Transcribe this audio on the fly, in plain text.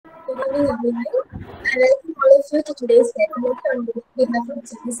Good evening, everyone. I welcome all of you to today's webinar on behalf of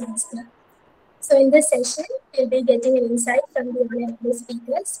Junior Science Club. So, in this session, we'll be getting an insight from the honorable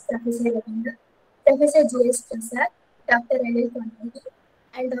speakers, Professor Reddanna, Professor G.S. Prasad, Dr. Anil Kondreddy,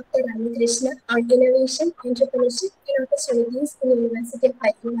 and Dr. Rama Krishna on innovation, entrepreneurship, and opportunities in the University of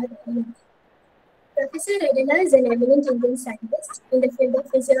Hyderabad. Professor Reddanna is an eminent Indian scientist in the field of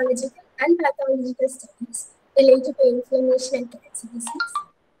physiological and pathological studies related to inflammation and cancer disease.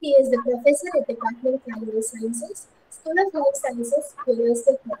 He is the professor at the Department of Animal Sciences, School of Life Sciences,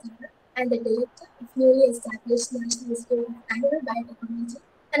 University of Hyderabad, and the director of newly established National Institute of Animal Biotechnology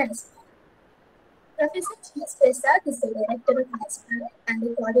and ASPIRE. Professor G.S. Prasad is the director of ASPIRE and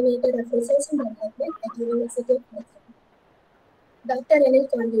the coordinator of research and development at University of Hyderabad. Dr. Anil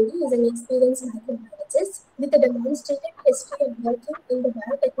Kondreddy is an experienced microbiologist with a demonstrated history of working in the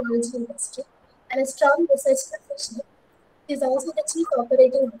biotechnology industry and a strong research professional. He is also the Chief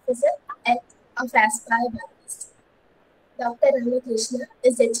Operating Officer of ASPIRE-BioNEST. Dr. Rama Krishna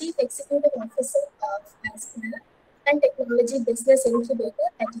is the Chief Executive Officer of ASPIRE and Technology Business Incubator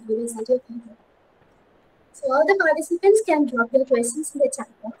at University of India. So all the participants can drop their questions in the chat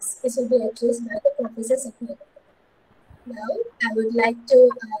box. This will be addressed by the professors of the. Now, I would like to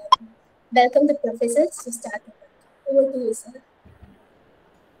welcome the professors to start the work. Over to you, sir.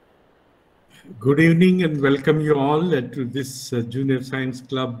 Good evening and welcome you all to this Junior Science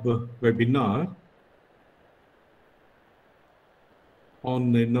Club webinar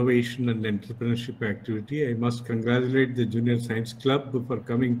on innovation and entrepreneurship activity. I must congratulate the Junior Science Club for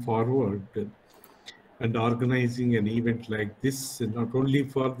coming forward and organizing an event like this, not only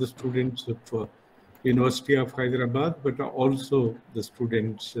for the students of University of Hyderabad, but also the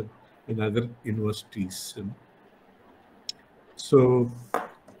students in other universities. So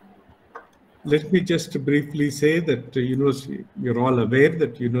let me just briefly say that you're all aware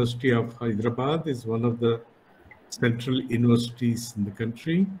that University of Hyderabad is one of the central universities in the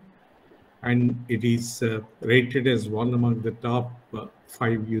country, and it is rated as one among the top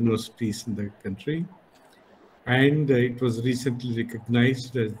 5 universities in the country. And it was recently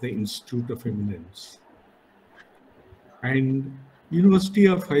recognized as the Institute of Eminence. And University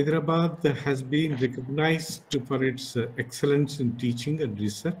of Hyderabad has been recognized for its excellence in teaching and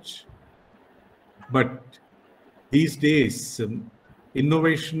research. But these days,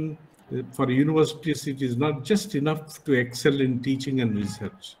 innovation for universities, it is not just enough to excel in teaching and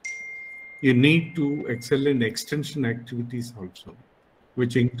research. You need to excel in extension activities also,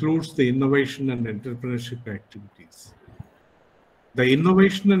 which includes the innovation and entrepreneurship activities. The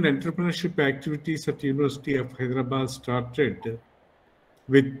innovation and entrepreneurship activities at University of Hyderabad started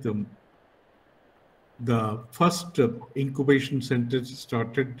with the first incubation center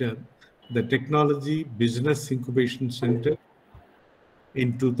started the Technology Business Incubation Center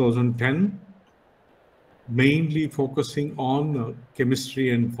in 2010, mainly focusing on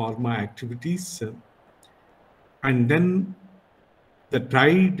chemistry and pharma activities. And then the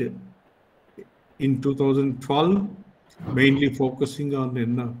TIDE in 2012, mainly focusing on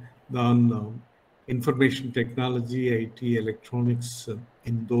information technology, IT, electronics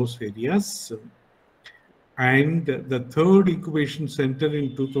in those areas. And the third incubation center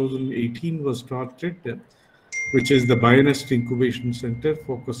in 2018 was started, which is the BioNEST Incubation Center,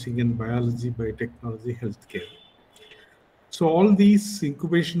 focusing in biology, biotechnology, healthcare. So all these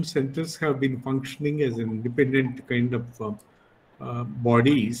incubation centers have been functioning as an independent kind of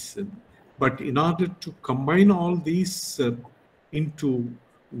bodies. But in order to combine all these into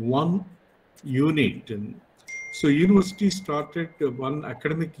one unit, so university started one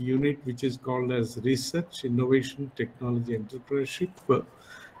academic unit which is called as Research, Innovation, Technology, Entrepreneurship,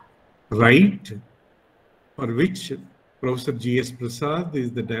 right, for which Professor G.S. Prasad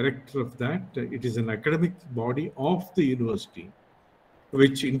is the director of that. It is an academic body of the university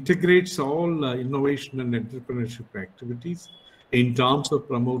which integrates all innovation and entrepreneurship activities in terms of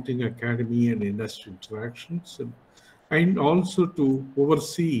promoting academy and industry interactions, and also to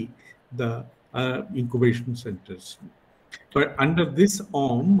oversee the incubation centers. But under this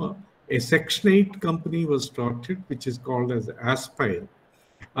arm, a Section 8 company was started, which is called as ASPIRE,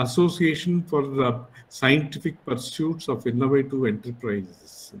 Association for the Scientific Pursuits of Innovative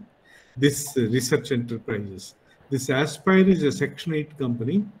Enterprises, this research enterprises. This ASPIRE is a Section 8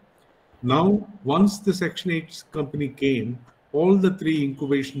 company. Now, once the Section 8 company came, all the 3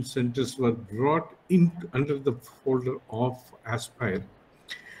 incubation centers were brought in under the folder of ASPIRE.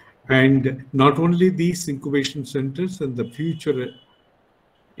 And not only these incubation centers and the future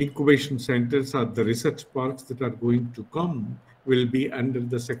incubation centers or the research parks that are going to come will be under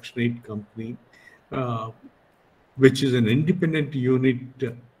the Section 8 company, which is an independent unit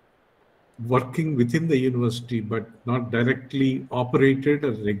working within the university, but not directly operated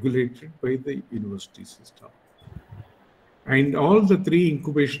or regulated by the university system. And all the three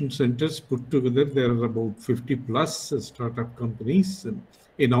incubation centers put together, there are about 50 plus startup companies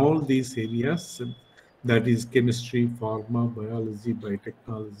in all these areas. That is chemistry, pharma, biology,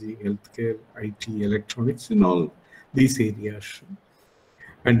 biotechnology, healthcare, IT, electronics, in all these areas.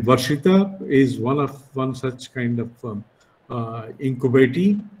 And Varshitha is one such kind of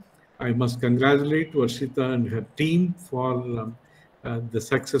incubating. I must congratulate Varshitha and her team for the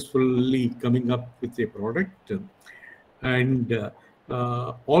successfully coming up with a product and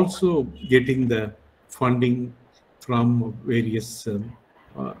also getting the funding from various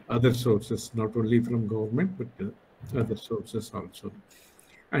other sources, not only from government, but other sources also.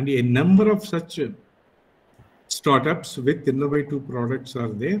 And a number of such startups with innovative products are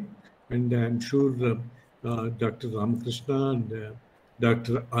there. And I'm sure Dr. Rama Krishna and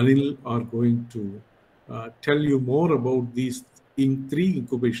Dr. Anil are going to tell you more about these three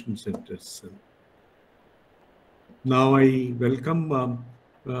incubation centers. Now I welcome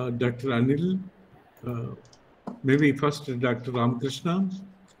Dr. Anil, maybe first Dr. Ramakrishna,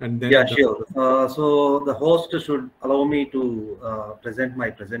 and then yeah, sure. So the host should allow me to present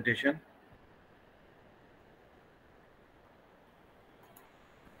my presentation.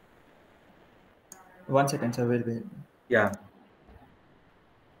 One second, sir. Wait. Yeah.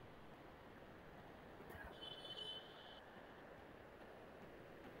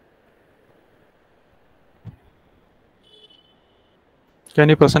 Can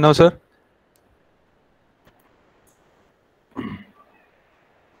you present now, sir?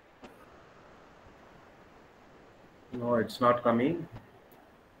 No, it's not coming.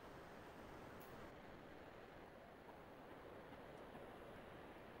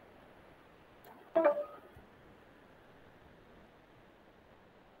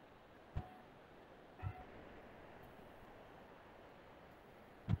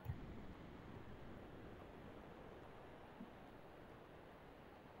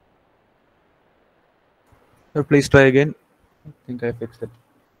 Please try again. I think I fixed it.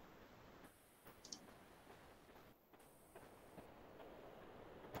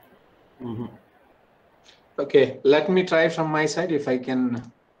 Mm-hmm. Okay, let me try from my side if I can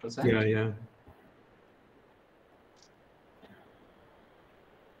present. Yeah.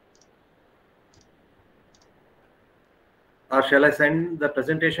 Or shall I send the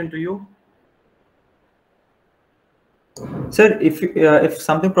presentation to you? Sir, if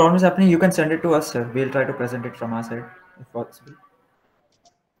something problem is happening, you can send it to us, sir. We'll try to present it from our side, if possible.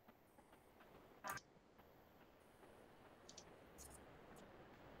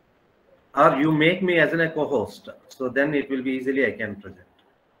 Or you make me as a co-host, so then it will be easily I can present.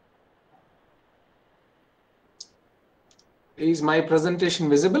 Is my presentation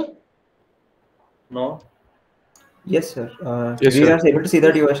visible? No. Yes, sir. Yes, we sir. are able to see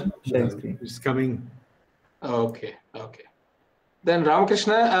that you are sharing screen. It's coming. Okay. Then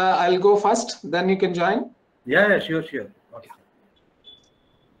Ramakrishna, I'll go first, then you can join. Yeah, sure. Okay.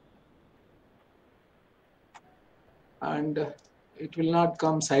 And it will not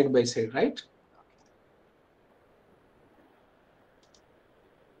come side by side, right?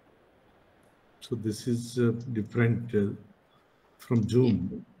 So this is different from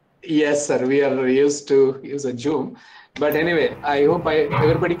Zoom. Yes, sir. We are used to use a Zoom. But anyway, I hope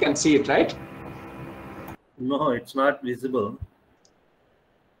everybody can see it, right? No, it's not visible.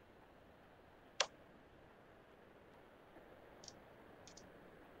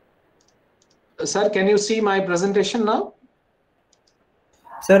 Sir, can you see my presentation now?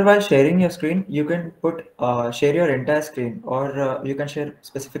 Sir, while sharing your screen, you can put share your entire screen, or you can share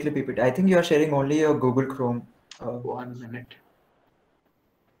specifically PPT. I think you are sharing only your Google Chrome. 1 minute.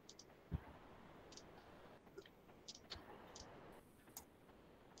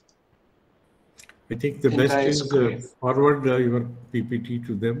 I think the best is forward your PPT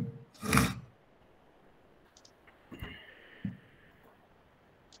to them.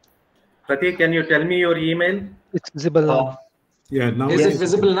 Pratik, can you tell me your email? It's visible now. Yeah, now is it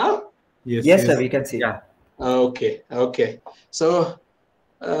visible now? Yes, sir, we can see. Yeah. Okay. So,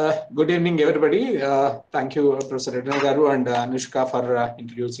 good evening, everybody. Thank you, Professor Reddanna Garu and Anushka for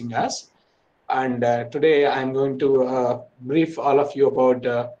introducing us. And today I'm going to brief all of you about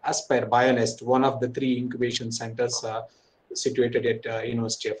ASPIRE-BioNEST, one of the 3 incubation centers situated at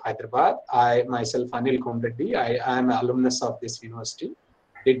University of Hyderabad. I myself, Anil Kondreddy, I am an alumnus of this university.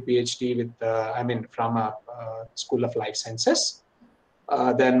 Did PhD with, from a School of Life Sciences.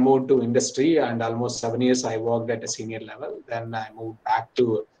 Then moved to industry, and almost 7 years I worked at a senior level. Then I moved back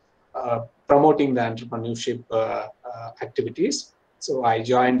to promoting the entrepreneurship activities. So I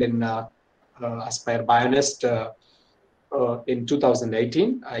joined in ASPIRE-BioNEST in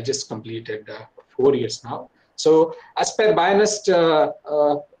 2018. I just completed 4 years now. So ASPIRE-BioNEST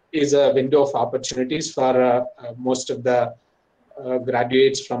is a window of opportunities for most of the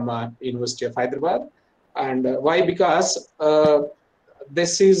graduates from University of Hyderabad. And why? Because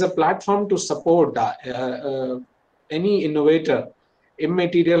this is a platform to support any innovator,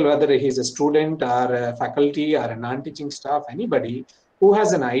 immaterial, whether he's a student or a faculty or a non-teaching staff, anybody who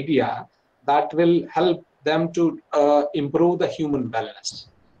has an idea that will help them to improve the human wellness.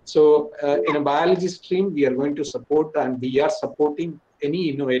 So in a biology stream, we are going to support, and we are supporting any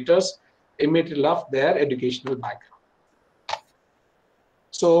innovators immaterial of their educational background.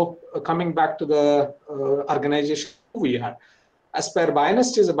 So coming back to the organization we are,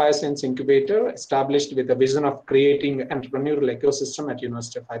 ASPIRE-BioNEST is a bioscience incubator established with a vision of creating entrepreneurial ecosystem at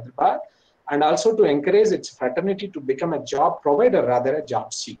University of Hyderabad, and also to encourage its fraternity to become a job provider rather a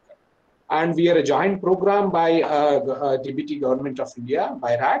job seeker. And we are a joint program by DBT Government of India,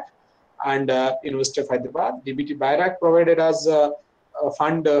 BIRAC, and University of Hyderabad. DBT BIRAC provided us a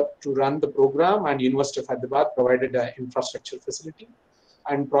fund to run the program, and University of Hyderabad provided an infrastructure facility.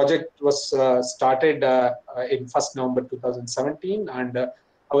 And project was started in 1st November 2017, and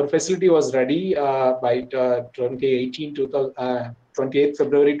our facility was ready by 28th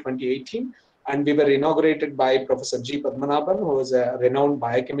February 2018, and we were inaugurated by Professor G. Padmanabhan, who was a renowned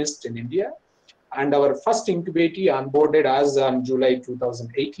biochemist in India. And our first incubatee onboarded us on July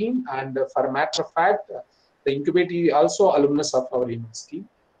 2018, and for a matter of fact, the incubatee also alumnus of our university.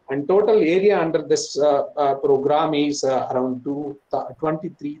 And total area under this program is around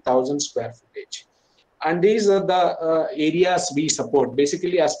 23,000 square footage. And these are the areas we support.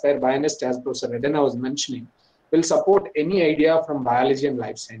 Basically, ASPIRE-BioNEST, as Professor Reddanna was mentioning, will support any idea from biology and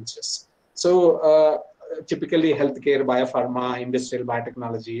life sciences. So typically healthcare, biopharma, industrial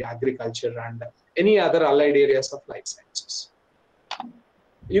biotechnology, agriculture, and any other allied areas of life sciences.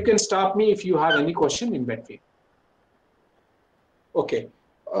 You can stop me if you have any question in between. Okay.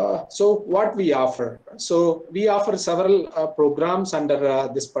 So what we offer? So we offer several programs under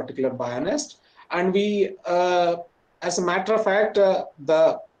this particular BioNEST, and we, as a matter of fact,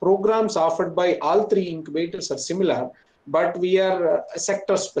 the programs offered by all 3 incubators are similar, but we are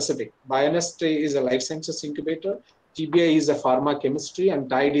sector specific. BioNEST is a life sciences incubator, TBI is a pharma chemistry, and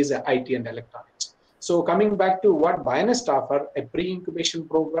TIDE is a IT and electronics. So coming back to what BioNEST offer, a pre-incubation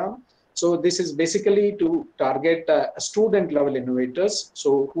program. So this is basically to target student level innovators,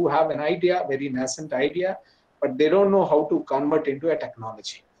 so who have an idea, very nascent idea, but they don't know how to convert into a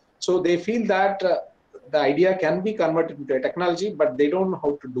technology. So they feel that the idea can be converted into a technology, but they don't know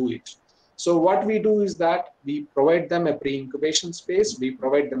how to do it. So what we do is that we provide them a pre-incubation space, we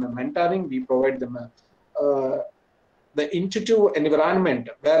provide them a mentoring, we provide them the intuitive environment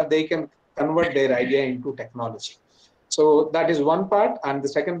where they can convert their idea into technology. So that is one part, and the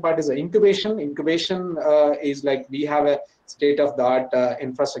second part is the incubation. Incubation is like we have a state-of-the-art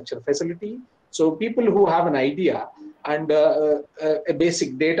infrastructure facility. So people who have an idea and a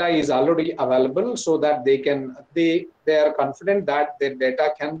basic data is already available, so that they are confident that their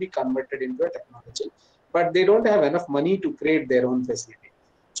data can be converted into a technology, but they don't have enough money to create their own facility.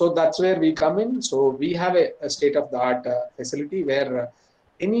 So that's where we come in. So we have a state-of-the-art facility where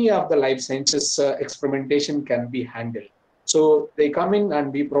any of the life sciences experimentation can be handled. So they come in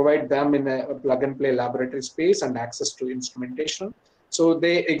and we provide them in a plug and play laboratory space and access to instrumentation. So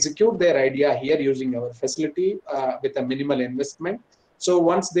they execute their idea here using our facility with a minimal investment. So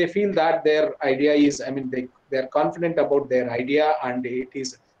once they feel that their idea is, they're confident about their idea and it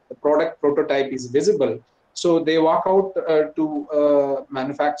is, the product prototype is visible. So they walk out to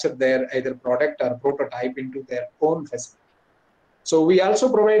manufacture their either product or prototype into their own facility. So we also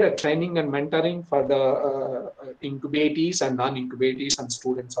provide a training and mentoring for the incubatees and non-incubatees and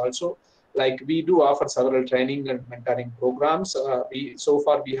students also. Like we do offer several training and mentoring programs. So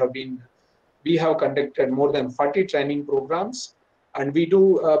far we have conducted more than 40 training programs, and we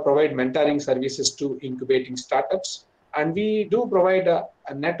do provide mentoring services to incubating startups, and we do provide a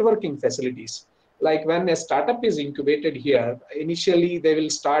networking facilities. Like when a startup is incubated here, initially they will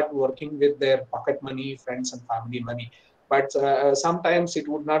start working with their pocket money, friends and family money. But sometimes it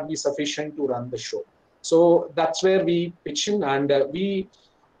would not be sufficient to run the show. So that's where we pitch in, and we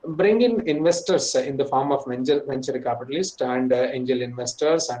bring in investors in the form of venture capitalists and angel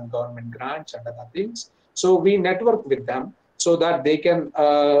investors and government grants and other things. So we network with them so that they can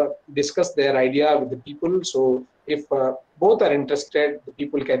discuss their idea with the people. So if both are interested, the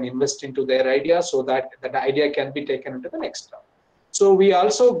people can invest into their idea so that that idea can be taken into the next round. So we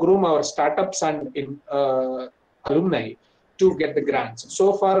also groom our startups and alumni to get the grants. So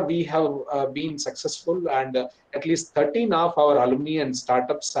far, we have been successful, and at least 13 of our alumni and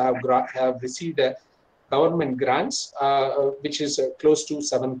startups have received government grants, which is close to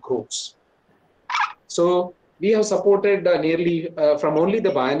 7 crores. So we have supported nearly, from only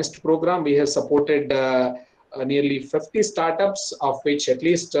the BioNEST program, we have supported nearly 50 startups, of which at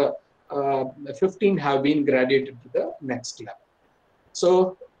least 15 have been graduated to the next level.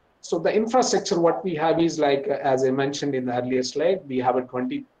 So the infrastructure, what we have is like, as I mentioned in the earlier slide, we have a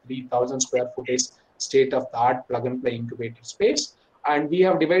 23,000 square footage state-of-the-art plug-and-play incubator space. And we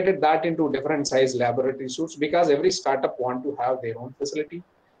have divided that into different size laboratory suites because every startup want to have their own facility.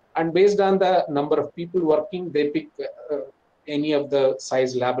 And based on the number of people working, they pick any of the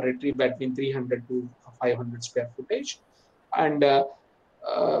size laboratory between 300 to 500 square footage. And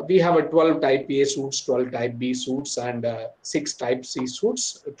we have a 12 type A suites, 12 type B suites, and 6 type C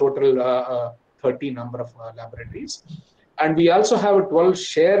suites, total 30 number of laboratories. And we also have a 12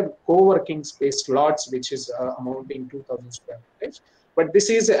 shared co-working space slots, which is amounting 2,000 square footage. But this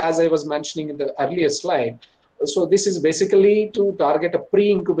is, as I was mentioning in the earlier slide, so this is basically to target a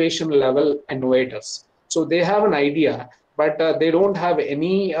pre-incubation level innovators. So they have an idea, but they don't have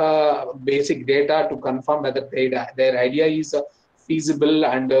any basic data to confirm whether their idea is feasible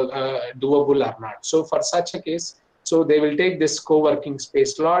and doable or not. So for such a case, so they will take this co-working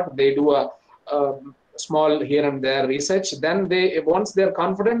space slot, they do a small here and there research, then once they're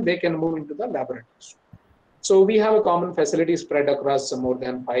confident, they can move into the laboratories. So we have a common facility spread across more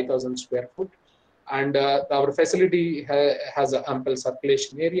than 5,000 square foot. And our facility has an ample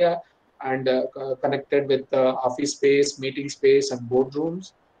circulation area and connected with office space, meeting space, and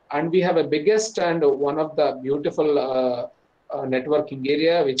boardrooms. And we have a biggest and one of the beautiful networking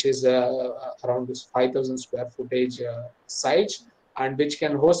area, which is around this 5,000 square footage site, and which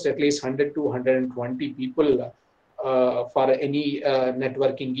can host at least 100 to 120 people for any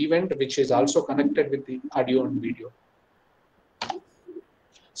networking event, which is also connected with the audio and video.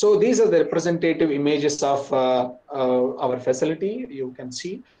 So these are the representative images of our facility. You can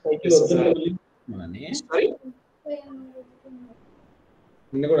see. Sorry?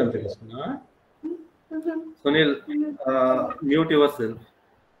 Sunil, mute yourself.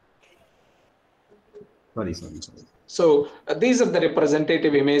 Sorry. So these are the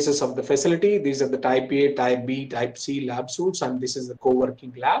representative images of the facility. These are the type A, type B, type C lab suites, and this is the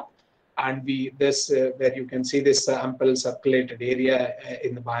co-working lab. And where you can see this ample circulated area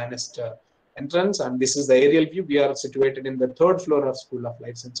in the BioNEST entrance. And this is the aerial view. We are situated in the 3rd floor of School of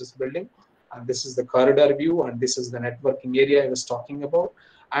Life Sciences building. And this is the corridor view, and this is the networking area I was talking about.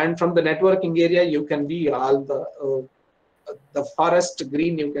 And from the networking area, you can be all the forest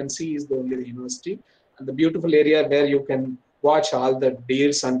green you can see is only the university, and the beautiful area where you can watch all the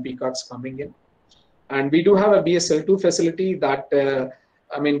deers and peacocks coming in. And we do have a BSL-2 facility that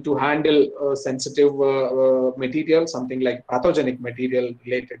to handle sensitive material, something like pathogenic material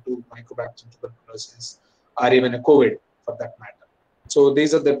related to mycobacterium tuberculosis or even a COVID for that matter. So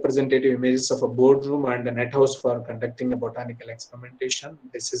these are the representative images of a boardroom and a net house for conducting a botanical experimentation.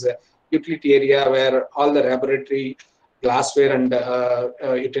 This is a utility area where all the laboratory glassware and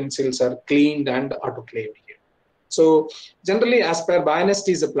utensils are cleaned and autoclaved here. So generally, ASPIRE-BioNEST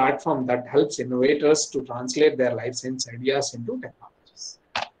is a platform that helps innovators to translate their life science ideas into technologies.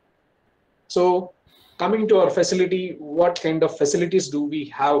 So coming to our facility, what kind of facilities do we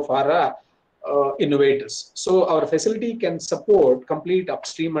have for innovators? So our facility can support complete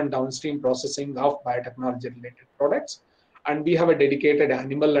upstream and downstream processing of biotechnology related products. And we have a dedicated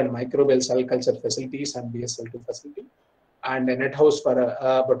animal and microbial cell culture facilities and BSL-2 facility, and a net house for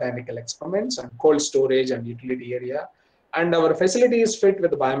botanical experiments, and cold storage and utility area. And our facility is fit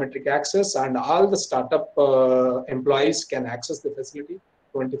with biometric access, and all the startup employees can access the facility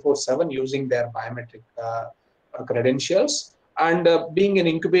 24/7 using their biometric credentials. And being an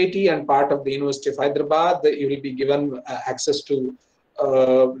incubatee and part of the University of Hyderabad, you will be given access to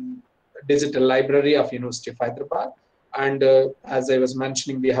digital library of University of Hyderabad. And as I was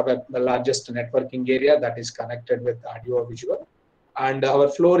mentioning, we have the largest networking area that is connected with audio visual. And our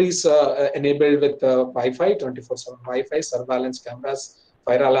floor is enabled with Wi-Fi, 24/7 Wi-Fi, surveillance cameras,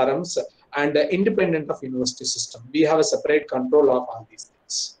 fire alarms, and independent of university system. We have a separate control of all these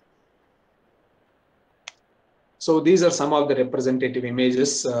things. So these are some of the representative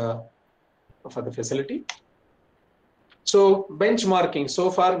images for the facility. So benchmarking, so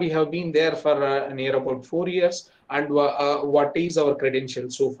far we have been there for near about 4 years. And what is our credential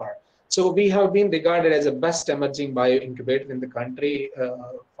so far? So we have been regarded as a best emerging bio incubator in the country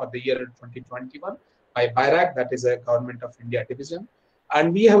for the year 2021 by BIRAC, that is a Government of India division.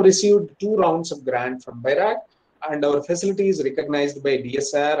 And we have received 2 rounds of grant from BIRAC. and our facility is recognized by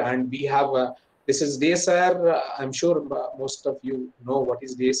DSR, and we have this is DSR. I'm sure most of you know what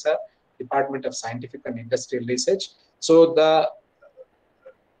is DSR, Department of Scientific and Industrial Research. So the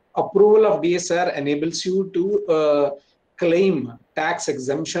approval of DSR enables you to claim tax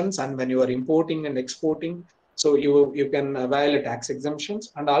exemptions, and when you are importing and exporting, so you can avail tax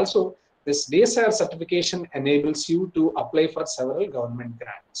exemptions. And also this DSR certification enables you to apply for several government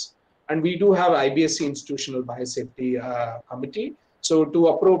grants. And we do have IBSC Institutional Biosafety Committee, so to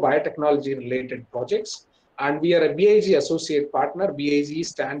approve biotechnology related projects. And we are a BIG associate partner. BIG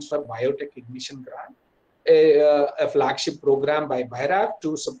stands for Biotech Ignition Grant, a flagship program by BIRAC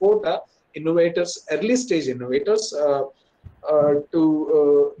to support innovators, early stage innovators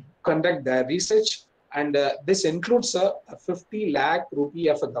to conduct their research. And this includes a 50 lakh rupee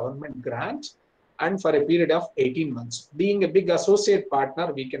of a government grant, and for a period of 18 months. Being a big associate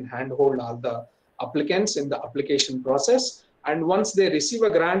partner, we can handhold all the applicants in the application process. And once they receive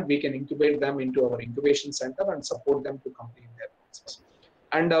a grant, we can incubate them into our incubation center and support them to complete their process.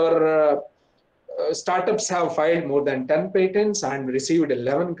 And our startups have filed more than 10 patents and received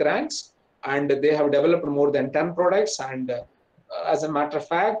 11 grants, and they have developed more than 10 products. And as a matter of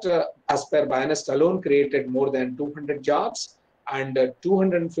fact, ASPIRE-BioNEST alone created more than 200 jobs, and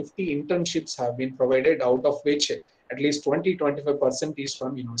 250 internships have been provided, out of which at least 20-25% is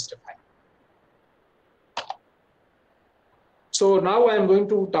from University of India. So now I am going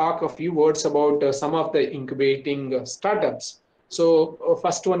to talk a few words about some of the incubating startups. So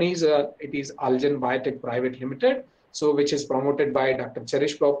first one is it is Algen Biotech Private Limited, so which is promoted by Dr.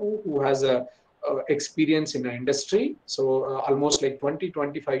 Cherish Babu, who has a experience in the industry. So almost like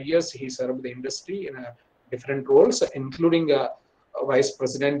 20-25 years he served the industry in different roles, including vice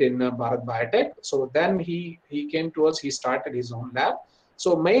president in Bharat Biotech. So then he came to us, he started his own lab.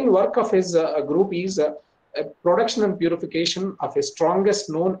 So main work of his group is production and purification of a strongest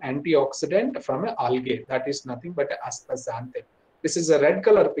known antioxidant from an algae, that is nothing but astaxanthin. This is a red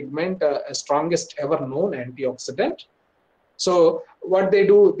color pigment, a strongest ever known antioxidant. So what they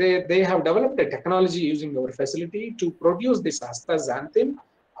do, they have developed a technology using our facility to produce this astaxanthin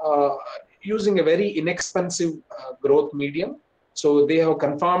using a very inexpensive growth medium. So they have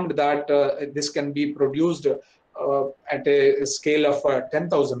confirmed that this can be produced at a scale of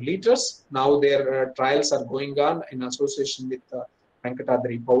 10,000 liters. Now their trials are going on in association with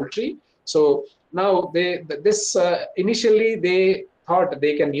Venkatadri Poultry. So now initially they thought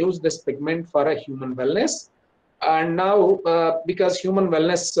they can use this pigment for a human wellness. And now because human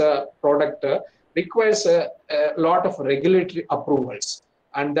wellness product requires a lot of regulatory approvals,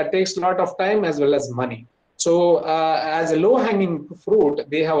 and that takes a lot of time as well as money. So as a low-hanging fruit,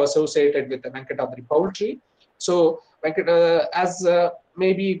 they have associated with the Venkatadri Poultry. So as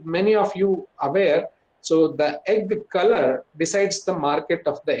maybe many of you aware, so the egg color decides the market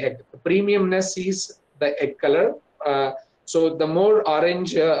of the egg. The premiumness is the egg color. So the more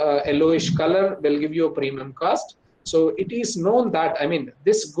orange, yellowish color will give you a premium cost. So it is known that, I mean,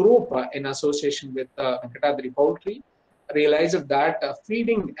 this group in association with Venkatadri Poultry realized that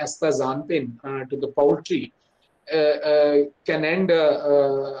feeding astaxanthin to the poultry can end,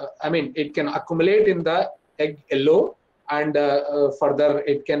 I mean, it can accumulate in the egg yellow, and further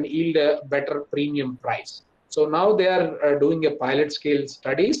it can yield a better premium price. So now they are doing a pilot scale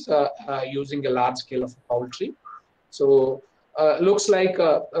studies using a large scale of poultry. So looks like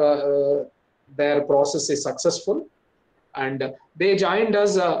their process is successful, and they joined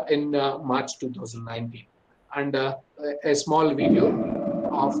us in March 2019. And a small video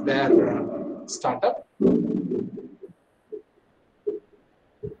of their startup.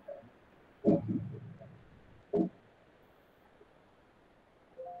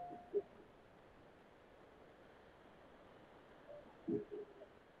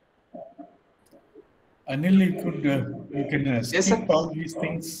 Anil, you can skip Yes, all these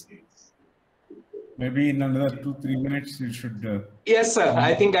things. Maybe in another 2-3 minutes you should. Yes, sir.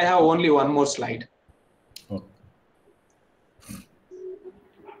 I think I have only one more slide. Oh.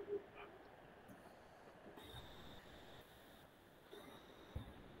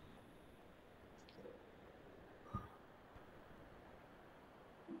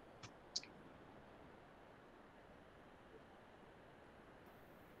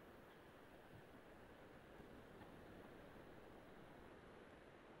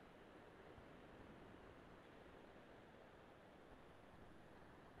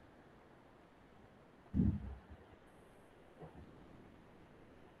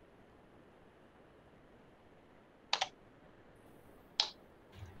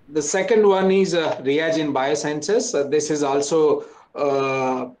 The second one is Reagin Biosciences. This is also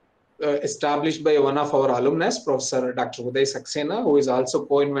established by one of our alumnus, Professor Dr. Uday Saxena, who is also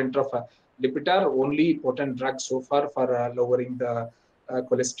co-inventor of Lipitor, only potent drug so far for lowering the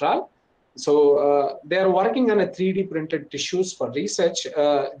cholesterol. So they are working on a 3D printed tissues for research.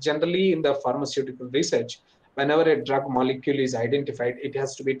 Generally in the pharmaceutical research, whenever a drug molecule is identified, it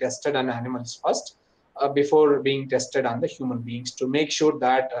has to be tested on animals first before being tested on the human beings to make sure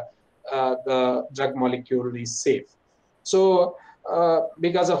that the drug molecule is safe. So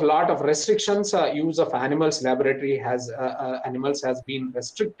because of a lot of restrictions, use of animals laboratory animals has been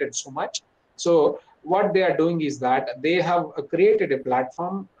restricted so much. So what they are doing is that they have created a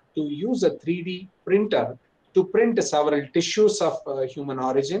platform to use a 3D printer to print several tissues of human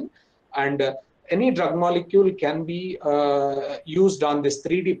origin, and any drug molecule can be used on this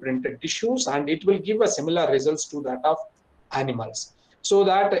 3D printed tissues, and it will give a similar results to that of animals, so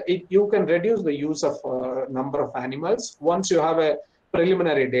that you can reduce the use of number of animals. Once you have a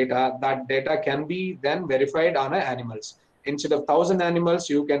preliminary data, that data can be then verified on animals. Instead of 1,000 animals,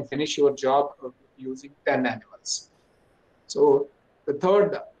 you can finish your job using 10 animals. So the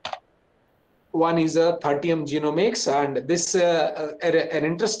third one is 30M genomics, and this an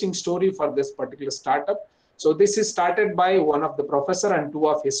interesting story for this particular startup. So this is started by one of the professor and two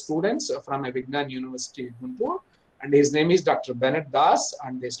of his students from a Vignan University, Guntur, and his name is Dr. Bennett Das,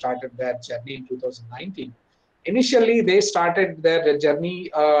 and they started their journey in 2019. Initially, they started their journey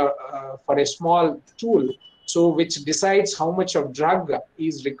for a small tool, so which decides how much of drug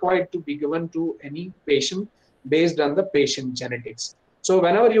is required to be given to any patient based on the patient genetics. So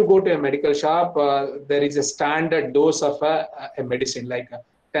whenever you go to a medical shop, there is a standard dose of a medicine like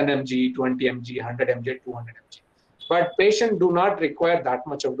 10 mg, 20 mg, 100 mg, 200 mg. But patients do not require that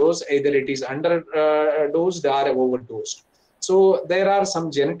much of dose. Either it is underdosed or overdosed. So there are some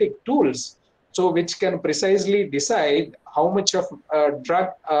genetic tools, so which can precisely decide how much of drug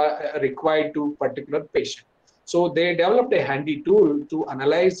required to particular patient. So they developed a handy tool to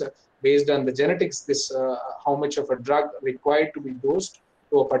analyze based on the genetics this how much of a drug required to be dosed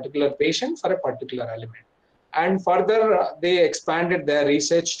to a particular patient for a particular element. And further, they expanded their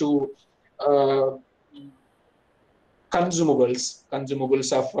research to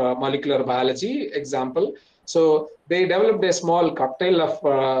consumables of molecular biology example. So they developed a small cocktail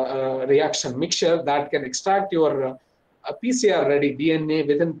of reaction mixture that can extract your PCR ready DNA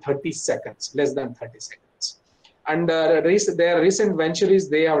within 30 seconds, less than 30 seconds. And their recent venture is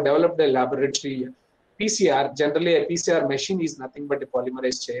they have developed a laboratory PCR. Generally, a PCR machine is nothing but a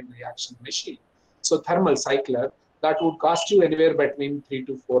polymerase chain reaction machine. So thermal cycler that would cost you anywhere between 3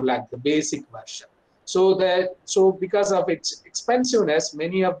 to 4 lakh, the basic version. So because of its expensiveness,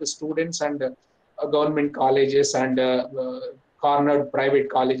 many of the students and government colleges and cornered private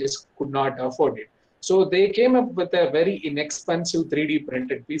colleges could not afford it. So they came up with a very inexpensive 3D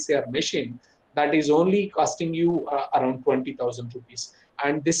printed PCR machine that is only costing you around 20,000 rupees.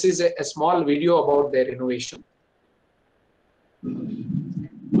 And this is a small video about their innovation.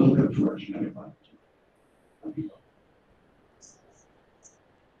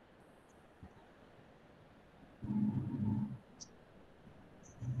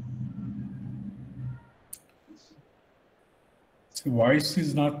 So voice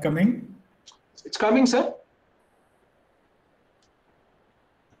is not coming? It's coming, sir.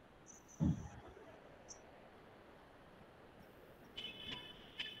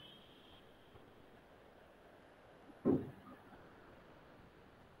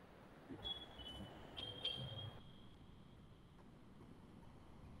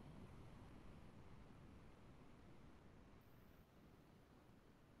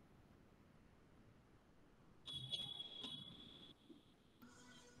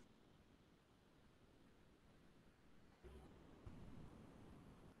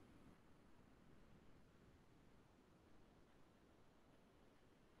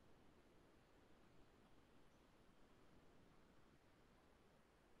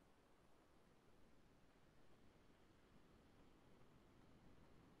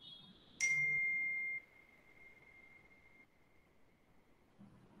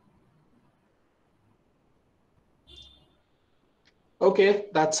 Okay,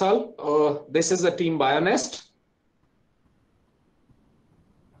 that's all. This is the team BioNEST.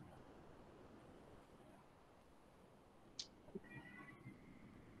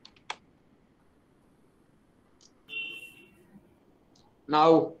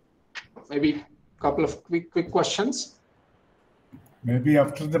 Now, maybe a couple of quick questions. Maybe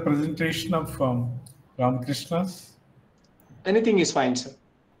after the presentation of Rama Krishna's? Anything is fine, sir.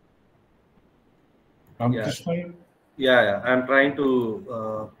 Rama Krishna? Yeah, I'm trying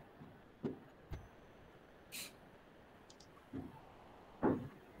to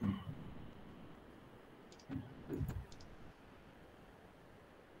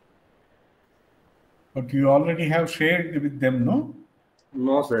But you already have shared with them, no?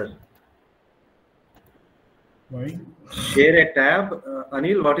 No, sir. Why? Share a tab.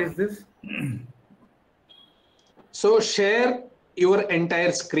 Anil, what is this? So share your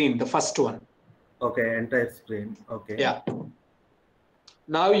entire screen, the first one. Okay, entire screen. Okay. Yeah.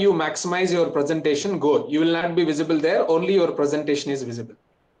 Now you maximize your presentation. Go. You will not be visible there. Only your presentation is visible.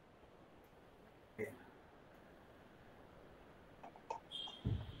 Okay.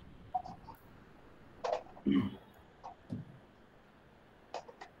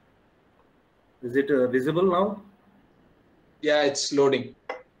 Is it visible now? Yeah, it's loading.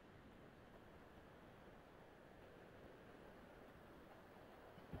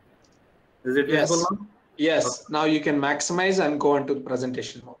 Is it visible now? Yes. Okay. Now you can maximize and go on to the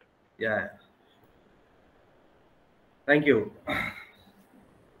presentation mode. Yeah. Thank you.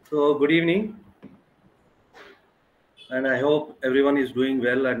 So good evening, and I hope everyone is doing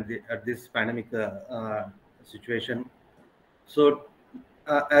well at this pandemic situation. So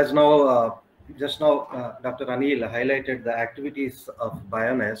as now, just now, Dr. Anil highlighted the activities of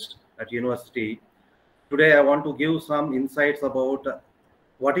BioNEST at university. Today, I want to give some insights about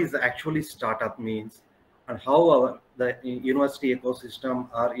what is actually startup means and how the university ecosystem,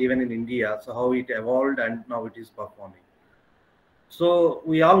 or even in India, so how it evolved and now it is performing. So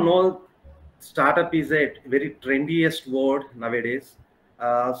we all know startup is a very trendiest word nowadays.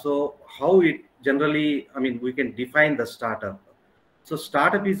 So how it generally, I mean, we can define the startup. So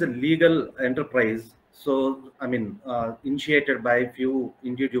startup is a legal enterprise. So, I mean, initiated by a few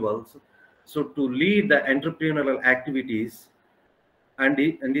individuals. So to lead the entrepreneurial activities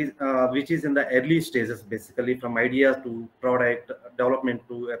which is in the early stages, basically from idea to product development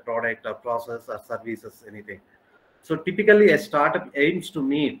to a product or process or services, anything. So typically a startup aims to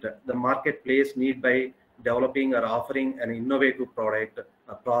meet the marketplace need by developing or offering an innovative product,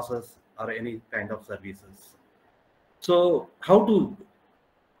 a process, or any kind of services. So how to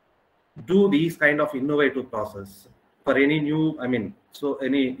do these kind of innovative process for any new, I mean, so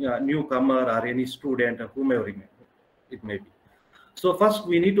any newcomer or any student or whomever it may be. So first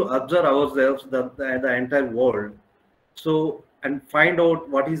we need to observe ourselves, the entire world. So, and find out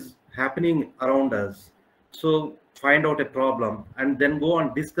what is happening around us. So find out a problem and then go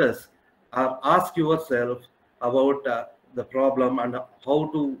and discuss or ask yourself about the problem and how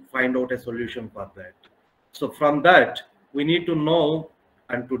to find out a solution for that. So from that, we need to know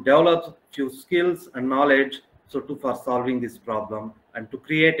and to develop few skills and knowledge for solving this problem and to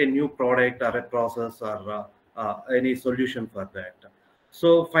create a new product or a process or any solution for that.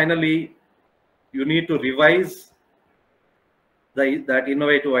 So finally, you need to revise that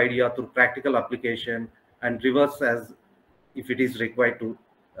innovative idea through practical application and reverse as if it is required to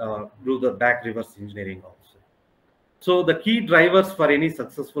do the back reverse engineering also. So the key drivers for any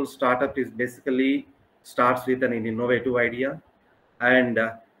successful startup is basically starts with an innovative idea, and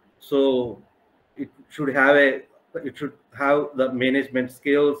so it should have the management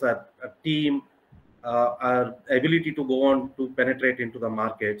skills, a team, our ability to go on to penetrate into the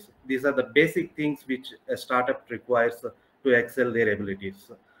markets. These are the basic things which a startup requires to excel their abilities.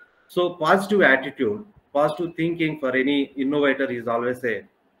 So positive attitude, positive thinking for any innovator is always a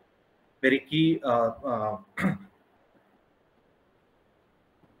very key to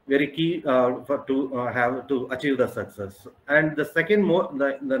achieve the success. And the second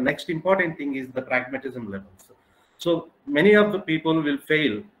the next important thing is the pragmatism levels. So many of the people will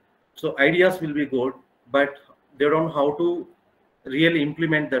fail. So ideas will be good, but they don't know how to really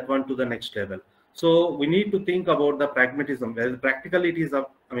implement that one to the next level. So we need to think about the pragmatism, where the practicality is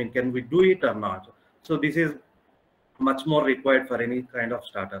up. I mean, can we do it or not? So this is much more required for any kind of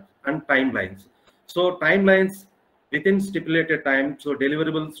startup. And timelines. So timelines within stipulated time. So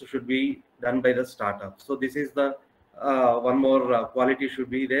deliverables should be done by the startup. So this is the one more quality should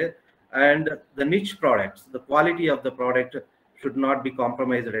be there. And the niche products, the quality of the product should not be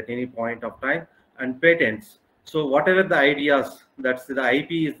compromised at any point of time. And patents. So whatever the ideas, that's the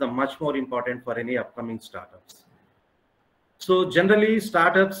IP is the much more important for any upcoming startups. So generally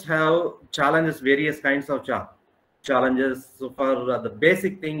startups have challenges, various kinds of challenges. So for the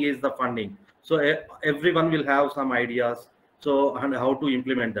basic thing is the funding. So everyone will have some ideas, so and how to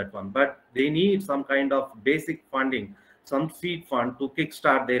implement that one, but they need some kind of basic funding, some seed fund to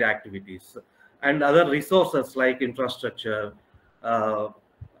kickstart their activities, and other resources like infrastructure,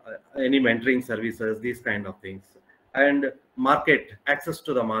 any mentoring services, these kind of things, and market access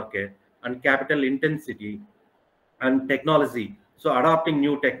to the market, and capital intensity, and technology. So adopting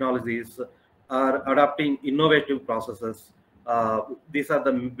new technologies or adopting innovative processes. These are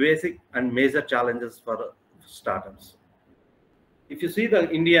the basic and major challenges for startups. if you see the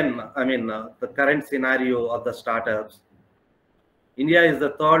Indian, the current scenario of the startups, India is the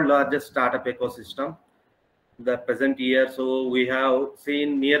third largest startup ecosystem the present year. So we have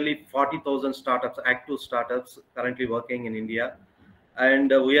seen nearly 40,000 startups, active startups currently working in India. And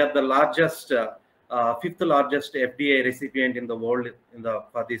we are the largest, fifth largest FDI recipient in the world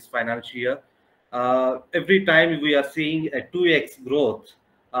for this financial year. Every time we are seeing a 2x growth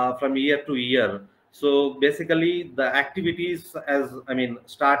from year to year. So basically the activities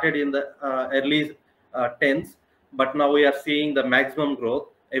started in the early 10s, but now we are seeing the maximum growth.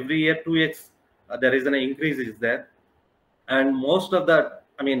 Every year 2x, there is an increase is there. And most of the,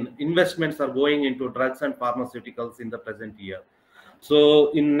 investments are going into drugs and pharmaceuticals in the present year.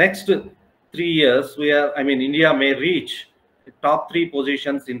 So in next 3 years, India may reach the top 3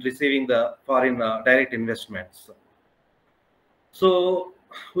 positions in receiving the foreign direct investments. So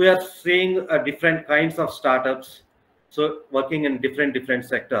we are seeing different kinds of startups, so working in different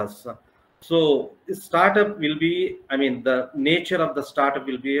sectors. So startup will be, the nature of the startup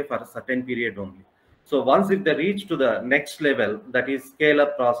will be for a certain period only. So once if they reach to the next level, that is scale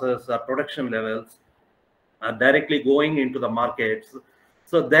up process or production levels, directly going into the markets,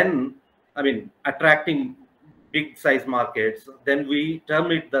 so then attracting big size markets, then we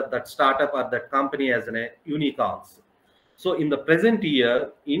term it that startup or that company as a unicorns. So in the present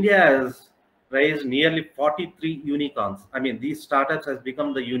year, India has raised nearly 43 unicorns. These startups has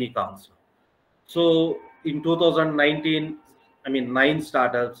become the unicorns. So in 2019, 9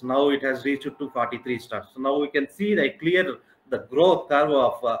 startups. Now it has reached to 43 startups. So now we can see the growth curve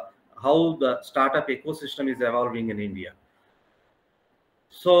of how the startup ecosystem is evolving in India.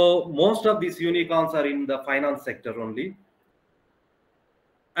 So most of these unicorns are in the finance sector only.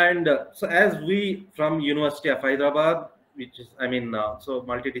 And so as we from University of Hyderabad, which is, so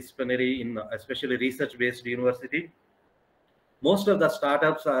multidisciplinary in especially research-based university, most of the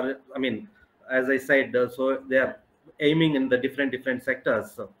startups are, as I said, so they are aiming in the different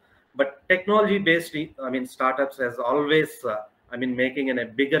sectors. But technology-based, startups has always, making a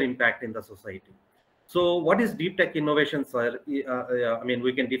bigger impact in the society. So what is deep tech innovation, sir? We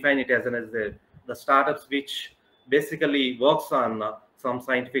can define it as the startups which basically works on some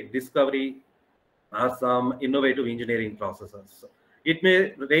scientific discovery or some innovative engineering processes. It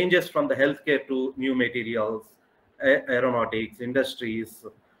may ranges from the healthcare to new materials, aeronautics, industries,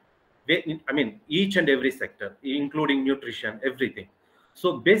 each and every sector, including nutrition, everything.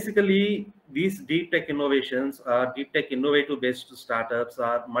 So basically, these deep tech innovations are deep tech innovative based startups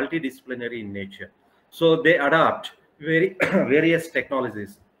are multidisciplinary in nature. So they adapt various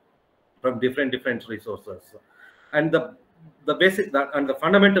technologies from different resources. And the basic and the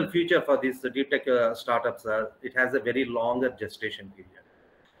fundamental feature for these deep tech startups are it has a very longer gestation period.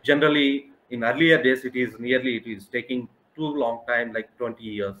 Generally, in earlier days, it is taking too long time, like 20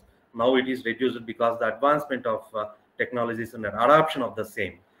 years. Now it is reduced because the advancement of technologies and the adoption of the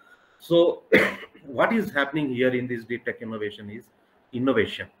same. So what is happening here in this deep tech innovation is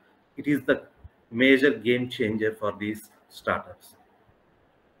innovation. It is the major game changer for these startups.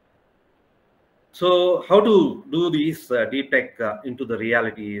 So how to do these deep tech into the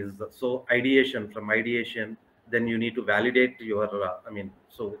reality is, so from ideation, then you need to validate your,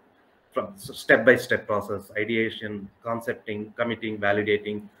 so from step-by-step process, ideation, concepting, committing,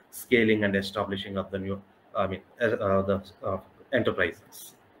 validating, scaling, and establishing of the new,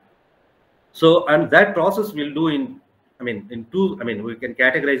 enterprises. So, and that process will do in two, we can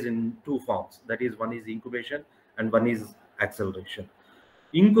categorize in 2 forms. That is, one is incubation and one is acceleration.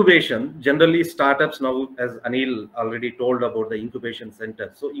 Incubation, generally startups now, as Anil already told about the incubation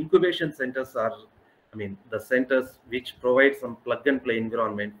centers. So incubation centers are, the centers which provide some plug and play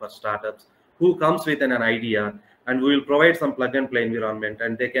environment for startups who comes with an idea, and we will provide some plug and play environment,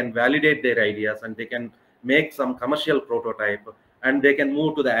 and they can validate their ideas and they can make some commercial prototype, and they can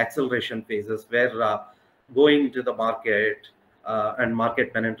move to the acceleration phases where going to the market and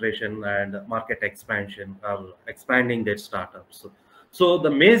market penetration and market expansion or expanding their startups. So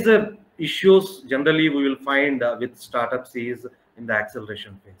the major issues generally we will find with startups is in the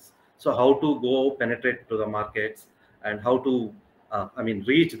acceleration phase. So how to go penetrate to the markets and how to,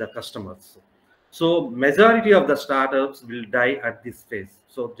 reach the customers. So majority of the startups will die at this phase.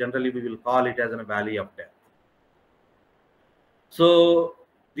 So generally we will call it as a valley of death. So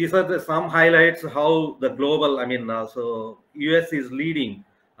these are some highlights how the global, so US is leading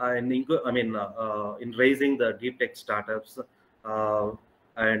in raising the deep tech startups.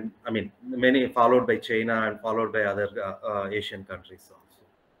 And many followed by China and followed by other Asian countries also.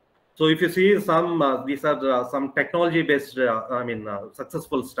 So if you see some, these are some technology-based,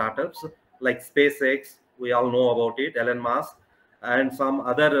 successful startups like SpaceX. We all know about it, Elon Musk, and some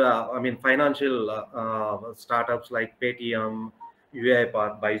other, financial startups like Paytm,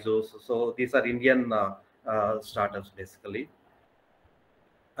 UiPath, Bizos. So these are Indian startups basically,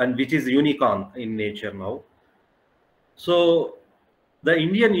 and which is unicorn in nature now. So the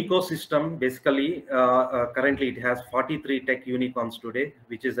Indian ecosystem basically currently it has 43 tech unicorns today,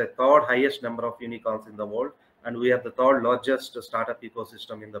 which is the third highest number of unicorns in the world, and we are the third largest startup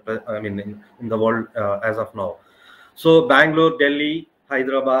ecosystem in the in the world as of now. So Bangalore, Delhi,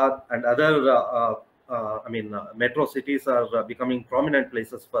 Hyderabad, and other metro cities are becoming prominent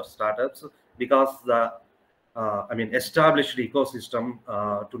places for startups because the established ecosystem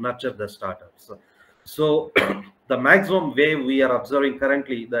to nurture the startups. So the maximum way we are observing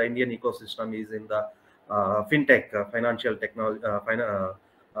currently the Indian ecosystem is in the fintech, financial technology,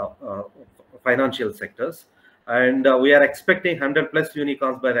 financial sectors, and we are expecting 100+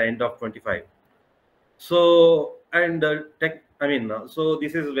 unicorns by the end of 25. So and so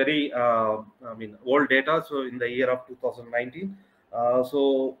this is very old data. So in the year of 2019.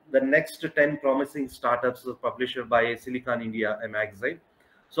 So the next 10 promising startups was published by Silicon India, a magazine.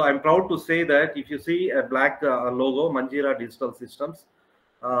 So I'm proud to say that if you see a black logo, Manjeera Digital Systems,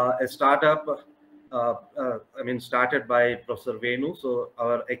 a startup, started by Professor Venu, so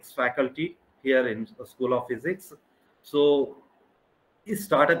our ex-faculty here in the School of Physics. So this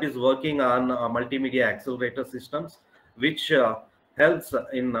startup is working on multimedia accelerator systems, which helps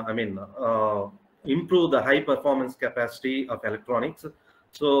in, improve the high performance capacity of electronics.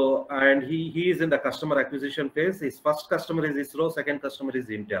 So, and he is in the customer acquisition phase. His first customer is ISRO, second customer is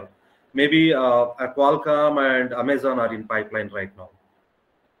Intel. Maybe Qualcomm and Amazon are in pipeline right now.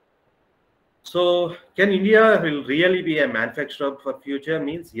 So can India will really be a manufacturer for future?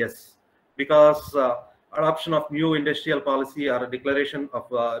 Means yes, because adoption of new industrial policy or a declaration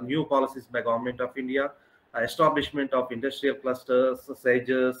of new policies by Government of India, establishment of industrial clusters,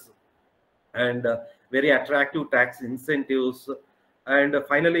 SAGES, and very attractive tax incentives, and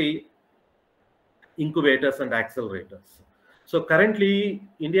finally incubators and accelerators. So currently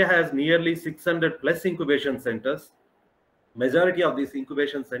India has nearly 600+ incubation centers. Majority of these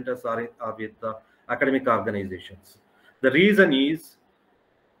incubation centers are with academic organizations. The reason is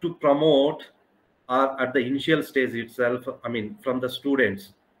to promote at the initial stage itself, from the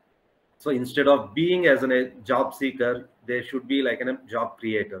students. So instead of being as a job seeker, they should be like job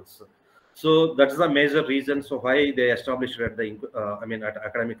creators. So that's the major reason so why they established at the at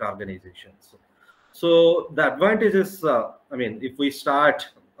academic organizations. So the advantage is, if we start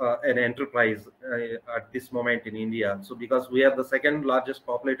an enterprise at this moment in India, so because we are the second largest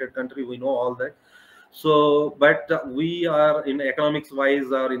populated country, we know all that. So, but we are in economics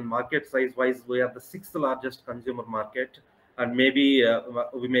wise or in market size wise, we are the 6th largest consumer market, and maybe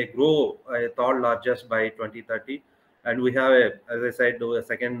we may grow a third largest by 2030. And we have, as I said, the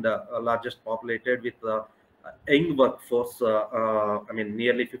second largest populated with young workforce.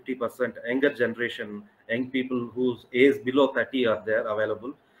 Nearly 50% younger generation, young people whose age below 30 are there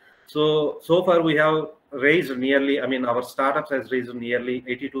available. So far we have raised nearly, our startups has raised nearly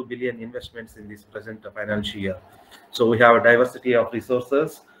 82 billion investments in this present financial year. So we have a diversity of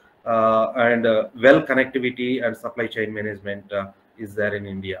resources and well connectivity and supply chain management is there in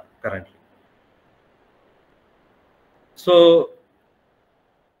India currently. So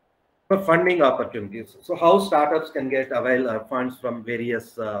for funding opportunities, so how startups can get funds from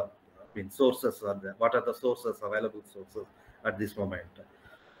various sources are there? What are the sources, available sources at this moment?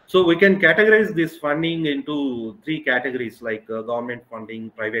 So we can categorize this funding into 3 categories, like government funding,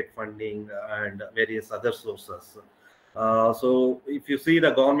 private funding, and various other sources. So if you see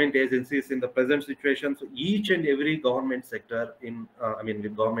the government agencies in the present situation, so each and every government sector in,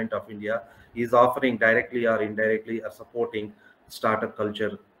 with Government of India is offering directly or indirectly or supporting startup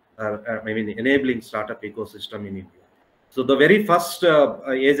culture, enabling startup ecosystem in India. So the very first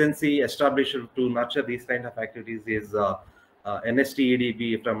agency established to nurture these kind of activities is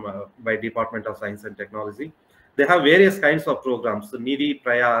NSTEDB by Department of Science and Technology. They have various kinds of programs, so Nidhi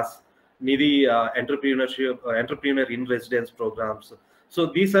Prayas, Nidhi Entrepreneur in Residence programs. So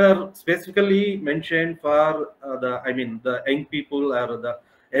these are specifically mentioned for the young people or the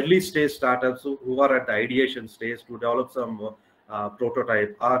early stage startups who are at the ideation stage to develop some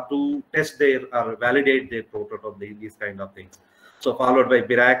prototype or to test their or validate their prototype, these kind of things. So followed by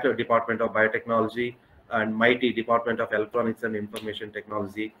BIRAC, Department of Biotechnology, and MITI, Department of Electronics and Information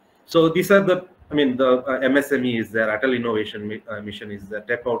Technology. So these are the, the MSME is there, Atal Innovation Mission is there,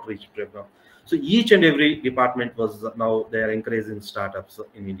 Tech Outreach Program. So each and every department was now they are encouraging startups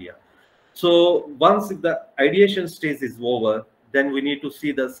in India. So once the ideation stage is over, then we need to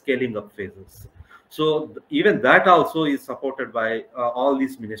see the scaling up phases. So even that also is supported by all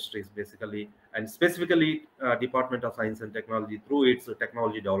these ministries basically, and specifically Department of Science and Technology through its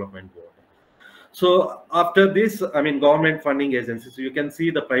Technology Development Board. So after this, I mean, government funding agencies, you can see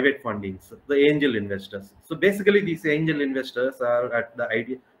the private fundings, the angel investors. So basically these angel investors are at the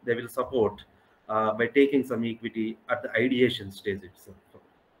idea, they will support by taking some equity at the ideation stage itself.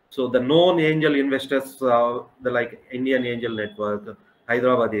 So the known angel investors, the like Indian Angel Network,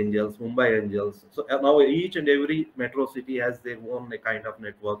 Hyderabad Angels, Mumbai Angels. So now each and every metro city has their own kind of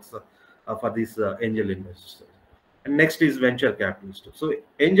networks for these angel investors. And next is venture capitalist. So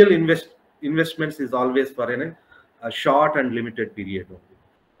angel investments is always for a short and limited period only.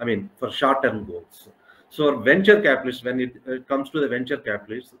 I mean, for short-term goals. So venture capitalists, when it comes to the venture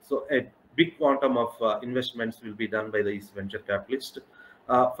capitalists, so a big quantum of investments will be done by these venture capitalists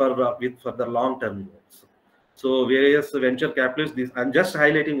for the long-term goals. So various venture capitalists, I'm just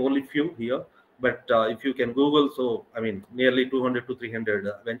highlighting only few here, but if you can Google, so I mean, nearly 200 to 300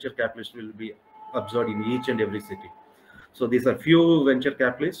 venture capitalists will be observed in each and every city. So these are few venture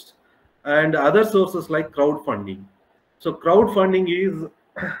capitalists, and other sources like crowdfunding. So crowdfunding is,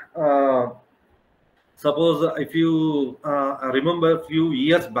 suppose if you remember a few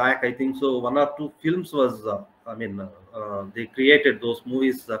years back, I think so, one or two films was, they created those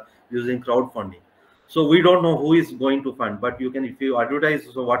movies using crowdfunding. So we don't know who is going to fund, but you can, if you advertise,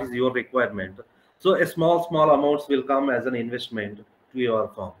 so what is your requirement? So a small amounts will come as an investment to your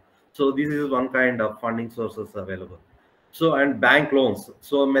firm. So this is one kind of funding sources available. So, and bank loans.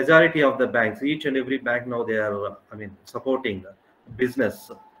 So majority of the banks, each and every bank now, they are, supporting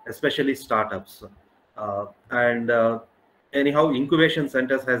business, especially startups. Anyhow, incubation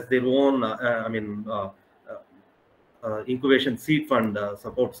centers has their own, incubation seed fund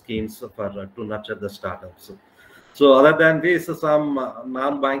support schemes for to nurture the startups. So other than this, some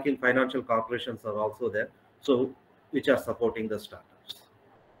non-banking financial corporations are also there, so which are supporting the startups.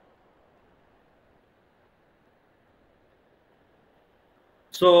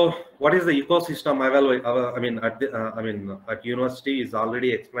 So what is the ecosystem available? At university is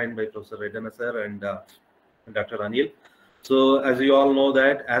already explained by Professor Reddanna sir and Dr. Anil. So as you all know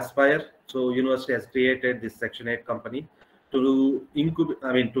that Aspire, so university has created this Section 8 company to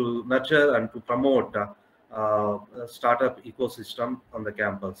to nurture and to promote a startup ecosystem on the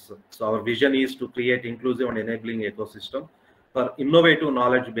campus. So our vision is to create inclusive and enabling ecosystem for innovative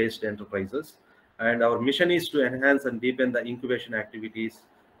knowledge-based enterprises. And our mission is to enhance and deepen the incubation activities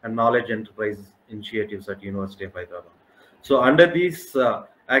and knowledge enterprise initiatives at University of Hyderabad. So under these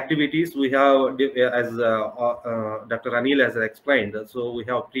activities, we have, as Dr. Anil has explained, so we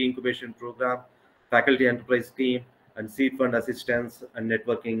have pre-incubation program, faculty enterprise team, and seed fund assistance and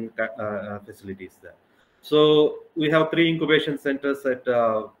networking facilities there. So we have 3 incubation centers at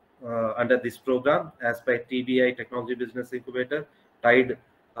under this program: ASPIRE-TBI Technology Business Incubator, TIDE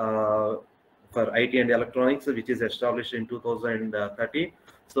for IT and Electronics, which is established in 2013.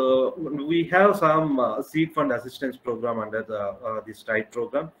 So we have some seed fund assistance program under the this TIDE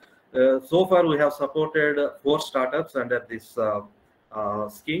program. So far, we have supported 4 startups under this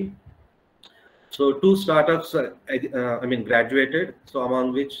scheme. So 2 startups, graduated. So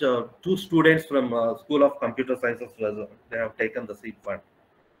among which 2 students from School of Computer Sciences, they have taken the seed fund.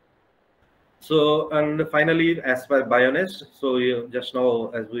 So, and finally, ASPIRE-BioNEST. So just now,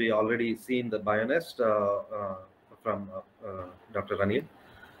 as we already seen the BioNEST from Dr. Anil.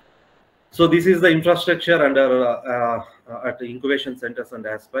 So this is the infrastructure under at the incubation centers and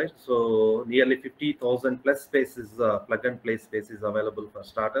Aspire. So nearly 50,000 plus spaces, plug and play spaces available for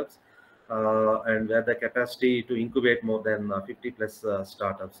startups, and where the capacity to incubate more than 50 plus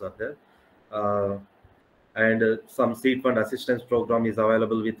startups are there. And some seed fund assistance program is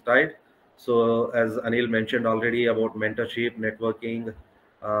available with TIDE. So as Anil mentioned already about mentorship, networking,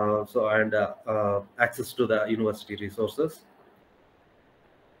 and access to the university resources.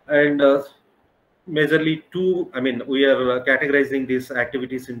 And majorly 2, we are categorizing these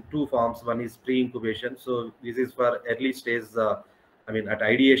activities in 2 forms. One is pre-incubation. So this is for early stage, at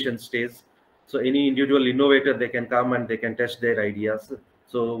ideation stage. So any individual innovator, they can come and they can test their ideas.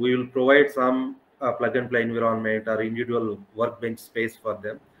 So we will provide some plug and play environment or individual workbench space for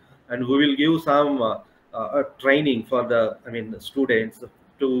them. And we will give some training for the students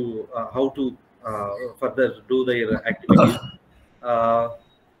to how to further do their activities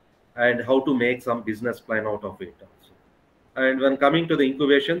and how to make some business plan out of it also. And when coming to the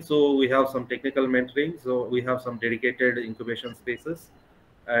incubation, so we have some technical mentoring. So we have some dedicated incubation spaces,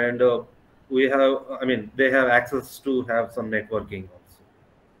 and we have, they have access to have some networking also.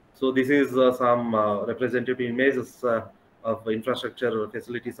 So this is some representative images of infrastructure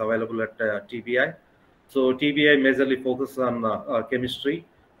facilities available at TBI. So TBI majorly focuses on chemistry,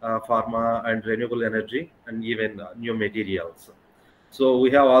 pharma, and renewable energy, and even new materials. So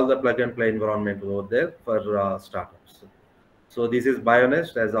we have all the plug-and-play environment over there for startups. So this is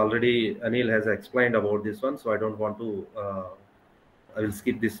BioNEST, as already Anil has explained about this one. So I don't want to. I will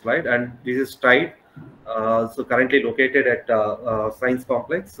skip this slide. And this is TIDE. So currently located at Science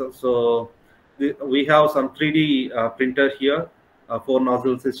Complex. So we have some 3D printer here, a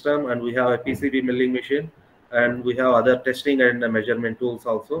 4-nozzle system, and we have a PCB milling machine, and we have other testing and measurement tools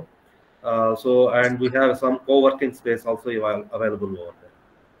also. And we have some co-working space also available over there.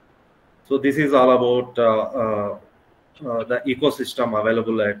 So this is all about the ecosystem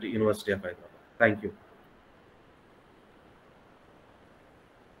available at University of Hyderabad. Thank you.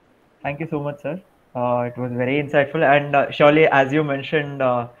 Thank you so much, sir. It was very insightful, and surely, as you mentioned,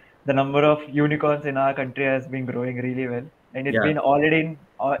 the number of unicorns in our country has been growing really well, and it's been already in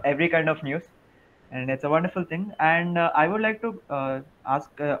every kind of news, and it's a wonderful thing. And I would like to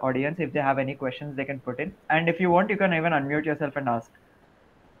ask audience if they have any questions they can put in, and if you want, you can even unmute yourself and ask.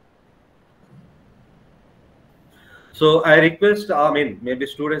 So I request, I mean, maybe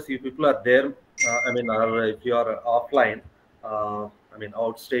students, if people are there, or if you are offline,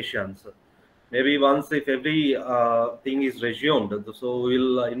 outstations, maybe once if every thing is resumed, so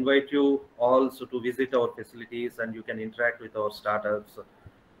we'll invite you also to visit our facilities and you can interact with our startups.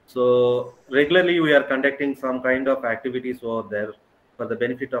 So regularly we are conducting some kind of activities over there for the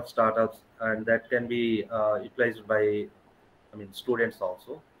benefit of startups, and that can be utilized by, students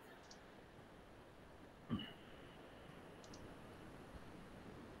also.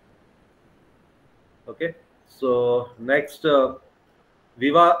 Okay, so next,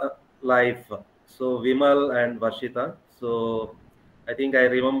 Vivalyf. So Vimal and Varshitha. So I think I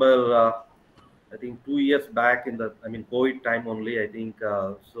remember, I think 2 years back in the, COVID time only, I think.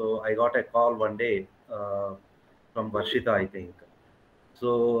 So I got a call one day from Varshitha, I think.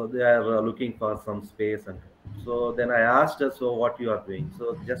 So they are looking for some space. And so then I asked her, so what you are doing?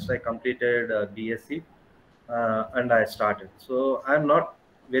 So just I completed BSc and I started. So I'm not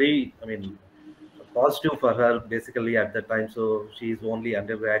very, positive for her basically at the time. So she's only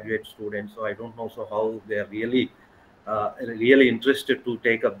undergraduate student. So I don't know so how they're really, really interested to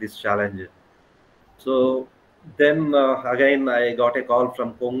take up this challenge. So then again, I got a call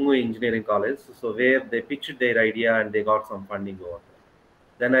from Kongu Engineering College. So where they pitched their idea and they got some funding over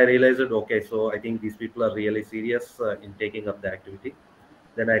there. Then I realized that, okay, so I think these people are really serious in taking up the activity.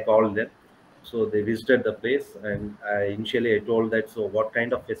 Then I called them. So they visited the place, and initially I told that, so what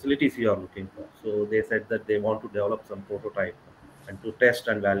kind of facilities you are looking for? So they said that they want to develop some prototype and to test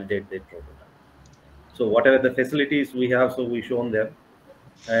and validate their prototype. So whatever the facilities we have, so we shown them,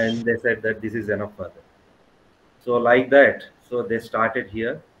 and they said that this is enough for them. So like that, so they started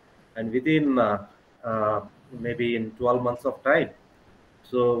here, and within maybe in 12 months of time,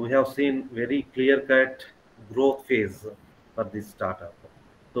 so we have seen very clear-cut growth phase for this startup.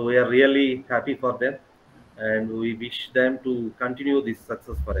 So we are really happy for them, and we wish them to continue this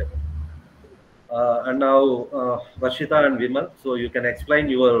success forever. And now, Varshitha and Vimal, so you can explain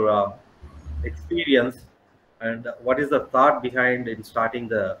your experience and what is the thought behind in starting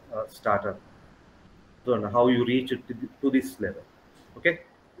the startup, so and how you reach it to this level. Okay.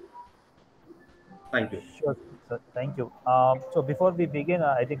 Thank you. Sure, sir. Thank you. So before we begin,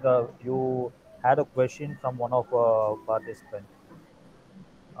 I think you had a question from one of participants.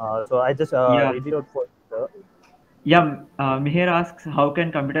 So I just read it out for you, sir. Yeah, Mihir asks, how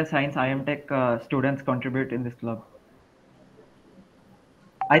can computer science IMTech students contribute in this club?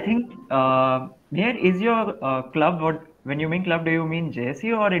 I think, Mihir, is your club, when you mean club, do you mean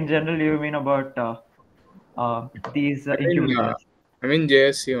JSC, or in general do you mean about these incubators? I mean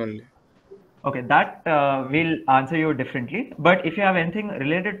JSC only. Okay, that will answer you differently. But if you have anything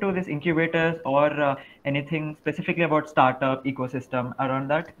related to this incubators or anything specifically about startup ecosystem around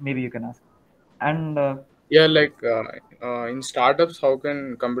that, maybe you can ask. And yeah, like in startups, how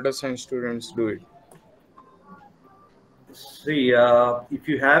can computer science students do it? See, if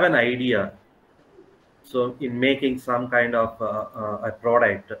you have an idea, so in making some kind of a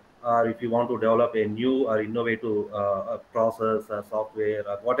product, or if you want to develop a new or innovative process, software,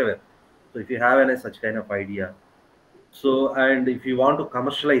 or whatever, so if you have any such kind of idea, so and if you want to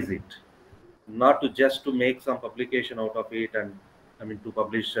commercialize it, not to just to make some publication out of it, and to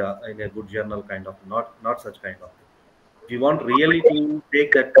publish in a good journal, kind of, not such kind of. If you want really to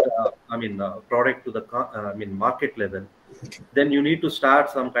take that product to the market level, then you need to start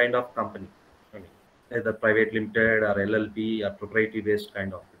some kind of company, either private limited or LLP or proprietary based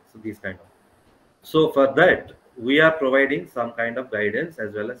kind of things. So these kind of. So for that, we are providing some kind of guidance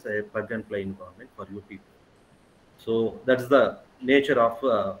as well as a plug and play environment for you people. So that's the nature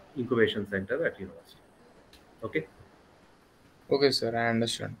of incubation center at university. Okay. Okay, sir, I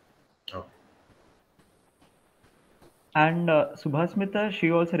understand. Okay. And Subhasmita,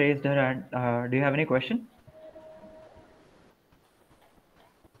 she also raised her hand. Do you have any question?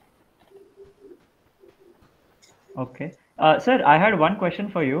 Okay. Sir, I had one question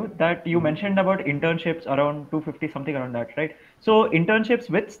for you that you mentioned about internships around 250, something around that, right? So internships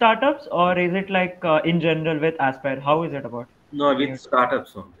with startups, or is it like in general with Aspire? How is it about? No, with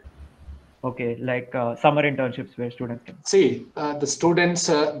startups only. Okay, like summer internships where students can. See, the students,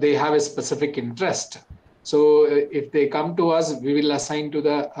 they have a specific interest. So if they come to us, we will assign to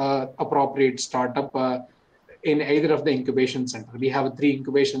the appropriate startup in either of the incubation center. We have 3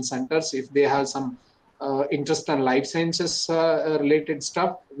 incubation centers. If they have some interest in life sciences related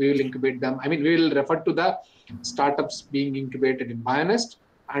stuff, we will incubate them. I mean, we will refer to the startups being incubated in BioNEST.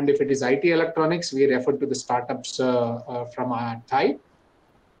 And if it is IT electronics, we refer to the startups from our TIDE.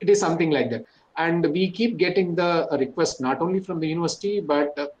 It is something like that. And we keep getting the request not only from the university,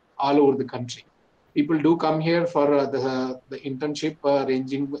 but all over the country. People do come here for the internship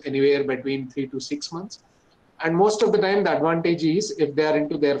ranging anywhere between 3 to 6 months. And most of the time, the advantage is if they are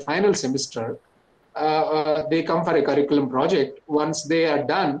into their final semester, they come for a curriculum project. Once they are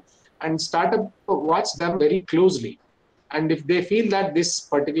done, and startup watch them very closely. And if they feel that this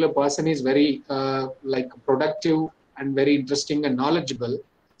particular person is very productive and very interesting and knowledgeable,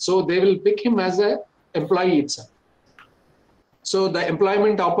 so they will pick him as an employee itself. So the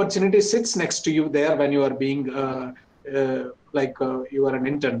employment opportunity sits next to you there when you are being you are an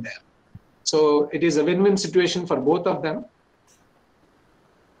intern there. So it is a win-win situation for both of them.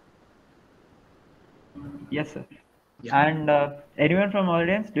 Yes, sir. Yeah. And anyone from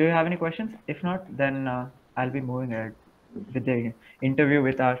audience, do you have any questions? If not, then I'll be moving ahead with the interview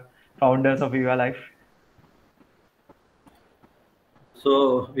with our founders of Vivalyf.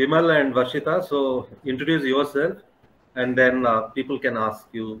 So Vimal and Varshitha, so introduce yourself, and then people can ask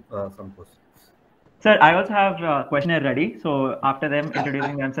you some questions. Sir, I also have a questionnaire ready. So after them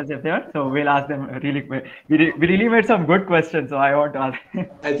introducing themselves, if they are, so we'll ask them really quick. We really made some good questions, so I want to ask.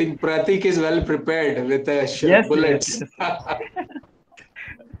 I think Pratik is well prepared with the bullets. Yes.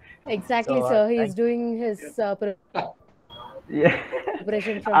 Exactly, so, sir. He's doing his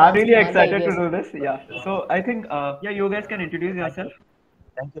preparation from I'm really excited to do this. Yeah. So I think, you guys can introduce yourself.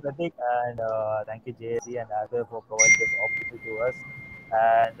 Thank you, Pratik, and thank you, JSC and Agar for providing this opportunity to us.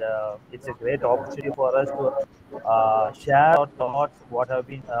 And it's a great opportunity for us to share our thoughts, what have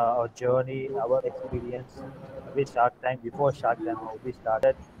been our journey, our experience with Shark Tank, before Shark Tank we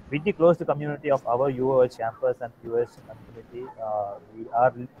started. With the close community of our UoH campus and US community, we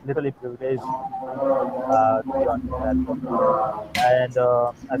are literally privileged to be on this platform. And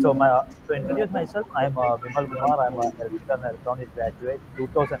so to introduce myself, I'm Vimal Kumar. I'm an electrical and electronics graduate,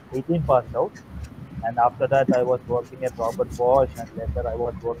 2018 passed out. And after that, I was working at Robert Bosch, and later I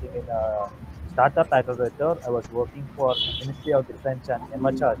was working in a startup accelerator. I was working for Ministry of Defense and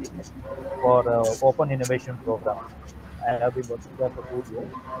MHRD for Open Innovation Program. And I've been working there for 2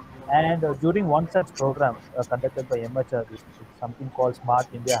 years. And during one such program conducted by MHRD, it's something called Smart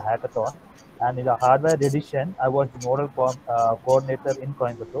India Hackathon. And in the hardware edition, I was the nodal coordinator in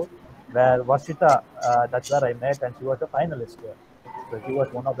Coimbatore, where Varshitha, that's where I met, and she was a finalist here. So she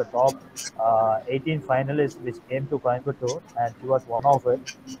was one of the top 18 finalists which came to Coimbatore, and she was one of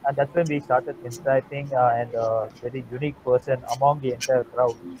it. And that's when we started interacting and very unique person among the entire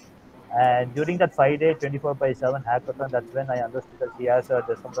crowd. And during that 5-day, 24/7 hackathon, that's when I understood that she has a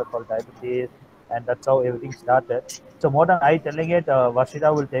disorder called diabetes, and that's how everything started. So more than I telling it,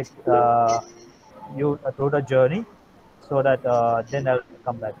 Varshitha will take you through the journey, so that then I'll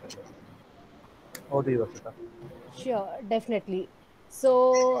come back. Over to you, Varshitha. Sure, definitely.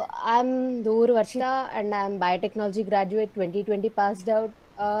 So I'm Duvvuru Varshitha, and I'm biotechnology graduate, 2020 passed out.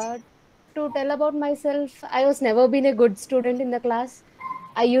 To tell about myself, I was never been a good student in the class.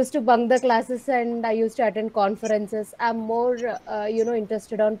 I used to bunk the classes and I used to attend conferences. I'm more,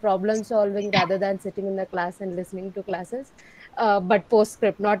 interested on problem solving rather than sitting in the class and listening to classes. But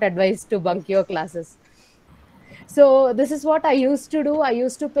postscript, not advised to bunk your classes. So this is what I used to do. I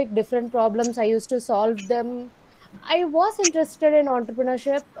used to pick different problems. I used to solve them. I was interested in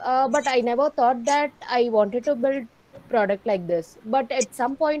entrepreneurship, but I never thought that I wanted to build product like this. But at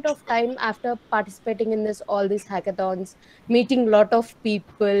some point of time, after participating in all these hackathons, meeting lot of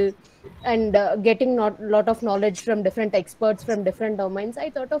people, and getting lot of knowledge from different experts from different domains, I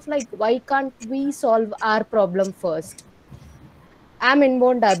thought of why can't we solve our problem first? I'm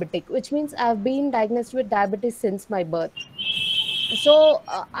inborn diabetic, which means I've been diagnosed with diabetes since my birth. So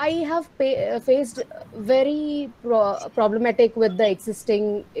I have faced very problematic with the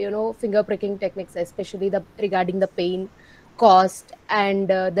existing, finger pricking techniques, especially the regarding the pain, cost, and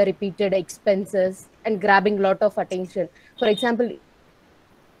the repeated expenses and grabbing lot of attention. For example,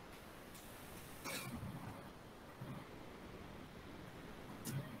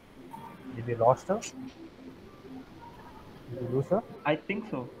 Did we lost her? Did we lose her? I think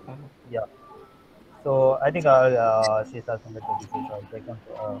so. Yeah. So I think she's asking the disease. I'll take them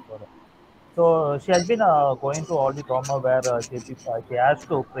for her. So she has been going through all the trauma where she has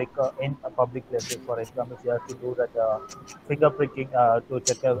to prick in public places. For example, she has to do that finger pricking to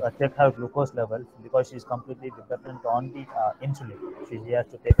check her glucose levels because she's completely dependent on the insulin. She has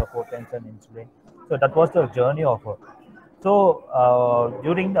to take a 4 times an insulin. So that was the journey of her. So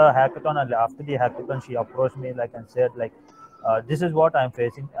during the hackathon and after the hackathon, she approached me like and said like, "This is what I'm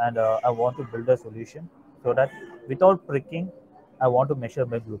facing, and I want to build a solution so that without pricking, I want to measure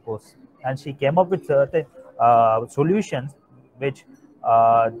my glucose." And she came up with certain solutions which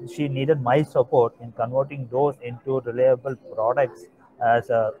she needed my support in converting those into reliable products as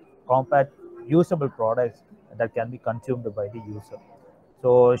a compact, usable products that can be consumed by the user.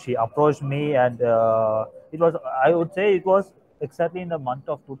 So she approached me, and it was, I would say, it was exactly in the month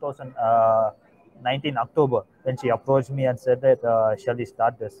of 2019 October when she approached me and said that shall we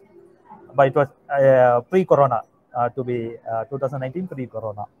start this? But it was pre-corona, to be 2019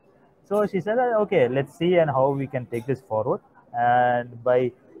 pre-corona. So she said, okay, let's see and how we can take this forward. And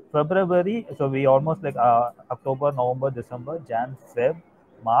by February, so we almost like October, November, December, Jan, Feb,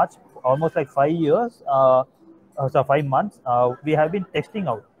 March, almost like 5 years, so 5 months, we have been testing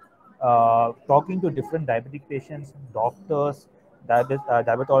out, talking to different diabetic patients, doctors,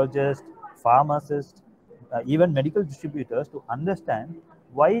 diabetologists, pharmacists, even medical distributors to understand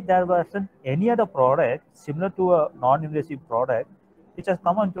why there wasn't any other product similar to a non-invasive product which has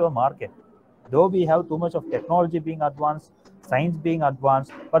come onto a market. Though we have too much of technology being advanced, science being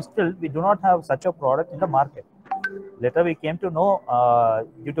advanced, but still we do not have such a product in the market. Later we came to know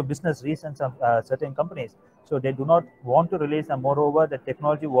due to business reasons of certain companies, so they do not want to release, and moreover the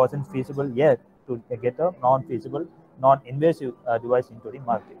technology wasn't feasible yet to get a non-feasible, non-invasive device into the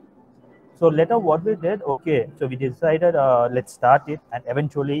market. So later what we did, okay, so we decided let's start it, and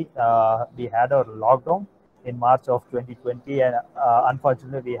eventually we had a lockdown in March of 2020, and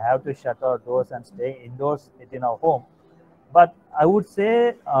unfortunately we have to shut our doors and stay indoors within our home. But I would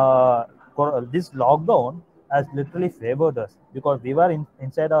say this lockdown has literally favored us because we were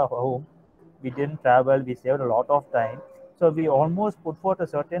inside our home, we didn't travel, we saved a lot of time. So we almost put forth a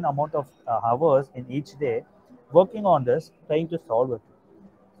certain amount of hours in each day working on this, trying to solve it.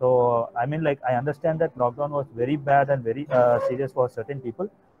 So I mean, like, I understand that lockdown was very bad and very serious for certain people,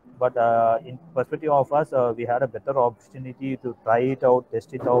 but in perspective of us, we had a better opportunity to try it out,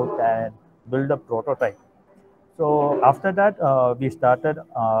 test it out, and build a prototype. So after that, we started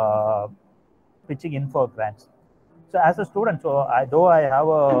pitching in for grants. So as a student, so though I have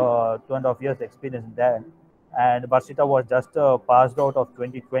a 2.5 years experience in that, and Varshitha was just passed out of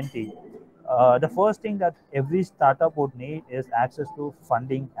 2020. The first thing that every startup would need is access to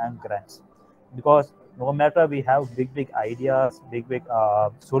funding and grants, because no matter we have big ideas, big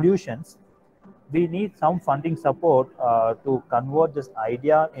solutions, we need some funding support to convert this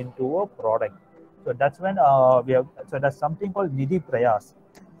idea into a product. So that's when we have, so there's something called Nidhi Prayas,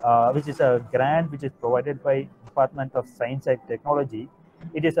 which is a grant which is provided by Department of Science and Technology.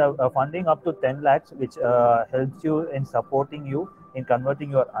 It is a funding up to 10 lakhs, which helps you in supporting you in converting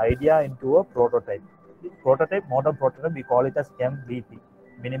your idea into a prototype. Modern prototype, we call it as MVP,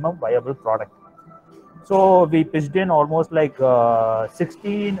 minimum viable product. So we pitched in almost like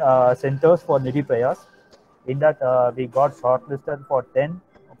 16 centers for Nidhi Prayas. In that, we got shortlisted for 10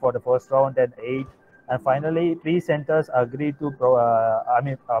 for the first round and 8. And finally, 3 centers agreed to,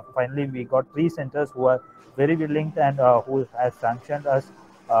 finally we got 3 centers who are very willing and who has sanctioned us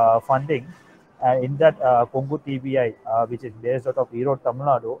funding. In that, Kongu TBI, which is based out of Erode, Tamil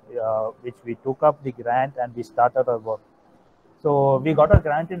Nadu, which we took up the grant and we started our work. So we got a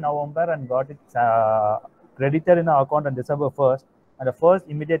grant in November and got it credited in our account on December 1st. And the first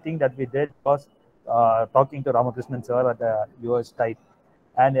immediate thing that we did was talking to Rama Krishna sir at the UoH.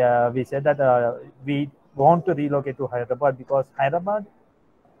 And we said that we want to relocate to Hyderabad because Hyderabad,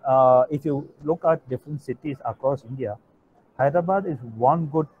 if you look at different cities across India, Hyderabad is one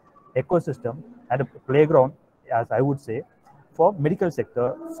good ecosystem and a playground, as I would say, for medical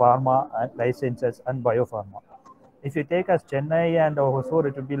sector, pharma, and life sciences and biopharma. If you take as Chennai and Hosur,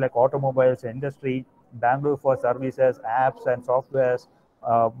 it would be like automobiles, industry, Bangalore for services, apps and softwares,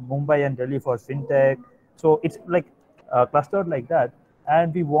 Mumbai and Delhi for fintech. So it's like clustered like that.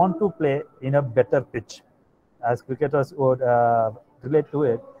 And we want to play in a better pitch. As cricketers would relate to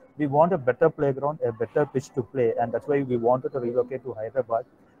it, we want a better playground, a better pitch to play. And that's why we wanted to relocate to Hyderabad.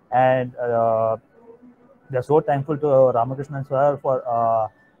 And we are so thankful to Rama Krishna sir for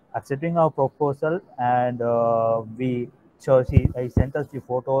accepting our proposal, and he sent us the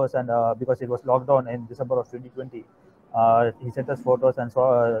photos, and because it was lockdown in December of 2020, he sent us photos and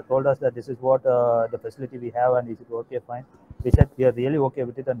told us that this is what the facility we have, and is it okay, fine. We said we are really okay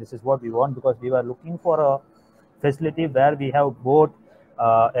with it, and this is what we want, because we were looking for a facility where we have both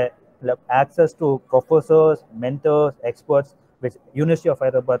access to professors, mentors, experts, which University of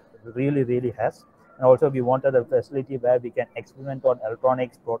Hyderabad really has. And also we wanted a facility where we can experiment on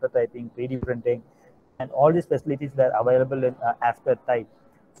electronics, prototyping, 3D printing, and all these facilities were available in ASPIRE-TIDE.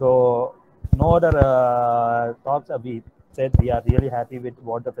 So no other talks. We said we are really happy with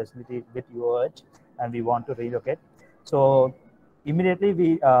what the facility with UoH, and we want to relocate. So immediately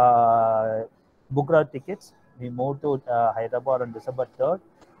we booked our tickets. We moved to Hyderabad on December 3rd.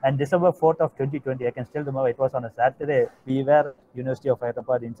 And December 4th of 2020, I can still remember, it was on a Saturday. We were University of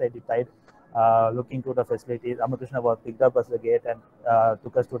Hyderabad inside the TIDE, looking to the facilities. Rama Krishna was picked up at the gate and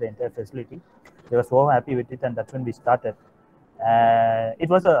took us to the entire facility. They were so happy with it, and that's when we started. It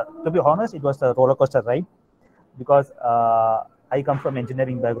was to be honest, it was a roller coaster ride, because I come from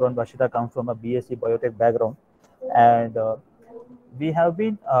engineering background. Varshitha comes from a BSc biotech background, and we have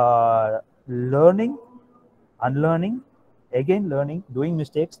been learning, unlearning, again learning, doing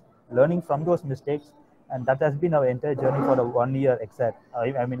mistakes, learning from those mistakes, and that has been our entire journey for the 1 year exact.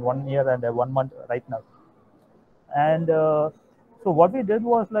 I mean 1 year and 1 month right now. And so what we did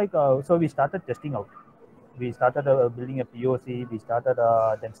was like, so we started testing out. We started building a POC. We started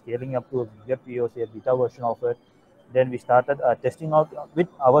then scaling up to a bigger POC, a beta version of it. Then we started testing out with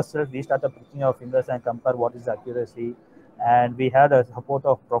ourselves. We started pricking our fingers and compare what is the accuracy. And we had a support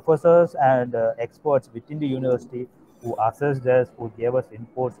of professors and experts within the university who assessed us, who gave us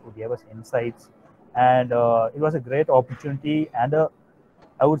inputs, who gave us insights. And it was a great opportunity. And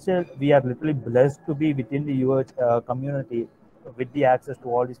I would say we are literally blessed to be within the UoH community with the access to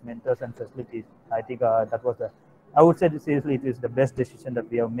all these mentors and facilities. I think that was I would say seriously, it is the best decision that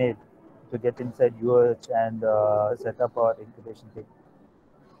we have made to get inside UoH and set up our incubation team.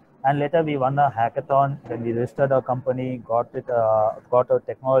 And later we won a hackathon. Then we registered our company, got our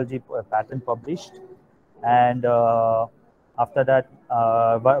technology patent published, and after that,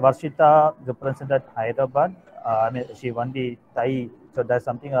 Varshitha represented Hyderabad. I mean, she won the TIE. So there's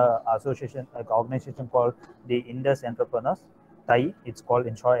something association, like organization called the Indus Entrepreneurs. TIE. It's called,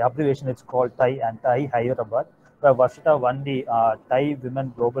 in short abbreviation, it's called TIE, and TIE Hyderabad. Where Varshitha won the TIE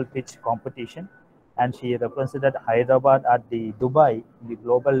Women Global Pitch competition, and she represented Hyderabad at the Dubai, the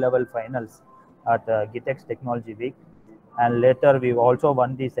global level finals at GITEX Technology Week. And later we also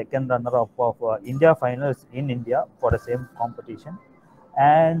won the second runner-up of India finals in India for the same competition.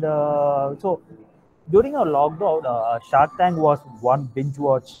 And so during our lockdown, Shark Tank was one binge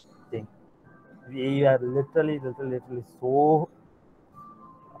watch thing. We are literally so,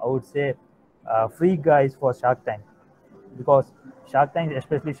 I would say, free guys for Shark Tank, because Shark Tank,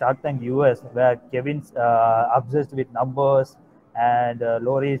 especially Shark Tank US, where Kevin's obsessed with numbers, and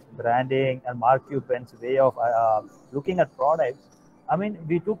Lori's branding, and Mark Cuban's way of looking at products. I mean,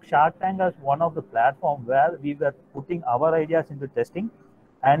 we took Shark Tank as one of the platform where we were putting our ideas into testing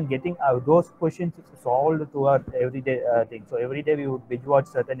and getting those questions solved to our everyday thing. So every day we would binge watch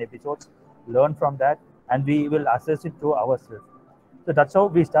certain episodes, learn from that, and we will assess it to ourselves. So that's how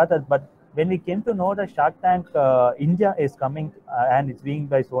we started. But when we came to know that Shark Tank India is coming, and it's being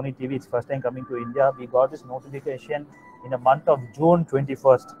by Sony TV, it's first time coming to India, we got this notification in the month of June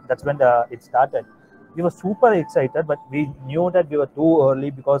 21st. That's when it started. We were super excited, but we knew that we were too early,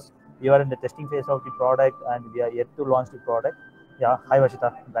 because we were in the testing phase of the product, and we are yet to launch the product. Yeah, hi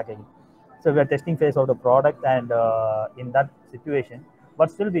Varshitha, back again. So we are testing phase of the product, and in that situation, but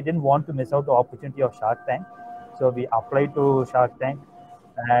still we didn't want to miss out the opportunity of Shark Tank. So we applied to Shark Tank,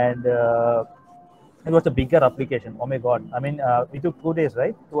 and it was a bigger application. Oh my God. I mean, we took 2 days,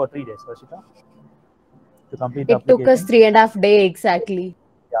 right? 2 or 3 days, Varshitha, to complete the It application. took us 3.5 days exactly.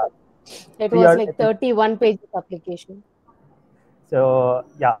 Yeah. It was like 31 pages application. So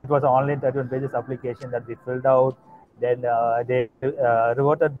yeah, it was an online 31 pages application that we filled out. Then they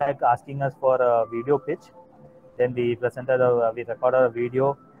reverted back asking us for a video pitch. Then we presented, we recorded a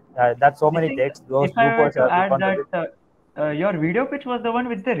video. That's so many takes. Those if I were bloopers to are add that, your video pitch was the one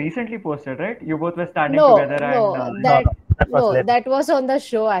which they recently posted, right? You both were standing No, together and no, No, no, that was no, later. that was on the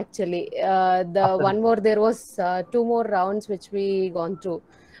show actually. The After one the more, there was two more rounds which we gone through.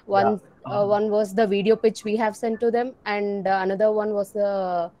 yeah. One was the video pitch we have sent to them, and another one was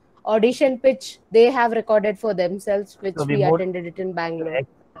the audition pitch they have recorded for themselves, So which we we moved attended it in Bangalore.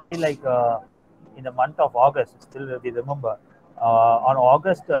 exactly like in the month of August. Still, we remember on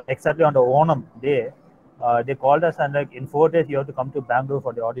August exactly on the Onam day. They called us and like in 4 days you have to come to Bangalore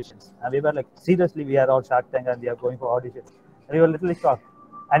for the auditions, and we were like seriously we are all Shark Tank and we are going for auditions. And we were literally shocked.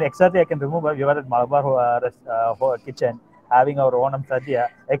 And exactly I can remember we were at Malabar kitchen having our Onam Sadhya.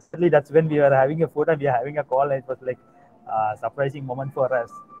 Exactly that's when we were having a food and we are having a call, and it was like surprising moment for us.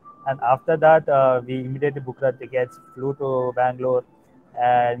 And after that, we immediately booked our tickets, flew to Bangalore,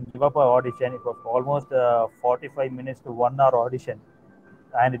 and give up our audition. It was almost 45 minutes to 1 hour audition,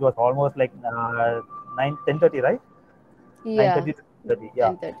 and it was almost like 10:30, right? Yeah, 9:30 to 10:30, yeah.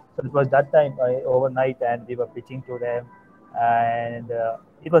 10:30. So it was that time overnight, and we were pitching to them, and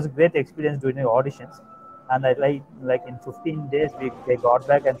it was a great experience doing the auditions. And I like in 15 days, they got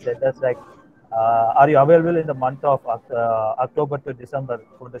back and said us like, "Are you available in the month of October to December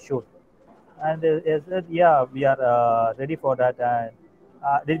for the shoot?" And they said, "Yeah, we are ready for that." And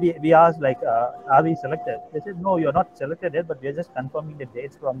we asked like, "Are we selected?" They said, "No, you're not selected yet, but we're just confirming the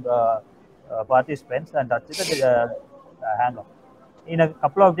dates from the participants, and that's it. Hang up." In a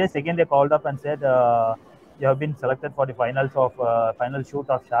couple of days, again they called up and said, "You have been selected for the finals of final shoot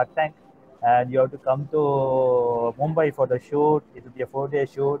of Shark Tank, and you have to come to Mumbai for the shoot. It will be a 4-day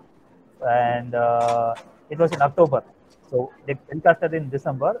shoot, and it was in October." So they telecasted in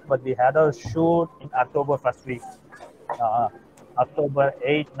December, but we had a shoot in October first week, uh, October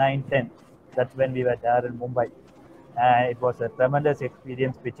 8, 9, 10. That's when we were there in Mumbai, and it was a tremendous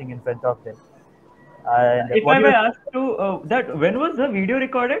experience pitching in front of them. And if what I do may you ask you, that when was the video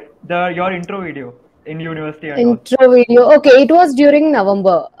recorded? Your intro video in university and all. Intro video. Okay, it was during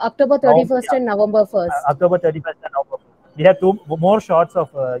November, October know? 31st Yeah, and November 1st. October 31st and November. We have two more shots of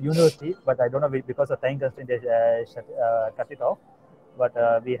university, but I don't know because of time constraint they cut it off. But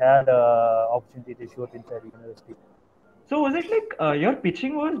we had opportunity to shoot inside the university. So was it like your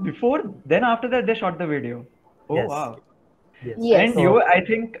pitching was before, then after that they shot the video? Oh Yes. wow. Yes. Yes. And I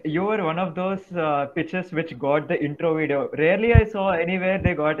think you were one of those pitches which got the intro video. Rarely I saw anywhere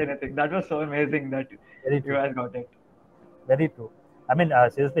they got anything. That was so amazing that Very you true. guys got it. Very true. I mean,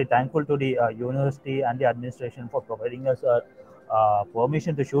 seriously thankful to the university and the administration for providing us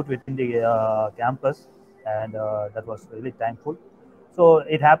permission to shoot within the campus, and that was really thankful. So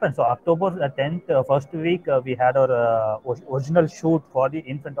it happened. So October 10th, first week, we had our original shoot for the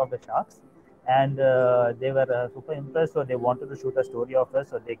in front of the sharks, and they were super impressed. So they wanted to shoot a story of us.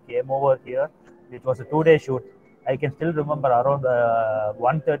 So they came over here. It was a 2-day shoot. I can still remember around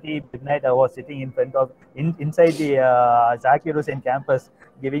 1:30 midnight. I was sitting in front of inside the Zakir Hussain campus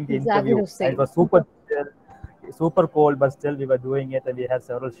giving the Zakir interview. Hussain. And it was super cold, but still we were doing it, and we had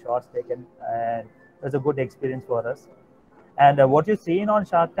several shots taken, and it was a good experience for us. And what you seen on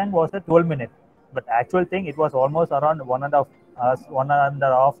Shark Tank was a 12-minute, but actual thing it was almost around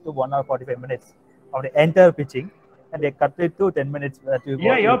 1.5 to 1 hour 45 minutes of the entire pitching, and they cut it to 10 minutes.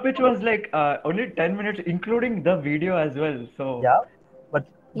 Yeah, your pitch was like only 10 minutes, including the video as well. So Yeah, but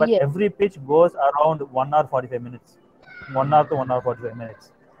Yes. every pitch goes around 1 hour 45 minutes, 1 hour to 1 hour 45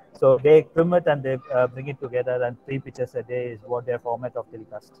 minutes. So they trim it and they bring it together, and 3 pitches a day is what their format of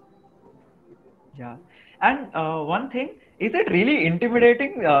telecast. yeah. And one thing, is it really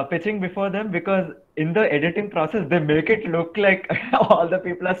intimidating pitching before them? Because in the editing process, they make it look like all the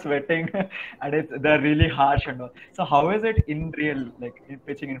people are sweating and they're really harsh and all. So how is it in real, like in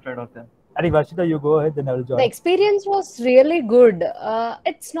pitching in front of them? Ari, Varshitha, you go ahead, then I will join. The experience was really good.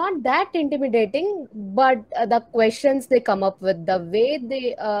 It's not that intimidating, but the questions they come up with, the way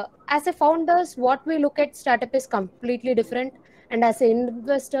they, as a founders, what we look at startup is completely different. And as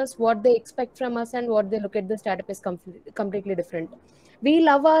investors, what they expect from us and what they look at the startup is completely different. We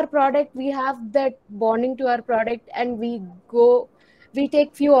love our product. We have that bonding to our product, and we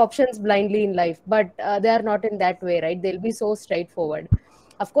take few options blindly in life, but they are not in that way, right? They'll be so straightforward.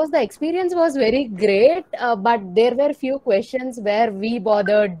 Of course, the experience was very great, but there were few questions where we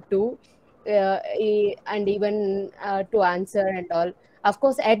bothered to and even to answer and all. Of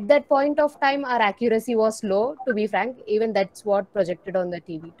course, at that point of time, our accuracy was low, to be frank. Even that's what projected on the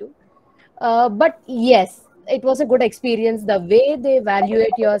TV too. But yes, it was a good experience. The way they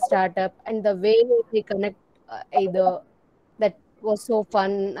evaluate your startup and the way they connect either, that was so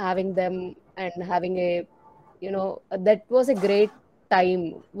fun having them and having that was a great time,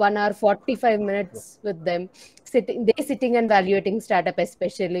 1 hour 45 minutes with them, sitting and evaluating startup,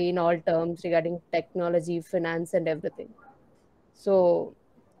 especially in all terms regarding technology, finance, and everything. So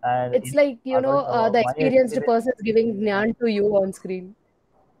And it's like, the my experienced experience, person is giving gnan to you on screen.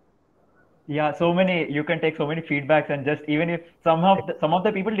 Yeah, so many, you can take so many feedbacks, and just even if some of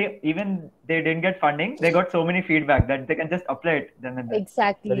the people, they didn't get funding, they got so many feedback that they can just apply it then and there. very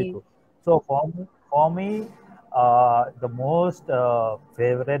Exactly. true. So for me, the most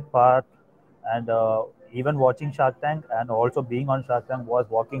favorite part, and even watching Shark Tank and also being on Shark Tank, was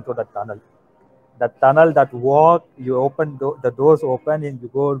walking through the tunnel. The tunnel, that walk, you open the doors open and you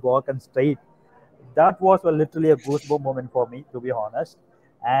go and walk and straight. That was literally a goosebump moment for me, to be honest.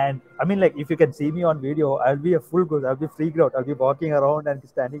 And I mean, like, if you can see me on video, I'll be a full goose. I'll be freaked out. I'll be walking around and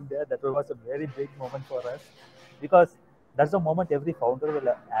standing there. That was a very big moment for us, because that's the moment every founder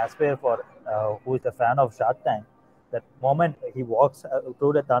will aspire for, who is a fan of Shark Tank. That moment he walks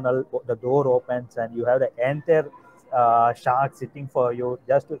through the tunnel, the door opens, and you have the entire shark sitting for you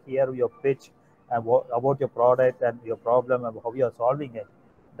just to hear your pitch and about your product and your problem and how you are solving it.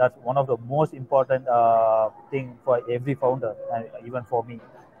 That's one of the most important thing for every founder, and even for me.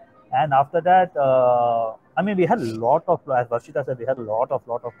 And after that, I mean, we had a lot of, as Varshitha said, we had a lot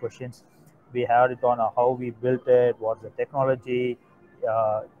of questions. We had it on how we built it, what's the technology,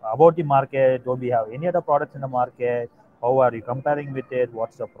 about the market, do we have any other products in the market, how are you comparing with it,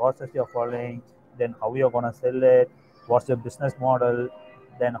 what's the process you're following, then how you're going to sell it, what's your business model,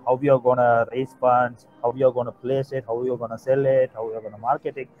 then how you're going to raise funds, how you're going to place it, how you're going to sell it, how you're going to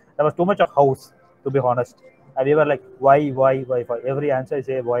market it. There was too much of house, to be honest. And we were like, why? For every answer, I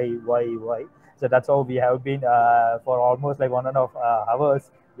say why. So that's how we have been for almost like 1.5 hours.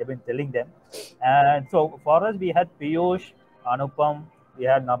 We've been telling them. And so for us, we had Piyush, Anupam, we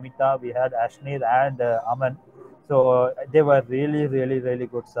had Namita, we had Ashnir, and Aman. So they were really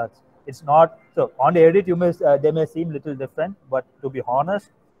good sucks. It's not so on the edit. They may seem little different, but to be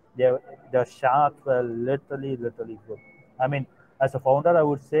honest, they, the sharks were literally good. I mean, as a founder, I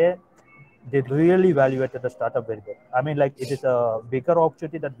would say they really evaluated the startup very good. I mean, like, it is a bigger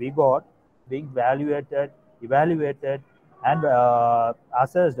opportunity that we got, being evaluated, and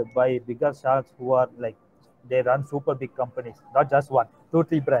assessed by bigger sharks who are like, they run super big companies, not just one, two,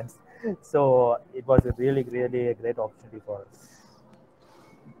 three brands. So it was really a great opportunity for us.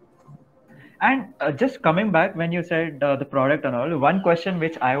 And just coming back when you said the product and all, one question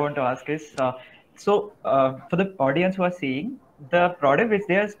which I want to ask is, for the audience who are seeing, the product which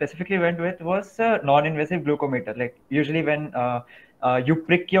they specifically went with was non-invasive glucometer. Like usually when you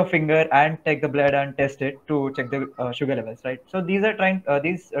prick your finger and take the blood and test it to check the sugar levels, right? So these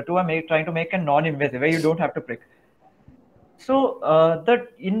two are trying to make a non-invasive where you don't have to prick. So that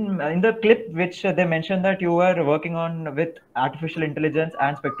in the clip which they mentioned that you were working on with artificial intelligence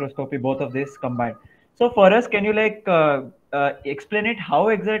and spectroscopy, both of this combined. So for us, can you explain it how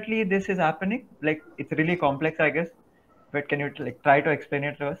exactly this is happening? Like it's really complex, I guess, but can you try to explain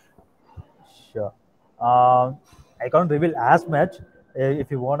it to us? Sure. I can't reveal as much.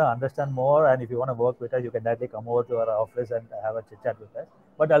 If you want to understand more and if you want to work with us, you can directly come over to our office and have a chit chat with us.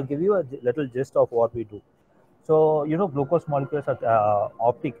 But I'll give you a little gist of what we do. So, glucose molecules are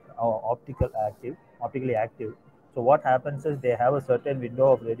optically active. So what happens is they have a certain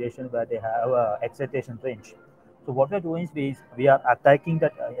window of radiation where they have a excitation range. So what we're doing is we are attacking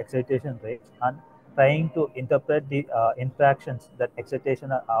that excitation range and trying to interpret the interactions that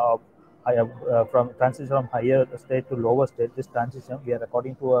excitation from transition from higher state to lower state. This transition we are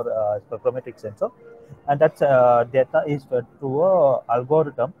recording to our spectrometric sensor, and that data is fed through a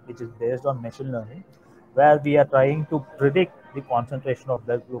algorithm which is based on machine learning, where we are trying to predict the concentration of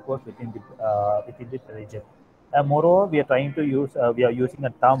blood glucose within the region. And moreover, we are using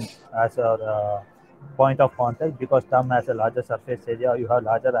a thumb as a point of contact, because thumb has a larger surface area. You have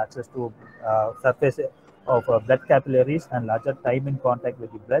larger access to surface of blood capillaries and larger time in contact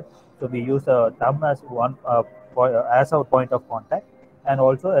with the blood. So we use a thumb as as our point of contact, and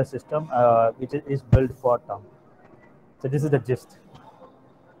also a system which is built for thumb. So this is the gist.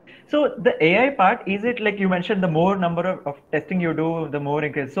 So the AI part, is it like you mentioned, the more number of testing you do, the more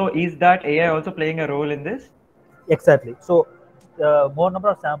increase. So is that AI also playing a role in this? Exactly. So the more number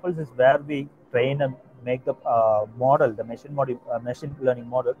of samples is where we train and make the model, the machine learning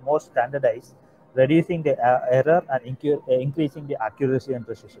model, more standardized, reducing the error and increasing the accuracy and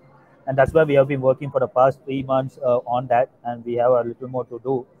precision. And that's why we have been working for the past 3 months on that, and we have a little more to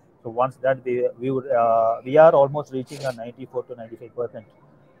do. So once that we are almost reaching a 94 to 95%.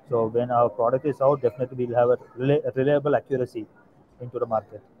 So when our product is out, definitely we'll have a reliable accuracy into the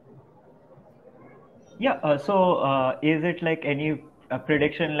market. Yeah. Is it like any a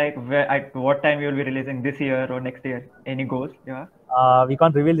prediction like at what time you will be releasing this year or next year? Any goals? Yeah. We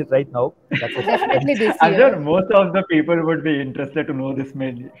can't reveal it right now. That's a Definitely this I'm sure year. most of the people would be interested to know this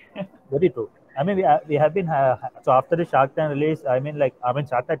mainly. very true. I mean, we have been so after the Shark Tank release. I mean,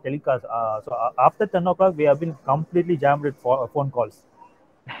 Shark Tank telecast. After 10 o'clock, we have been completely jammed with phone calls.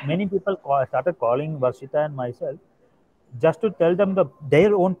 Many people started calling Varshitha and myself just to tell them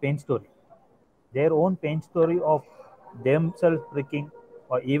their own pain story, of themselves pricking,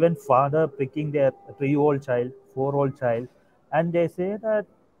 or even father pricking their 3-year-old child, 4-year-old child, and they say that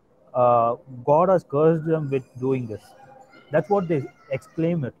God has cursed them with doing this. That's what they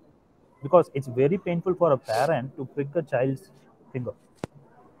exclaim it, because it's very painful for a parent to prick a child's finger,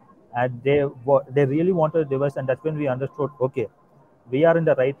 and they really wanted a device, and that's when we understood, okay, we are in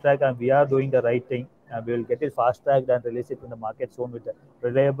the right track and we are doing the right thing, and we will get it fast tracked and release it in the market soon with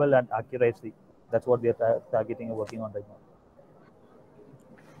reliable and accuracy. That's what we are targeting and working on right now.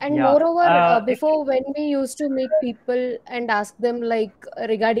 And Yeah. moreover, before, when we used to meet people and ask them like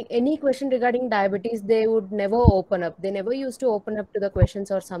regarding any question regarding diabetes, they would never open up. They never used to open up to the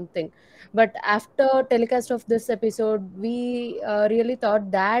questions or something. But after telecast of this episode, we really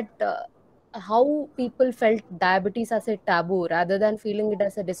thought that how people felt diabetes as a taboo rather than feeling it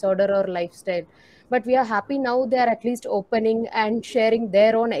as a disorder or lifestyle. But we are happy now they are at least opening and sharing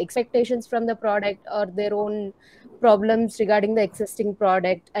their own expectations from the product or their own problems regarding the existing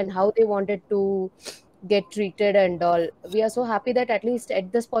product and how they wanted to get treated and all. We are so happy that at least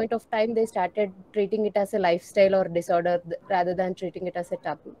at this point of time they started treating it as a lifestyle or disorder rather than treating it as a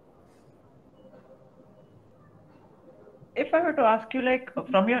taboo. If I were to ask you, like,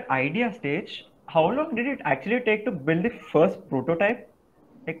 from your idea stage, how long did it actually take to build the first prototype?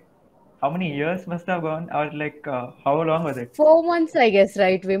 Like, how many years must have gone, or like, how long was it? 4 months, I guess,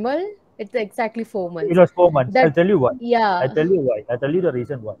 right, Vimal? It's exactly 4 months. It was 4 months. That, I'll tell you why. yeah. I'll tell you why. I'll tell you the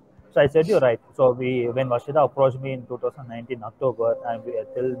reason why. So I said you're right. So when Varshitha approached me in 2019 October, and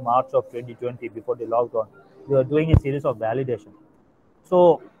till March of 2020, before the lockdown, we were doing a series of validation.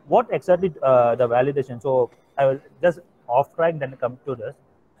 So what exactly the validation? So I will just off track, then come to this.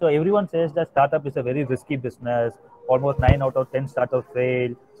 So everyone says that startup is a very risky business. Almost 9 out of 10 startups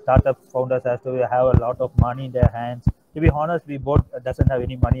fail. Startup founders have to have a lot of money in their hands. To be honest, we both doesn't have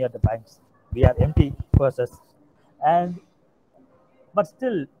any money at the banks. We are empty purses, but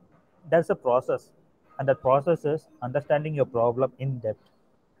still there's a process, and that process is understanding your problem in depth.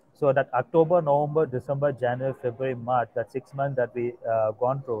 So that October, November, December, January, February, March, that 6 months that we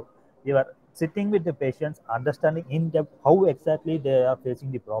gone through, we were sitting with the patients, understanding in depth how exactly they are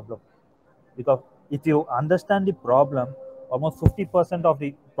facing the problem. Because if you understand the problem, almost 50% of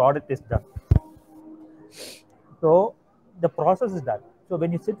the product is done. So the process is that. So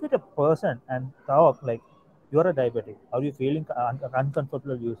when you sit with a person and talk like, you're a diabetic, are you feeling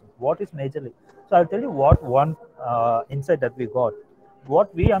uncomfortable using? What is majorly? So I'll tell you what one insight that we got.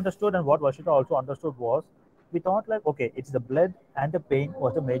 What we understood and what Varshitha also understood was, we thought like, okay, it's the blood and the pain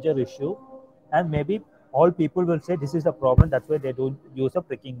was a major issue, and maybe all people will say this is a problem, that's why they don't use a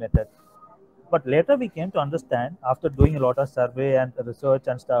pricking method. But later we came to understand, after doing a lot of survey and research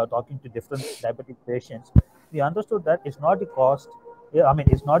and talking to different diabetic patients, we understood that it's not the cost. I mean,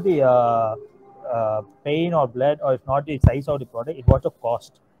 it's not the pain or blood, or it's not the size of the product. It was the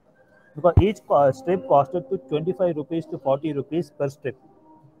cost, because each strip costed to 25 rupees to 40 rupees per strip,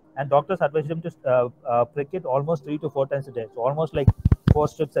 and doctors advised them to prick it almost 3 to 4 times a day. So almost like 4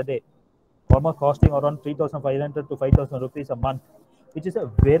 strips a day, almost costing around 3,500 to 5,000 rupees a month, which is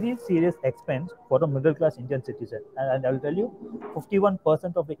a very serious expense for a middle class Indian citizen. And I'll tell you,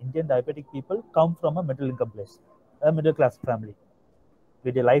 51% of the Indian diabetic people come from a middle income place, a middle class family,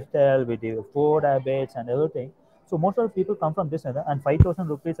 with the lifestyle, with the food habits and everything. So most of the people come from this, and 5,000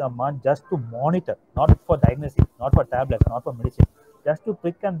 rupees a month just to monitor, not for diagnosis, not for tablets, not for medicine, just to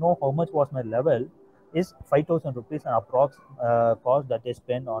prick and know how much was my level, is 5,000 rupees an approx cost that they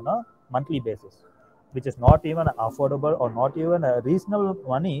spend on a monthly basis, which is not even affordable or not even a reasonable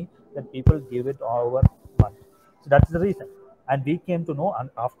money that people give it over month. So that's the reason. And we came to know, and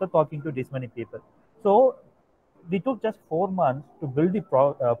after talking to this many people. So we took just 4 months to build the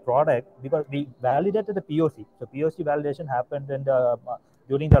product, because we validated the POC. So POC validation happened in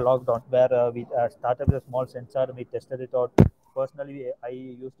during the lockdown, where we started with a small sensor and we tested it out. Personally, I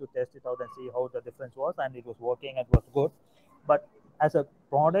used to test it out and see how the difference was, and it was working and it was good. But as a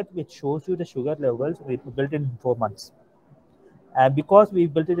product which shows you the sugar levels, we built it in 4 months. And because we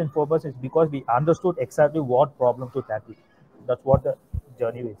built it in 4 months, it's because we understood exactly what problem to tackle. That's what the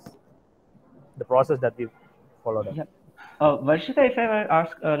journey is, the process that we followed up. Yeah. Varshitha, if I were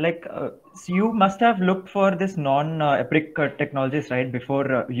ask, so you must have looked for this non-epic technologies, right,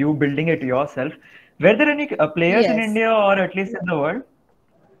 before you building it yourself. Were there any players in Yes. India or at least in the world?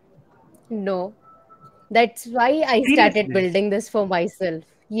 No. That's why I started Seriously? building this for myself.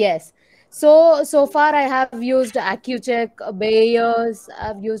 Yes. So far I have used AccuCheck, Bayers,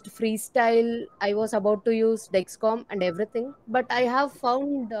 I've used Freestyle. I was about to use Dexcom and everything, but I have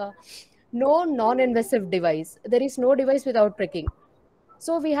found no non-invasive device. There is no device without pricking.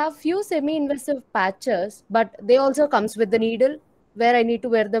 So we have few semi-invasive patches, but they also comes with the needle where I need to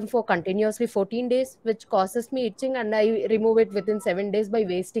wear them for continuously 14 days, which causes me itching, and I remove it within 7 days by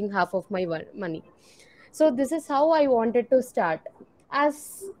wasting half of my money. So this is how I wanted to start.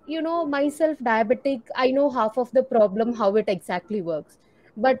 As you know, myself diabetic, I know half of the problem how it exactly works.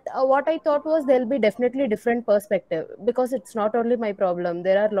 But what I thought was there'll be definitely different perspective, because it's not only my problem.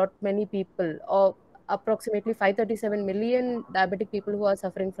 There are lot many people, or approximately 537 million diabetic people who are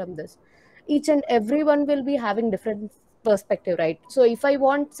suffering from this. Each and everyone will be having different perspective, right? So if I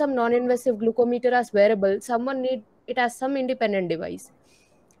want some non-invasive glucometer as wearable, someone need it as some independent device.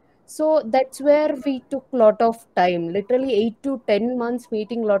 So that's where we took lot of time, literally 8 to 10 months,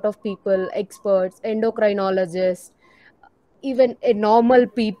 meeting lot of people, experts, endocrinologists, even a normal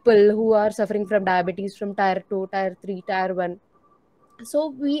people who are suffering from diabetes from tier 2, tier 3, tier 1. So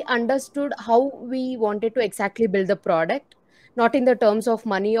we understood how we wanted to exactly build the product, not in the terms of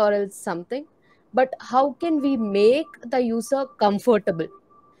money or else something, but how can we make the user comfortable,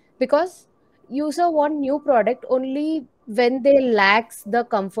 because user want new product only when they lacks the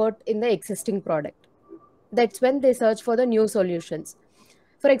comfort in the existing product. That's when they search for the new solutions.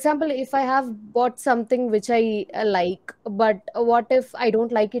 For example, if I have bought something which I like, but what if I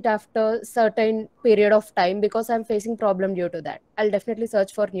don't like it after certain period of time because I'm facing problem due to that, I'll definitely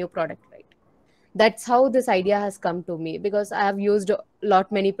search for new product, right? That's how this idea has come to me, because I have used a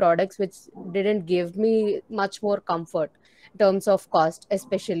lot many products which didn't give me much more comfort in terms of cost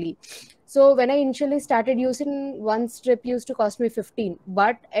especially. So when I initially started using, one strip used to cost me 15,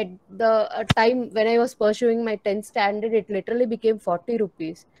 but at the time when I was pursuing my 10th standard, it literally became 40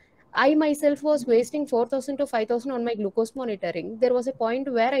 rupees. I myself was wasting 4,000 to 5,000 on my glucose monitoring. There was a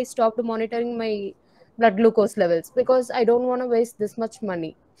point where I stopped monitoring my blood glucose levels because I don't want to waste this much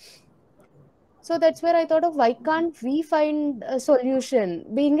money. So that's where I thought of, why can't we find a solution?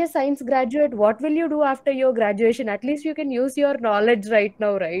 Being a science graduate, what will you do after your graduation? At least you can use your knowledge right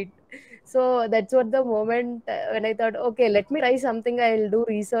now, right? So that's what the moment when I thought, okay, let me try something. I'll do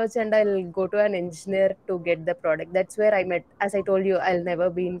research and I'll go to an engineer to get the product. That's where I met, as I told you, I'll never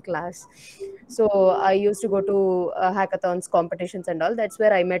be in class. So I used to go to hackathons, competitions, and all. That's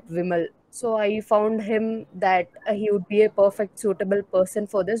where I met Vimal. So I found him that he would be a perfect suitable person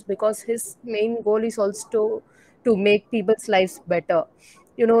for this, because his main goal is also to make people's lives better.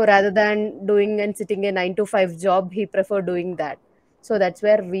 You know, rather than doing and sitting a 9 to 5 job, he preferred doing that. So that's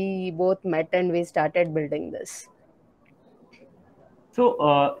where we both met and we started building this.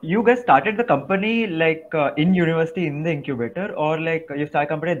 So you guys started the company in university in the incubator, or like you start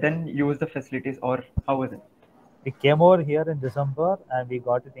company then use the facilities, or how was it? We came over here in December and we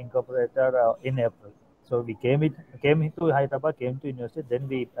got it incorporated in April. So we came into Hyderabad, came to university, then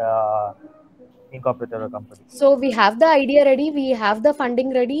we incorporated a company. So we have the idea ready, we have the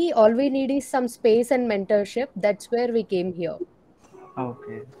funding ready. All we need is some space and mentorship. That's where we came here.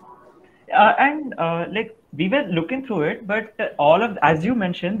 Okay. And like we were looking through it, but all of, as you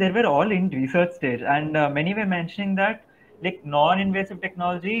mentioned, they were all in research stage, and many were mentioning that like non-invasive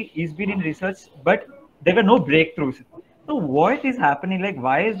technology is been in research, but there were no breakthroughs. So what is happening? Like,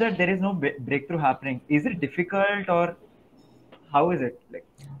 why is that there is no breakthrough happening? Is it difficult, or how is it? Like,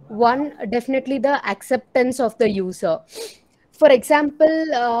 One, definitely the acceptance of the user. For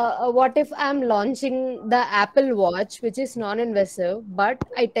example, what if I'm launching the Apple Watch, which is non-invasive, but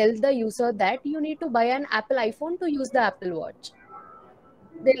I tell the user that you need to buy an Apple iPhone to use the Apple Watch?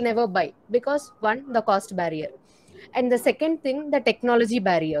 They'll never buy, because one, the cost barrier, and the second thing, the technology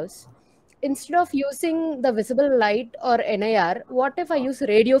barriers. Instead of using the visible light or NIR, what if I use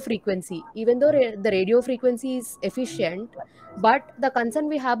radio frequency? Even though the radio frequency is efficient, but the concern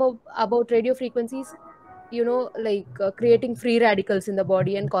we have about radio frequencies, creating free radicals in the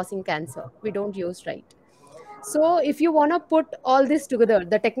body and causing cancer. We don't use, right? So if you want to put all this together,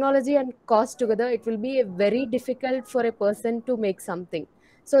 the technology and cost together, it will be very difficult for a person to make something.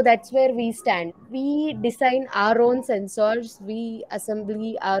 So that's where we stand. We design our own sensors, we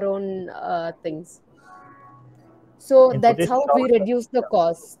assemble our own things. So Input that's it how we short. reduce the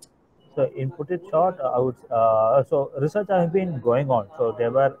cost. So input it short. I would. So research has been going on. So there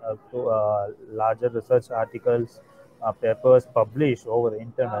were larger research articles papers published over the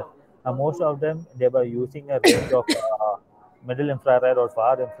internet, most of them they were using a range of middle infrared or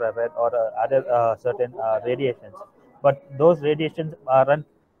far infrared or other certain radiations, but those radiations aren't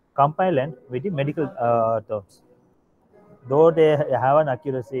compliant with the medical terms. Though they have an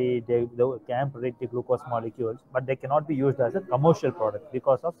accuracy, they can predict the glucose molecules, but they cannot be used as a commercial product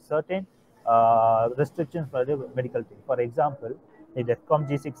because of certain restrictions for the medical thing. For example, the DEFCON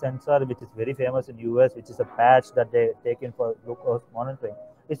G6 sensor, which is very famous in US, which is a patch that they take in for glucose monitoring,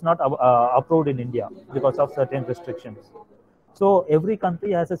 is not approved in India because of certain restrictions. So every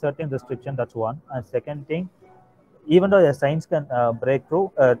country has a certain restriction. That's one. And second thing, even though a science can break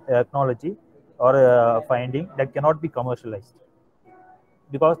through technology or finding that cannot be commercialized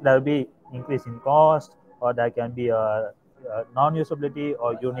because there will be increase in cost, or there can be non-usability,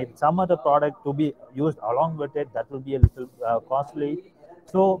 or you need some other product to be used along with it that will be a little costly.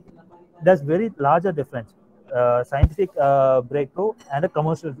 So there's very larger difference, scientific breakthrough and a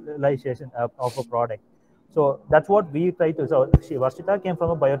commercialization of a product. So that's what we try to. So Varshitha came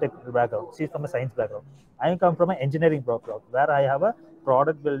from a biotech background. She's from a science background. I come from an engineering background where I have a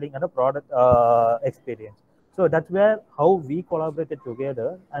product building and a product experience. So that's where how we collaborated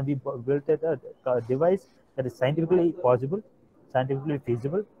together and we built a device that is scientifically possible, scientifically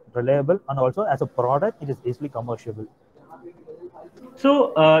feasible, reliable, and also as a product, it is easily commerciable.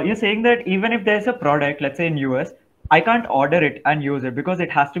 So you're saying that even if there's a product, let's say in US, I can't order it and use it because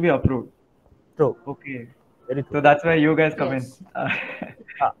it has to be approved. True. Okay. Very true. So that's where you guys come Yes. in.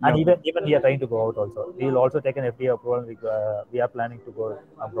 And even we are trying to go out also. We will also take an FDA approval. We are planning to go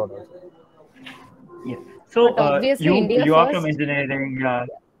abroad also. Yeah. So But obviously India you are from first. engineering.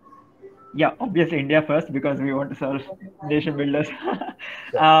 Yeah, obviously India first because we want to serve nation builders.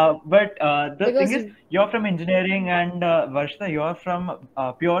 But the thing Because is, you're from engineering, and Varshitha, you're from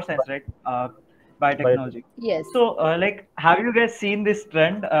pure science, right? Biotechnology. yes. So, like, have you guys seen this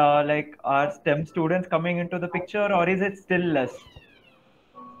trend? Like, are STEM students coming into the picture, or is it still less?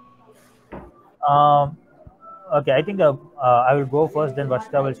 Okay, I think I will go first, then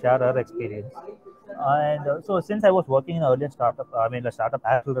Varshita will share her experience. And so, since I was working in an earlier startup, I mean, the startup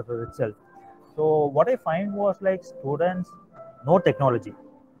accelerator itself. So, what I find was like students know technology,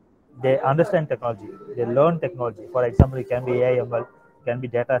 they understand technology, they learn technology. For example, it can be AI, ML, it can be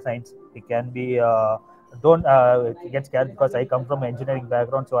data science, it can be don't get scared because I come from an engineering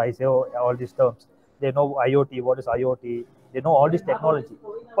background, so I say all these terms. They know IoT, what is IoT, they know all this technology.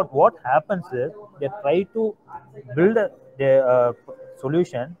 But what happens is they try to build their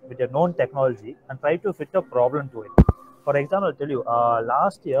solution with their known technology and try to fit a problem to it. For example, I'll tell you,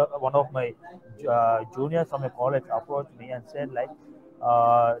 last year, one of my juniors from a college approached me and said, like,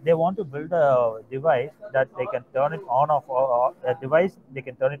 they want to build a device that they can turn it on off, or a device they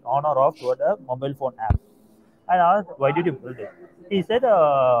can turn it on or off toward a mobile phone app. I asked, why did you build it? He said,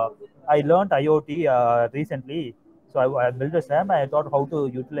 I learned IoT recently, so I built a SAM. I thought how to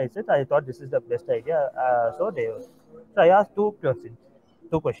utilize it. I thought this is the best idea. So I asked two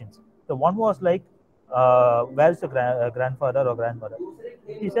questions. So one was like, where's the grandfather or grandmother?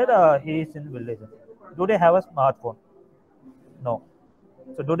 He said, he is in the village. Do they have a smartphone? No.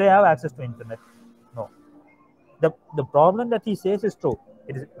 So do they have access to internet? No. The problem that he says is true.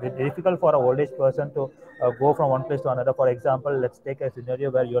 It is difficult for an old age person to go from one place to another. For example, let's take a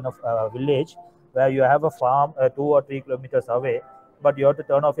scenario where you're in a village where you have a farm 2 or 3 kilometers away, but you have to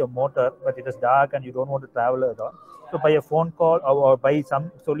turn off your motor, but it is dark and you don't want to travel alone. So by a phone call or by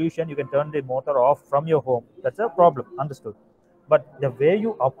some solution, you can turn the motor off from your home. That's a problem, understood. But the way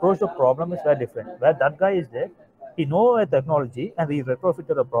you approach the problem is very different. Where that guy is there, he knows a technology and he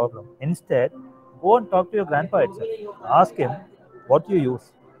retrofitted the problem. Instead, go and talk to your grandpa itself. Ask him what you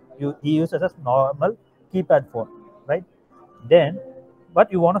use. He uses a normal keypad phone, right? Then,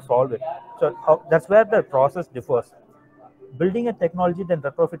 but you want to solve it. So that's where the process differs. Building a technology then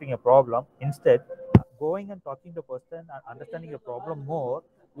retrofitting a problem. Instead, going and talking to the person and understanding the problem more,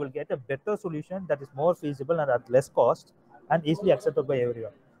 you will get a better solution that is more feasible and at less cost and easily accepted by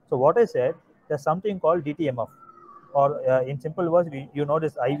everyone. So what I said, there's something called DTMF, or in simple words, you know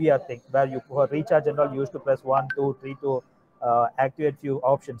this IVR thing where you for recharge and all you used to press 1, 2, 3 to activate few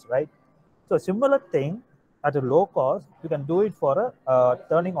options, right? So similar thing at a low cost, you can do it for a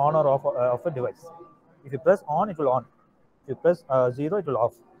turning on or off of a device. If you press on, it will on. If you press 0, it will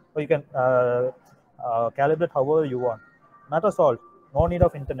off. Or you can calibrate however you want. Matter solved. No need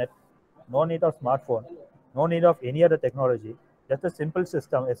of internet, no need of smartphone, no need of any other technology. Just a simple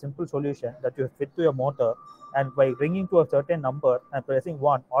system, a simple solution that you fit to your motor, and by ringing to a certain number and pressing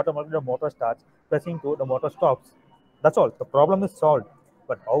 1, automatically the motor starts. Pressing 2, the motor stops. That's all. The problem is solved.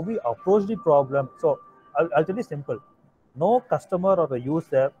 But how we approach the problem, so I'll tell you simple. no customer or the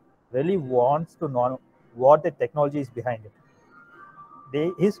user really wants to know what the technology is behind it.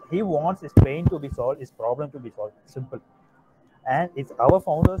 He wants his pain to be solved, his problem to be solved. Simple. And it's our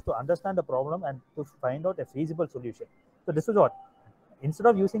founders to understand the problem and to find out a feasible solution. So this is what, instead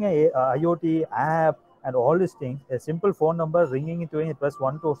of using a IoT app and all these things, a simple phone number ringing into it, press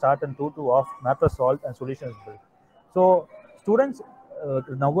 1 to start and 2 to off, matter solved, and solution is built. So students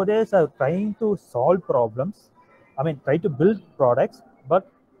nowadays are trying to solve problems. I mean, try to build products,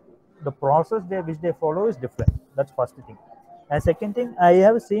 but the process which they follow is different. That's first thing. And second thing, I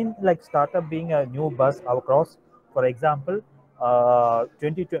have seen like startup being a new buzz across. For example,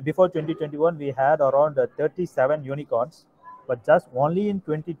 before 2021, we had around 37 unicorns, but just only in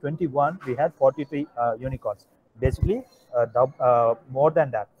 2021 we had 43 unicorns. Basically, more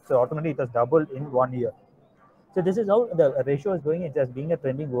than that. So automatically it has doubled in 1 year. So this is how the ratio is going. It as being a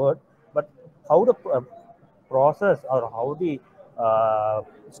trending word, but how the process or how the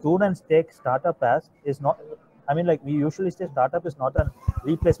students take startup as is not. I mean, like we usually say, startup is not a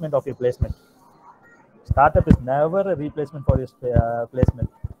replacement of your placement. Startup is never a replacement for your placement.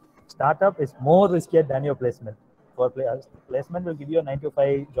 Startup is more riskier than your placement. For placement will give you a 9 to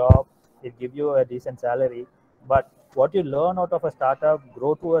 5 job, it give you a decent salary, but what you learn out of a startup,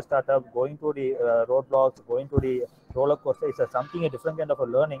 grow to a startup, going to the roadblocks, going to the roller coaster is something a different kind of a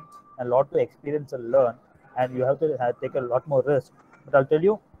learning and a lot to experience and learn, and you have to take a lot more risk. But I'll tell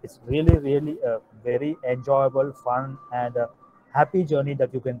you, it's really a very enjoyable, fun, and happy journey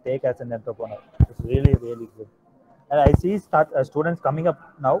that you can take as an entrepreneur. It's really good. And I see students coming up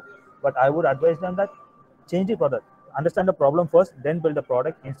now, but I would advise them that change the product. Understand the problem first, then build a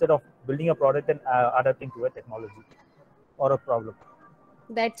product instead of building a product and adapting to a technology or a problem.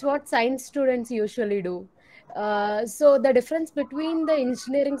 That's what science students usually do. So the difference between the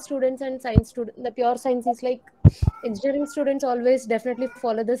engineering students and science students, the pure science is like engineering students always definitely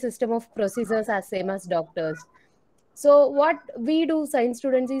follow the system of procedures as same as doctors. So what we do, science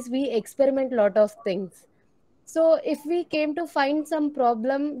students, is we experiment lot of things. So if we came to find some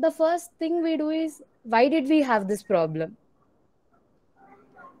problem, the first thing we do is, why did we have this problem?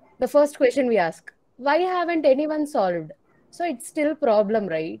 The first question we ask, why haven't anyone solved? So it's still problem,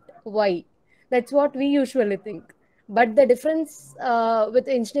 right? Why? That's what we usually think. But the difference with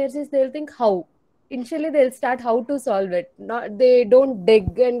engineers is they'll think how. Initially they'll start how to solve it. Not, they don't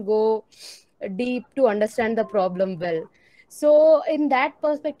dig and go deep to understand the problem well. So in that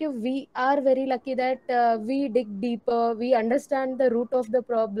perspective, we are very lucky that we dig deeper, we understand the root of the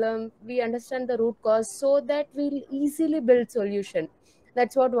problem, we understand the root cause, so that we'll easily build solution.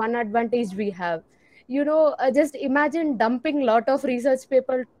 That's what one advantage we have. Just imagine dumping lot of research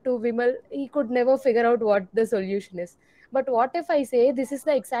paper to Vimal. He could never figure out what the solution is. But what if I say this is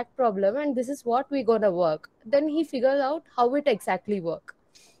the exact problem and this is what we gonna work? Then he figures out how it exactly work.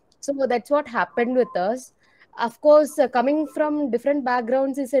 So that's what happened with us. Of course, coming from different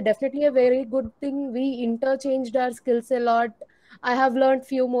backgrounds is definitely a very good thing. We interchanged our skills a lot. I have learned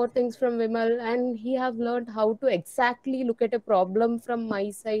few more things from Vimal, and he have learned how to exactly look at a problem from my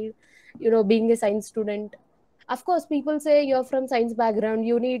side, being a science student. Of course, people say you're from science background,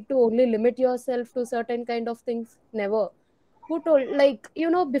 you need to only limit yourself to certain kind of things. Never. Who told? Like,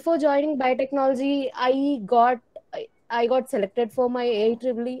 before joining biotechnology, I got selected for my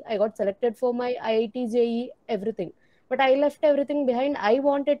AIEEE, I got selected for my IIT JEE, everything. But I left everything behind. I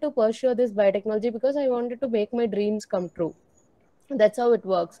wanted to pursue this biotechnology because I wanted to make my dreams come true. That's how it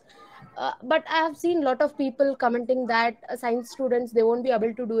works. But I have seen a lot of people commenting that science students, they won't be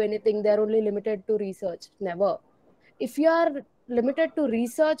able to do anything. They're only limited to research. Never. If you are limited to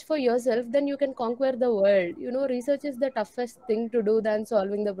research for yourself, then you can conquer the world. Research is the toughest thing to do than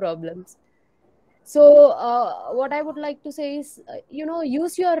solving the problems. So what I would like to say is,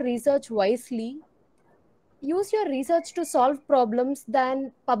 use your research wisely. Use your research to solve problems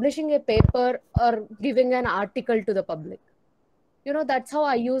than publishing a paper or giving an article to the public. That's how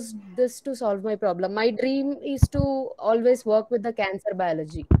I use this to solve my problem. My dream is to always work with the cancer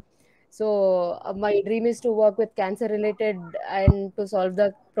biology. So my dream is to work with cancer related and to solve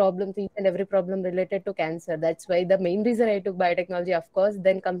the problems, each and every problem related to cancer. That's why the main reason I took biotechnology. Of course,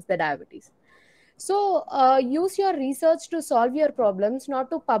 then comes the diabetes. So use your research to solve your problems,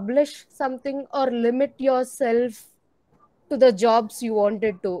 not to publish something or limit yourself to the jobs you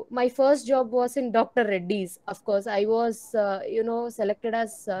wanted to. My first job was in Dr. Reddy's. Of course, I was, selected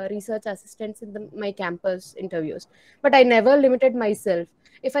as research assistants in my campus interviews. But I never limited myself.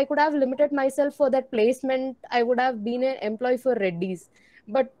 If I could have limited myself for that placement, I would have been an employee for Reddy's.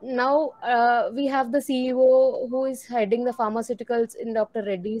 But now we have the CEO who is heading the pharmaceuticals in Dr.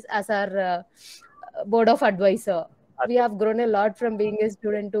 Reddy's as our board of advisor. We have grown a lot from being a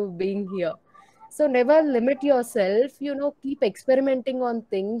student to being here. So never limit yourself, keep experimenting on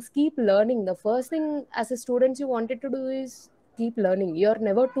things, keep learning. The first thing as a student you wanted to do is keep learning. You're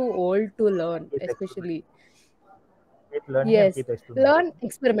never too old to learn, Keep experiment. especially. Keep learning and Yes. keep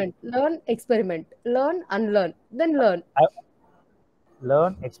experimenting. Learn, experiment, learn, unlearn, then learn.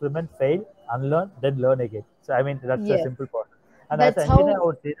 Learn, experiment, fail, unlearn, then learn again. So I mean that's a Yes. simple process. And as That's an engineer, I how.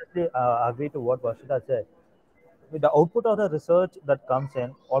 would seriously agree to what Varshitha said. With the output of the research that comes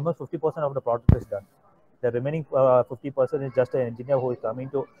in, almost 50% of the product is done. The remaining 50% is just an engineer who is coming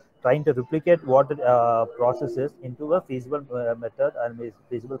to trying to replicate what the process is into a feasible method and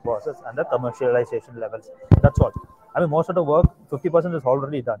feasible process and the commercialization levels. That's all. I mean, most of the work, 50% is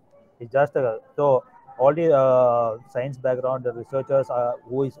already done. It's just so all the science background, the researchers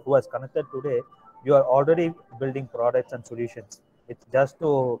who has connected today, you are already building products and solutions. It's just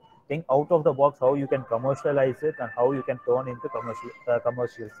to think out of the box how you can commercialize it and how you can turn into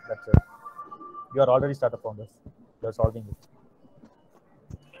commercials. That's it. You are already startup founders. You are solving it.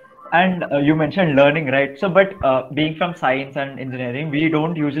 And you mentioned learning, right? So, but being from science and engineering, we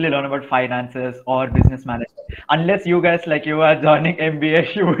don't usually learn about finances or business management unless you guys, like you are joining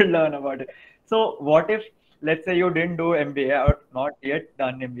MBA, you will learn about it. So, what if, let's say, you didn't do MBA or not yet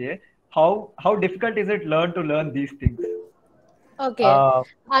done MBA? How difficult is it to learn these things? Okay, I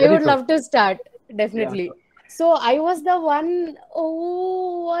Very would true. love to start, Yeah. definitely. So I was the one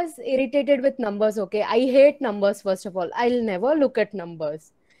who was irritated with numbers. Okay, I hate numbers, first of all. I'll never look at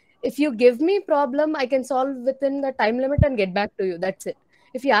numbers. If you give me problem, I can solve within the time limit and get back to you. That's it.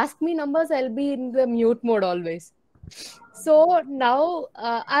 If you ask me numbers, I'll be in the mute mode always. So now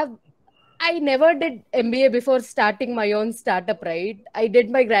I never did MBA before starting my own startup, right? I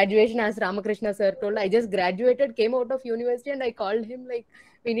did my graduation as Rama Krishna sir told. I just graduated, came out of university, and I called him like,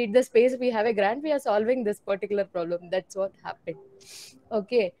 we need the space, we have a grant, we are solving this particular problem. That's what happened.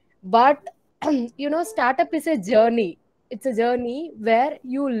 Okay. But startup is a journey. It's a journey where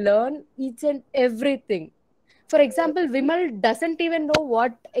you learn each and everything. For example, Vimal doesn't even know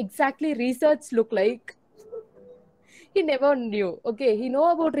what exactly research look like. He never knew. Okay, he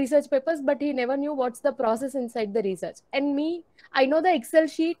know about research papers, but he never knew what's the process inside the research. And me, I know the Excel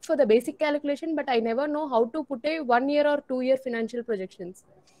sheet for the basic calculation, but I never know how to put a 1 year or 2 year financial projections.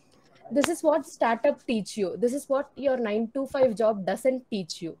 This is what startup teach you. This is what your 9 to 5 job doesn't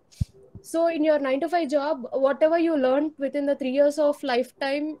teach you. So in your 9 to 5 job, whatever you learned within the 3 years of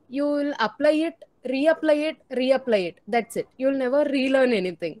lifetime, you will apply it, reapply it, reapply it. That's it. You'll never relearn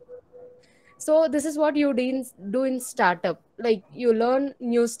anything. So this is what you do in startup. Like you learn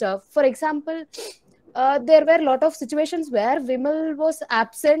new stuff. For example, there were a lot of situations where Vimal was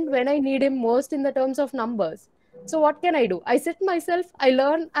absent when I need him most in the terms of numbers. So what can I do? I sit myself, I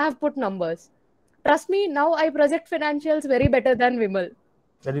learn, I have put numbers. Trust me, now I project financials very better than Vimal.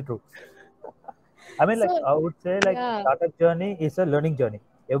 Very true. I mean, like So I would say, like yeah, startup journey is a learning journey.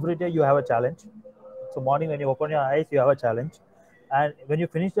 Every day you have a challenge. So morning when you open your eyes, you have a challenge, and when you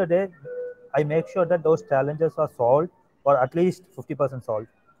finish the day, I make sure that those challenges are solved or at least 50% solved.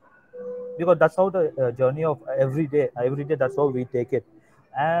 Because that's how the journey of every day. Every day, that's how we take it.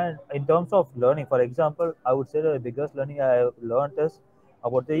 And in terms of learning, for example, I would say the biggest learning I have learned is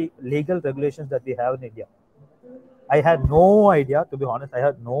about the legal regulations that we have in India. I had no idea, to be honest. I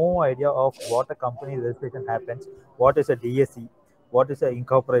had no idea of what a company registration happens, what is a DSC, what is an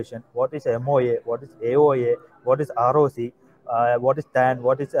incorporation, what is MOA, what is AOA, what is ROC, what is TAN,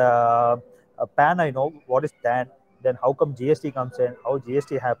 what is a PAN. I know what is TAN. Then how come GST comes in, how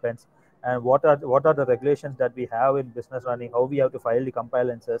GST happens, and what are the regulations that we have in business running, how we have to file the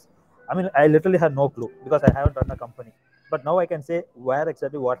compliances. I mean, I literally had no clue because I haven't run a company. But now I can say where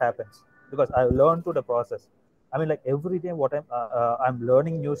exactly what happens because I learned through the process. I mean, like every day, what I'm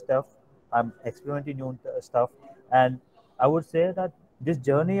learning new stuff, I'm experimenting new stuff, and I would say that this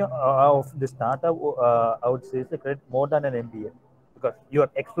journey of the startup, I would say, is a credit more than an MBA because you are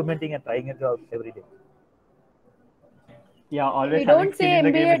experimenting and trying it out every day. Yeah, always we having don't skin say in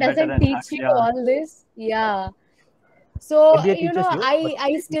the game MBA is better doesn't than teach you yeah. all this. Yeah. So, MBA teaches you, but I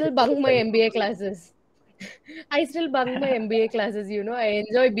MBA still teaches you bunk my right. MBA classes. I still bunk my MBA classes. I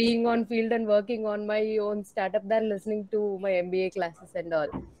enjoy being on field and working on my own startup than listening to my MBA classes and all.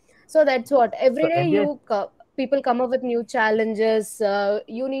 So that's what every So day MBA, people come up with new challenges.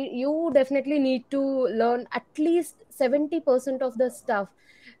 You definitely need to learn at least 70% of the stuff.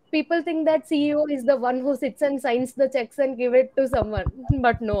 People think that CEO is the one who sits and signs the checks and give it to someone,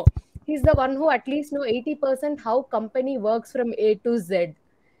 but no, he's the one who at least know 80% how company works from A to Z,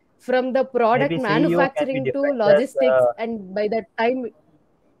 from the product maybe CEO can be manufacturing to defined as logistics, and by that time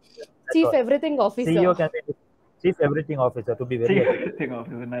that's chief all. everything officer. CEO can be Chief Everything Officer, to be very Chief accurate. Everything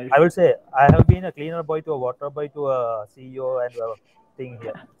Officer, nice. I will say I have been a cleaner boy to a water boy to a CEO and a thing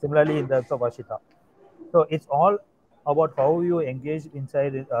here. Similarly, in terms of Varshitha. So it's all about how you engage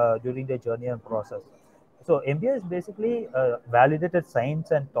inside during the journey and process. So MBA is basically validated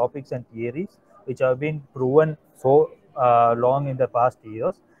science and topics and theories which have been proven so long in the past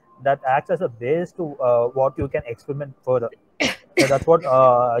years that acts as a base to what you can experiment further. So that's what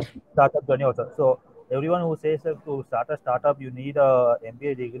startup journey also. So everyone who says that to start a startup you need a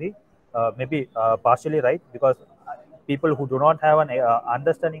MBA degree, maybe partially right, because people who do not have an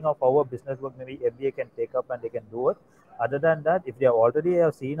understanding of how a business work, maybe MBA can take up and they can do it. Other than that, if they already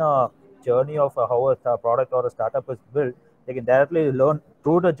have seen a journey of how a product or a startup is built, they can directly learn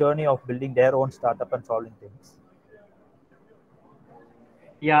through the journey of building their own startup and solving things.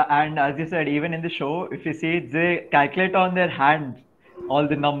 Yeah, and as you said, even in the show, if you see, they calculate on their hands all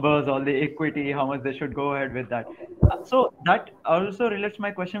the numbers, all the equity, how much they should go ahead with that. So that also relates to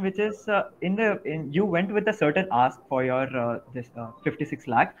my question, which is you went with a certain ask for your this 56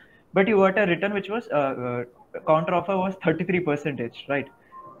 lakh, but you got a return which was counter offer was 33%, right?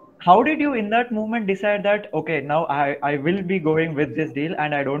 How did you in that moment decide that okay, now I will be going with this deal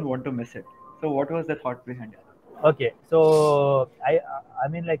and I don't want to miss it? So what was the thought behind it? Okay, so I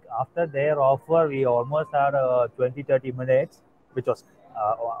mean, like after their offer, we almost had 20-30 minutes, which was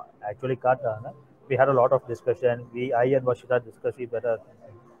actually cut down. We had a lot of discussion. I and Varshitha discussed it better.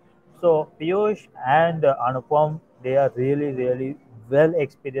 So Piyush and Anupam, they are really well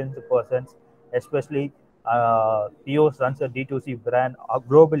experienced persons, especially Piyush runs a D2C brand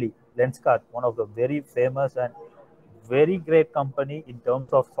globally, Lenskart, one of the very famous and very great company in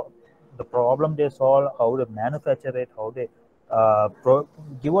terms of the problem they solve, how they manufacture it, how they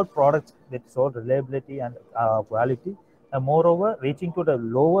give out products with so reliability and quality, and moreover reaching to the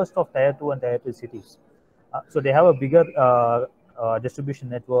lowest of tier 2 and tier 3 cities. So they have a bigger distribution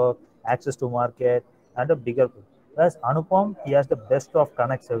network, access to market, and a bigger. Whereas Anupam, he has the best of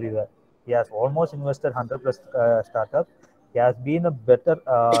connects everywhere. He has almost invested 100 plus startups. He has been a better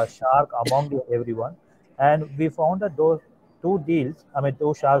shark among everyone. And we found that those two deals, I mean,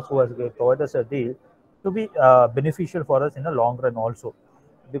 two sharks who has provided us a deal to be beneficial for us in the long run also.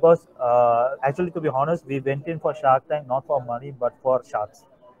 Because actually, to be honest, we went in for Shark Tank not for money, but for sharks.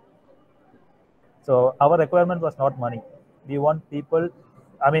 So our requirement was not money. We want people,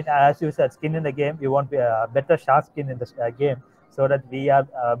 I mean, as you said, skin in the game. We want better shark skin in the game so that we are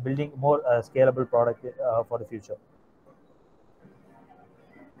building more scalable product for the future.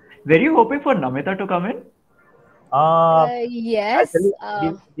 Were you hoping for Namita to come in? Yes.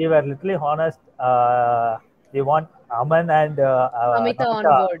 Actually, we were literally honest. We want Aman and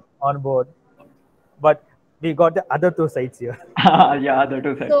Namita on board, but we got the other two sides here. Yeah, other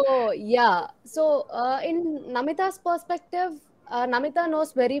two sides. So yeah, so in Namita's perspective, Namita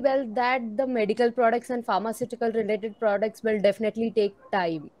knows very well that the medical products and pharmaceutical related products will definitely take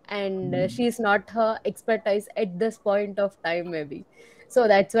time, and she's not her expertise at this point of time, maybe. So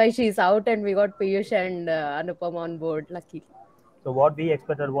that's why she's out, and we got Piyush and Anupam on board, luckily. So what we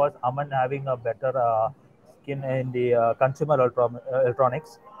expected was Aman having a better skin in the consumer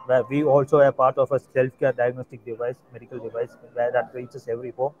electronics, where we also are part of a self-care diagnostic device, medical device, where that reaches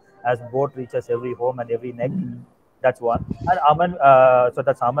every home, as both reaches every home and every neck. That's one. And Aman, so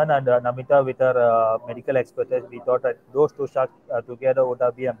that's Aman and Namita with her medical expertise. We thought that those two sharks together would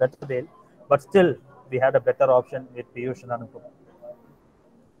have been a better deal, but still we had a better option with Piyush and Anupam.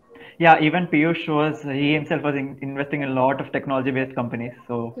 Yeah, even Piyush he himself was investing in a lot of technology-based companies.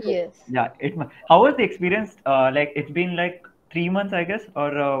 So yes, yeah, how was the experience? Like it's been like 3 months, I guess,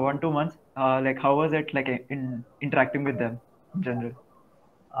 or 1-2 months. Like how was it like in interacting with them in general?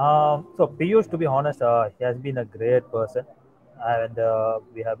 So Piyush, to be honest, he has been a great person, and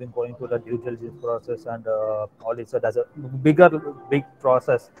we have been going through the due diligence process and all this. So there's a big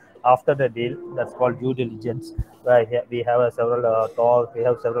process after the deal that's called due diligence, where we have several talks, we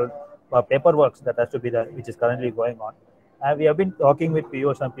have several paperworks that has to be done, which is currently going on. And we have been talking with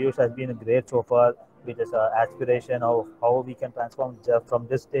Piyush, and Piyush has been great so far with his aspiration of how we can transform just from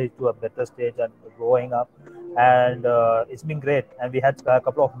this stage to a better stage and growing up. And it's been great. And we had a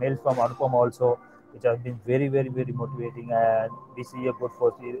couple of mails from Anupam also, which have been very motivating, and we see a good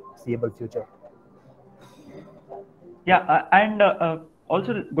foreseeable future. Yeah, and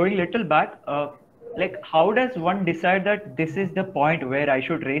also going little back, like how does one decide that this is the point where I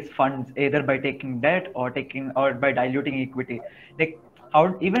should raise funds either by taking debt or by diluting equity? Like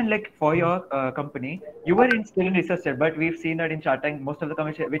how even like for your company, you were still in research stage, but we've seen that in Shark Tank, most of the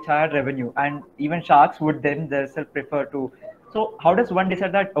companies which had revenue and even sharks would then themselves prefer to So how does one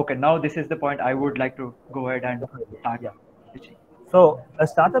decide that, okay, now this is the point I would like to go ahead and Definitely. start Yeah. pitching? So a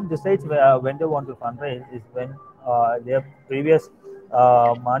startup decides when they want to fundraise is when their previous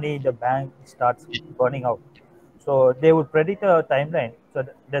money in the bank starts burning out. So they would predict a timeline. So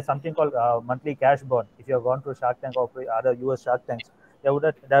there's something called monthly cash burn. If you have gone to Shark Tank or other US Shark Tanks, they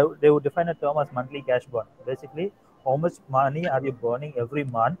would define a term as monthly cash burn. Basically, how much money are you burning every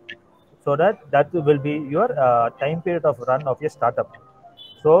month, so that will be your time period of run of your startup.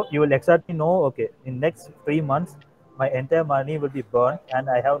 So you will exactly know, okay, in next 3 months, my entire money will be burned, and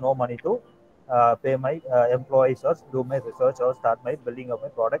I have no money to pay my employees or do my research or start my building of my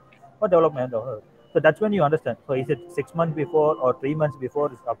product or development of it. So that's when you understand. So is it 6 months before or 3 months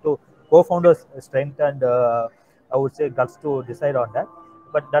before? It's up to co-founders' strength and I would say guts to decide on that.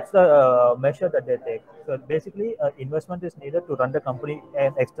 But that's the measure that they take. So basically, investment is needed to run the company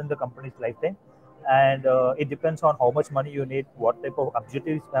and extend the company's lifetime, and it depends on how much money you need, what type of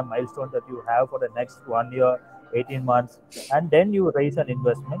objectives and milestones that you have for the next 1 year, 18 months, and then you raise an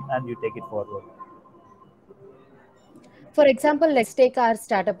investment and you take it forward. For example, let's take our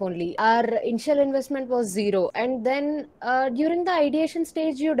startup only. Our initial investment was zero, and then during the ideation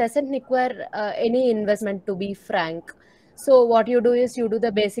stage, you doesn't require any investment, to be frank. So what you do is you do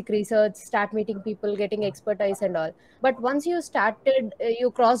the basic research, start meeting people, getting expertise and all. But once you started,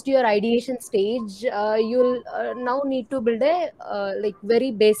 you crossed your ideation stage, you'll now need to build a like very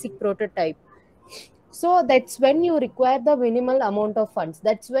basic prototype. So that's when you require the minimal amount of funds.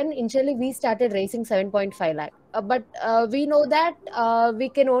 That's when initially we started raising 7.5 lakh. But we know that we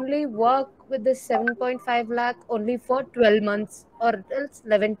can only work with this 7.5 lakh only for 12 months or else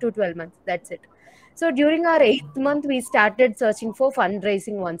 11 to 12 months. That's it. So during our 8th month, we started searching for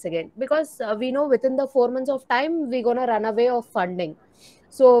fundraising once again, because we know within the 4 months of time, we're going to run away of funding.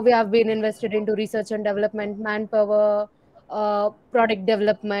 So we have been invested into research and development, manpower, product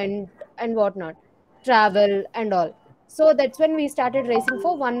development, and whatnot, travel and all. So that's when we started raising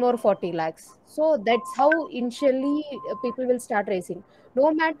for one more 40 lakhs. So that's how initially people will start raising.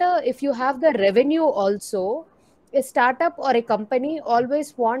 No matter if you have the revenue also, a startup or a company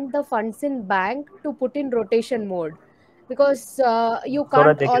always want the funds in bank to put in rotation mode, because you So that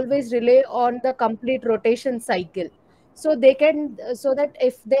can't they can. always rely on the complete rotation cycle. So they can, so that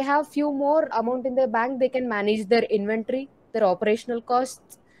if they have few more amount in their bank, they can manage their inventory, their operational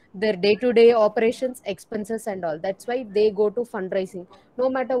costs, their day-to-day operations expenses and all. That's why they go to fundraising. No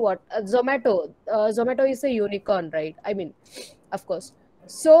matter what, Zomato is a unicorn, right? I mean, of course.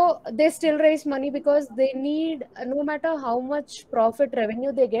 So they still raise money because they need, no matter how much profit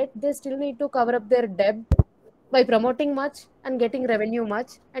revenue they get, they still need to cover up their debt by promoting much and getting revenue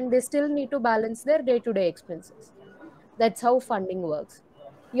much, and they still need to balance their day-to-day expenses. That's how funding works.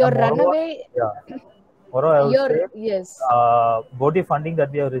 Your And moreover, runaway, yeah, moreover, I would your, say yes, body funding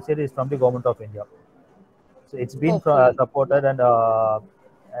that we have received is from the government of India. So it's been hopefully, yeah.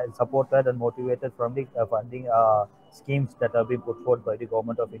 supported and motivated from the funding schemes that have been put forth by the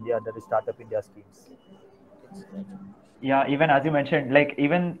government of India under the Startup India schemes. Yeah, even as you mentioned, like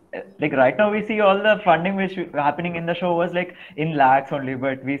even like right now we see all the funding which happening in the show was like in lakhs only,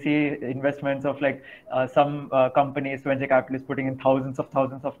 but we see investments of like some companies, venture capitalists putting in thousands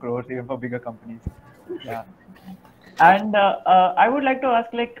of crores even for bigger companies. Yeah. And I would like to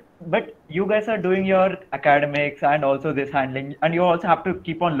ask, like, but you guys are doing your academics and also this handling, and you also have to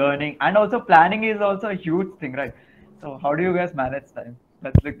keep on learning, and also planning is also a huge thing, right? So how do you guys manage time?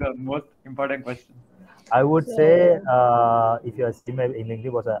 That's like the most important question. I would say, So if you see my in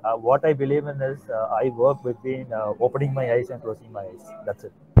LinkedIn, what I believe in is I work between opening my eyes and closing my eyes. That's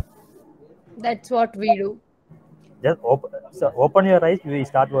it. that's what we do. So open your eyes, we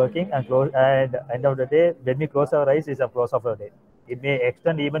start working, and close. And end of the day, when we close our eyes, is a close of a day. It may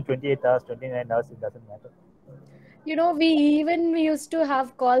extend even 28 hours, 29 hours. It doesn't matter. We used to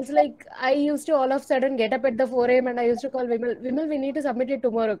have calls, like I used to all of a sudden get up at the 4 a.m. and I used to call Vimal, we need to submit it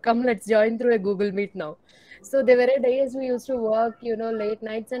tomorrow. Come, let's join through a Google Meet now. So there were days we used to work, late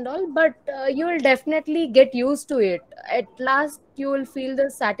nights and all, but you will definitely get used to it. At last, you will feel the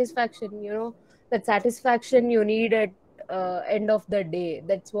satisfaction, that satisfaction you need at end of the day.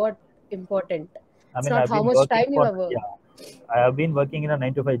 That's what important. I It's mean, not I've how been much working time you for, have worked. yeah, I have been working in a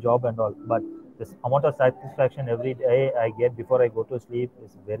 9 to 5 job and all, but this amount of satisfaction every day I get before I go to sleep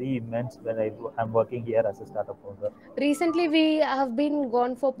is very immense when I'm working here as a startup founder. Recently we have been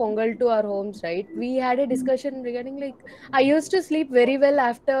gone for Pongal to our homes, right? We had a discussion regarding, like, I used to sleep very well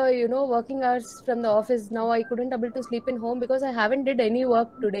after working hours from the office. Now I couldn't able to sleep in home because I haven't did any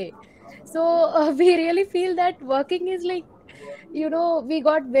work today. So we really feel that working is like, we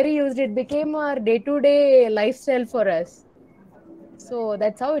got very used. It became our day to day lifestyle for us. So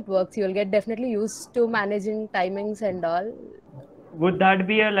that's how it works. You'll get definitely used to managing timings and all. Would that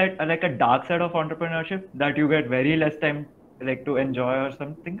be like a dark side of entrepreneurship, that you get very less time like to enjoy or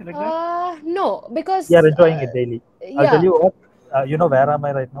something like that? No, because We are enjoying it daily. I'll tell yeah. you what. You know where am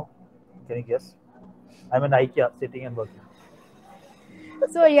I right now? Can you guess? I'm in IKEA, sitting and working.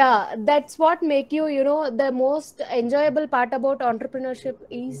 So yeah, that's what make you, the most enjoyable part about entrepreneurship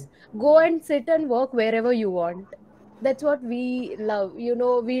is go and sit and work wherever you want. That's what we love.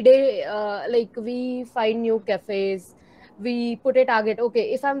 Like we find new cafes, we put a target.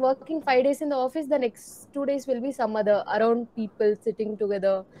 Okay, if I'm working 5 days in the office, the next 2 days will be some other around people sitting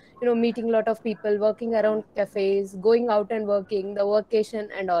together, meeting a lot of people, working around cafes, going out and working, the workation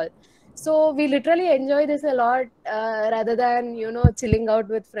and all. So we literally enjoy this a lot, rather than chilling out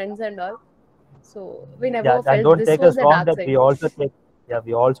with friends and all. So we Yeah, never and felt don't this take was us the wrong dark that side. we also take, yeah,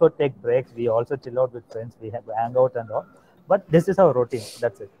 we also take breaks, we also chill out with friends, we have hang out and all. But this is our routine.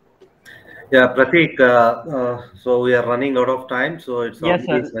 That's it. Yeah, Pratik, so we are running out of time, so it's Yes,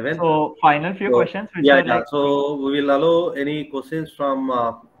 already sir. 7. So final few So, questions, which yeah, are yeah. like, So we will allow any questions from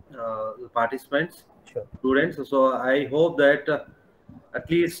the participants, Sure. students. So I hope that at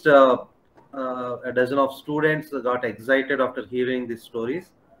least a dozen of students got excited after hearing these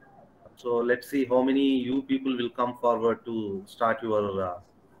stories. So let's see how many you people will come forward to start your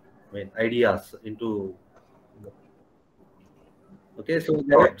ideas into. Okay, so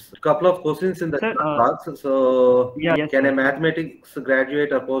there are a couple of questions in the sir, chat box. So yes, can a sir. mathematics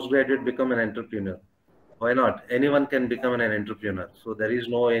graduate or postgraduate become an entrepreneur? Why not? Anyone can become an entrepreneur. So there is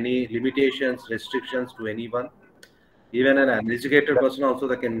no any limitations, restrictions to anyone. Even an uneducated person also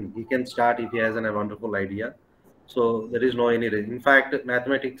he can start if he has a wonderful idea. So there is no any. In fact,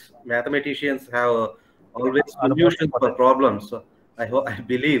 mathematicians have always Are the most solutions for important. problems. So I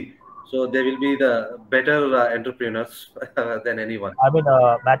believe so. They will be the better entrepreneurs than anyone. I mean,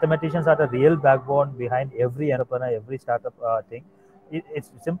 mathematicians are the real backbone behind every entrepreneur, every startup thing.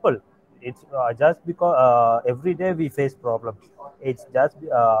 It's simple. It's just because every day we face problems. It's just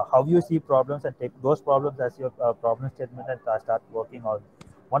how you see problems and take those problems as your problem statement and start working on.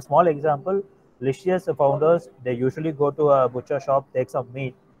 One small example: Licious founders, they usually go to a butcher shop, take some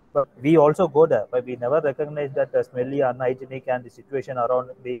meat, but we also go there, but we never recognize that the smelly, unhygienic, and the situation around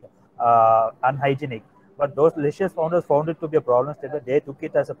being unhygienic. But those Licious founders found it to be a problem statement. They took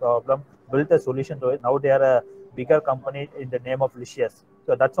it as a problem, built a solution to it. Now they are a bigger company in the name of Licious.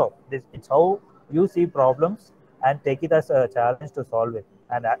 So that's how. It's how you see problems and take it as a challenge to solve it.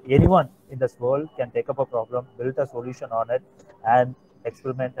 And anyone in this world can take up a problem, build a solution on it, and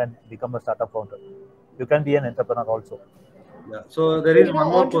experiment and become a startup founder. You can be an entrepreneur also. Yeah. So there is one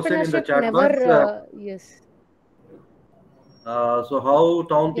more question in the Entrepreneurship chat never, box. yes. So how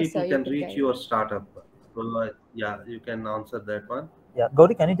town Yes, sir, people you can can reach carry your on. startup? So yeah, you can answer that one. Yeah,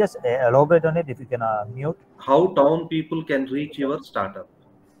 Gauri, can you just elaborate on it if you can mute? How town people can reach your startup?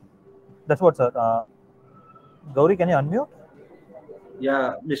 That's what, sir. Gauri, can you unmute?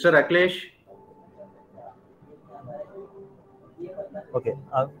 Yeah, Mr. Akhilesh. Okay,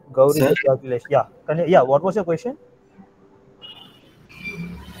 Gauri, Sir, Akhilesh. Yeah, can you, yeah. What was your question?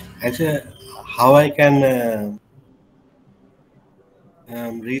 actually, how I can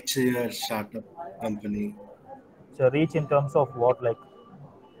reach your startup company So reach in terms of what, like?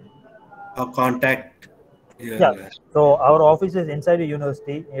 or contact your Yeah. So our office is inside the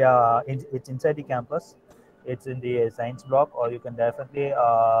university. Yeah, it's inside the campus. It's in the science block, or you can definitely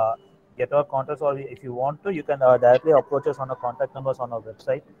get our contacts, or if you want to, you can directly approach us on our contact numbers on our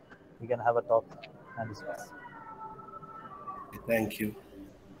website. We can have a talk and discuss. Thank you.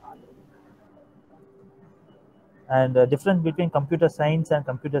 And difference between computer science and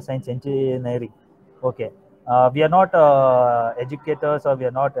computer science engineering. Okay, we are not educators, or we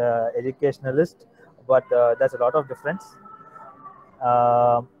are not educationalists, but there's a lot of difference.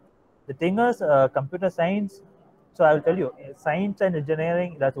 Um the thing is, computer science. So I will tell you, science and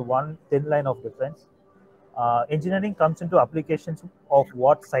engineering. That's one thin line of difference. Engineering comes into applications of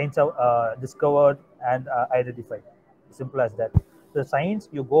what science have discovered and identified. Simple as that. The science,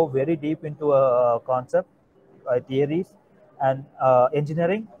 you go very deep into a concept, theories, and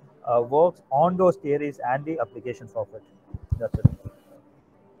engineering works on those theories and the applications of it. That's it.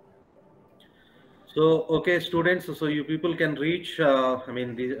 So, okay, students, so you people can reach,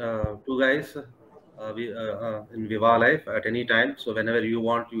 the two guys in Vivalyf at any time. So whenever you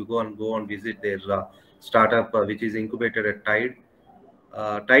want, you go and visit their startup, which is incubated at TIDE.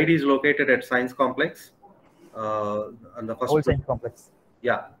 TIDE is located at Science Complex on the first Whole floor. science complex.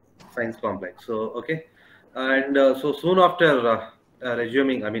 Yeah, Science Complex. So, okay. And so soon after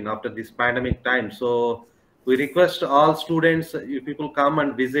resuming, after this pandemic time, so We request all students, you people come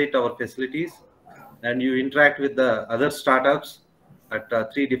and visit our facilities, and you interact with the other startups at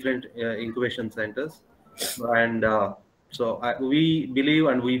 3 different incubation centers. And we believe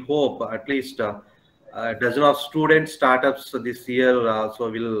and we hope at least a dozen of student startups this year. They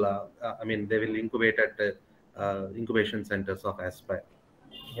will incubate at incubation centers of ASPIRE.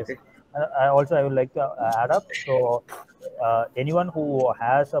 Yes. Okay. I would like to add up. So anyone who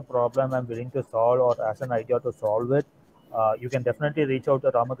has a problem and willing to solve or has an idea to solve it, you can definitely reach out to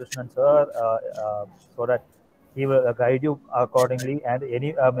Rama Krishna sir so that he will guide you accordingly, and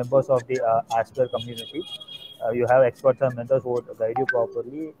any members of the ASPIRE community. You have experts and mentors who will guide you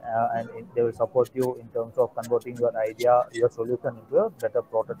properly, and they will support you in terms of converting your idea, your solution into a better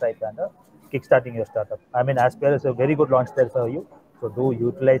prototype and kickstarting your startup. I mean, ASPIRE is a very good launchpad for you. So do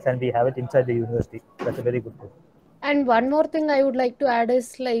utilize, and we have it inside the university. That's a very good thing. And one more thing I would like to add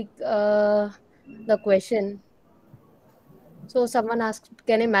is like the question. So someone asked,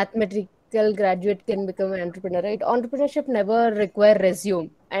 can a mathematical graduate can become an entrepreneur, right? Entrepreneurship never require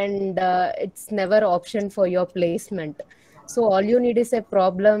resume, and it's never option for your placement. So all you need is a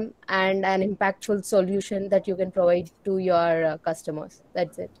problem and an impactful solution that you can provide to your customers.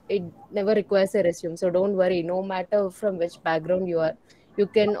 That's it. It never requires a resume. So don't worry, no matter from which background you are, you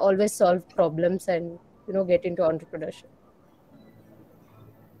can always solve problems and, you know, get into entrepreneurship.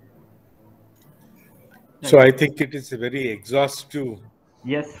 So I think it is a very exhaustive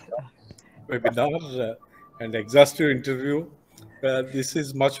webinar and exhaustive interview. This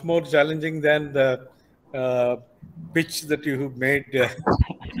is much more challenging than the pitch that you have made the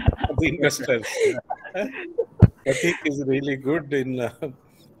investors. I think is really good in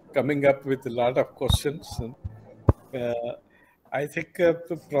coming up with a lot of questions. I think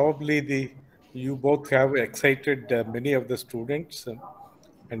probably you both have excited many of the students,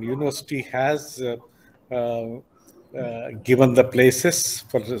 and university has given the places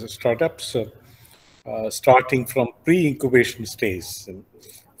for the startups starting from pre-incubation stage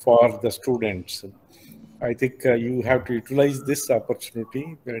for the students. I think you have to utilize this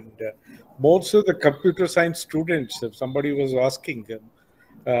opportunity, and more so the computer science students. If somebody was asking,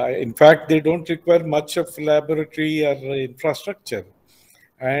 in fact, they don't require much of laboratory or infrastructure,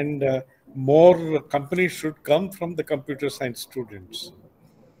 and more companies should come from the computer science students.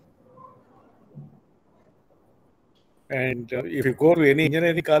 And if you go to any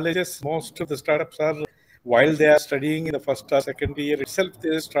engineering colleges, most of the startups are, while they are studying in the first or second year itself, they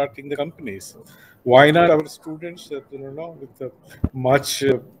are starting the companies. Why not our students, with a much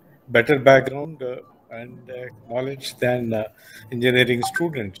better background and knowledge than engineering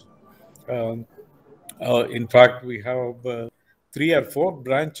students? In fact, we have 3 or 4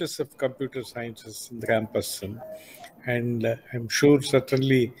 branches of computer sciences in the campus, and I'm sure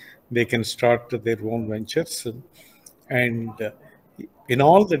certainly they can start their own ventures. And in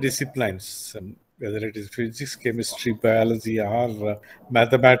all the disciplines, whether it is physics, chemistry, biology, or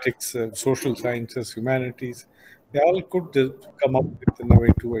mathematics, social sciences, humanities, they all could come up with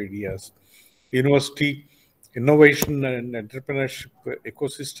innovative ideas. University innovation and entrepreneurship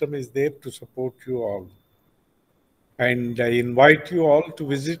ecosystem is there to support you all. And I invite you all to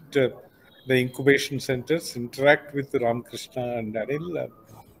visit the incubation centers, interact with Rama Krishna and Anil,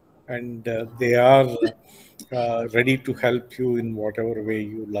 and they are ready to help you in whatever way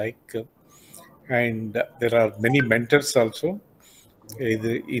you like. And there are many mentors also,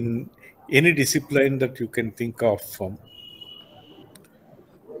 either in any discipline that you can think of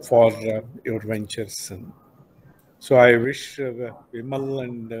for your ventures. So I wish Vimal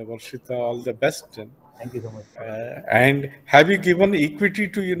and Varshitha all the best. Thank you so much. And have you given equity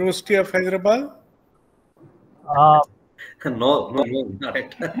to University of Hyderabad? No, not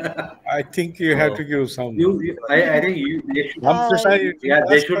it. I think you have to give some. I think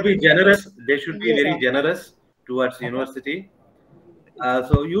they should be generous. They should be very generous towards university.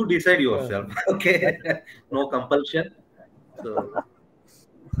 So you decide yourself. Okay, no compulsion. So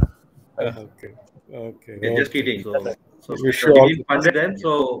okay. Just kidding. So wish you all we funded them.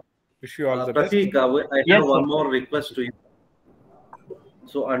 So wish you all the Pratik, best. I have one more request to you.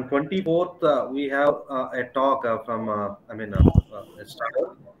 So on 24th, we have a talk from a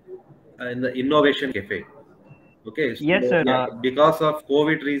startup in the Innovation Cafe. Okay. So, yes, sir. Because of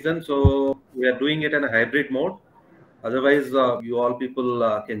COVID reason, so we are doing it in a hybrid mode. Otherwise, you all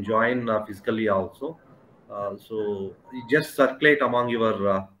people can join physically also. So just circulate among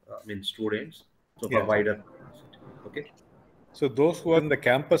your students. So for wider. Okay. So those who are in the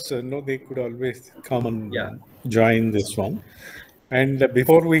campus, they could always come and join this one. And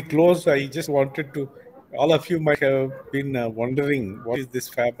before we close, I just wanted to, all of you might have been wondering, what is this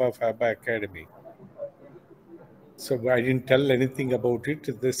FABA Academy? So I didn't tell anything about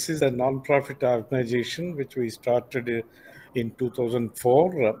it. This is a non-profit organization which we started in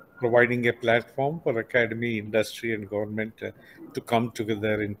 2004, providing a platform for academy, industry, and government to come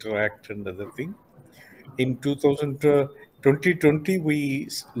together, interact, and other things. In 2020, we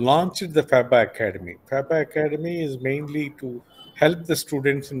launched the FABA Academy. FABA Academy is mainly to help the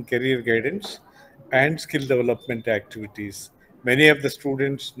students in career guidance and skill development activities. Many of the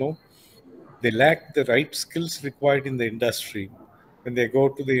students know they lack the right skills required in the industry. When they go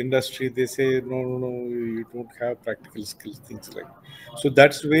to the industry, they say, no, no, no, you don't have practical skills, things like that. So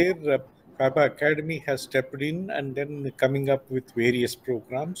that's where FABA Academy has stepped in and then coming up with various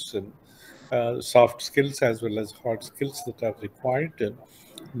programs and soft skills as well as hard skills that are required.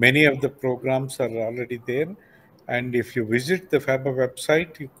 Many of the programs are already there. And if you visit the FABA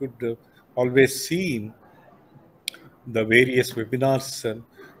website, you could always see the various webinars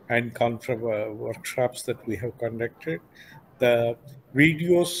and workshops that we have conducted. The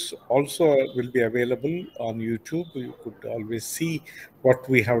videos also will be available on YouTube. You could always see what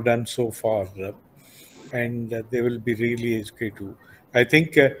we have done so far, and they will be really educative. I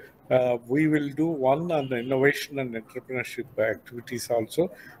think we will do one on the innovation and entrepreneurship activities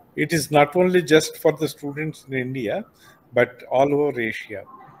also. It is not only just for the students in India, but all over Asia.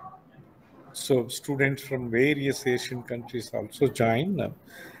 So students from various Asian countries also join.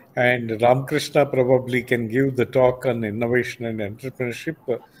 And Ram Krishna probably can give the talk on innovation and entrepreneurship,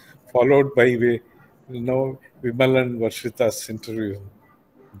 followed by Vimal and Varshitha's interview.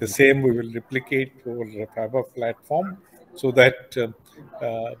 The same we will replicate over the FABA platform so that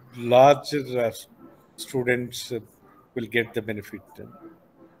larger students will get the benefit.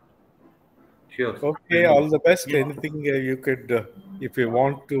 Sure. Okay, all the best. Anything you could, if you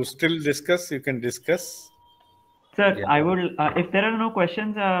want to still discuss, you can discuss. Sir, Yeah. I would, if there are no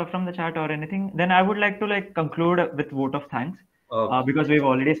questions from the chat or anything, then I would like to conclude with vote of thanks because we've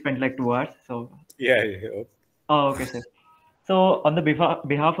already spent 2 hours. So yeah. Oh, okay, sir. So on the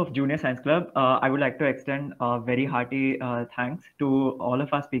behalf of Junior Science Club, I would like to extend a very hearty thanks to all of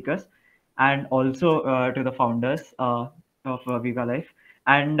our speakers and also to the founders of Vivalyf.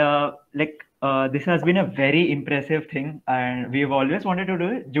 And this has been a very impressive thing, and we've always wanted to do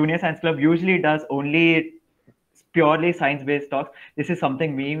it. Junior Science Club usually does only purely science-based talks. This is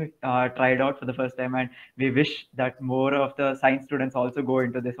something we tried out for the first time, and we wish that more of the science students also go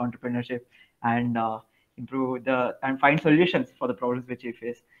into this entrepreneurship and improve and find solutions for the problems which we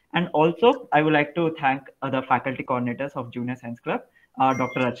face. And also, I would like to thank the faculty coordinators of Junior Science Club,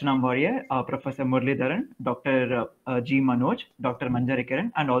 Dr. Rachna Maurya, Professor Muralidharan, Dr. G. Manoj, Dr.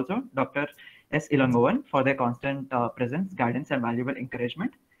 Manjari, and also Dr. S. Ilangovan for their constant presence, guidance, and valuable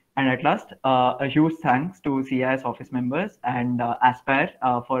encouragement. And at last, a huge thanks to CIS office members and Aspire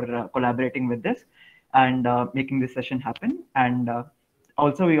for collaborating with this and making this session happen. And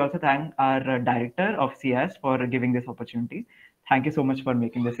also, we also thank our director of CIS for giving this opportunity. Thank you so much for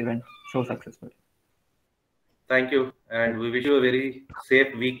making this event so successful. Thank you. And we wish you a very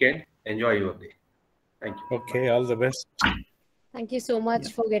safe weekend. Enjoy your day. Thank you. Okay, all the best. Thank you so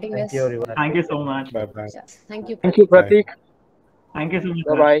much for getting Thank us. you, everyone. Thank you so much. Bye-bye. Yeah. Thank you. Thank you, Pratik. Thank you so much.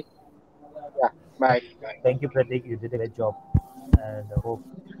 Bye-bye. Yeah, bye. Thank you, Pratik. You did a great job. And I hope.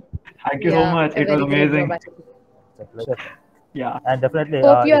 Thank you so much. It was amazing. It's a pleasure. Yeah. And definitely.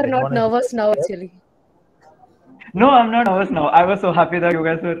 Hope you are not nervous now, actually. No, I'm not nervous now. I was so happy that you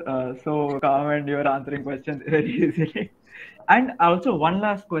guys were so calm and you were answering questions very easily. And also, one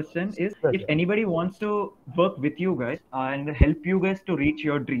last question is, if anybody wants to work with you guys and help you guys to reach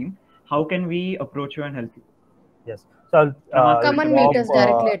your dream, how can we approach you and help you? Yes. So come and meet us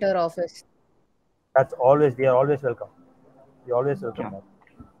directly at our office. That's always, we are always welcome. We always welcome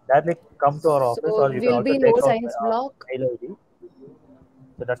that. Directly come to our office, or you can also take science block. Mail ID.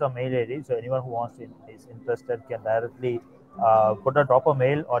 So that's our mail ID. So anyone who is interested can directly drop a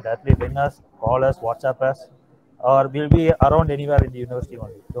mail or directly ring us, call us, WhatsApp us, or we'll be around anywhere in the university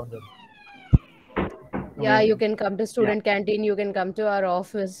only. Don't worry. Yeah, you can come to student canteen. You can come to our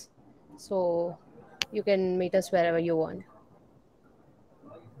office. So you can meet us wherever you want.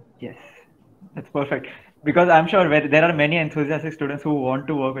 Yes, that's perfect. Because I'm sure there are many enthusiastic students who want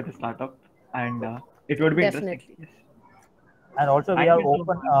to work with a startup, and it would be interesting. Yes. And also, we are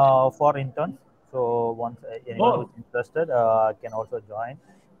open for interns. So once anyone who's interested can also join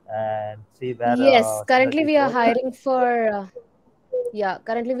and see where. Yes, currently we are hiring for.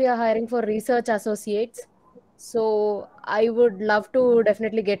 Currently we are hiring for research associates. So I would love to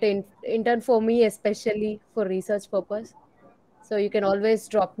definitely get an intern for me, especially for research purpose. So you can always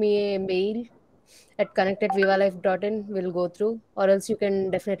drop me a mail at connect@vivalyf.in. We'll go through, or else you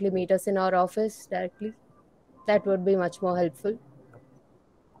can definitely meet us in our office directly. That would be much more helpful.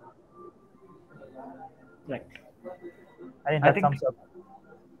 Right. I think I that think, sums up.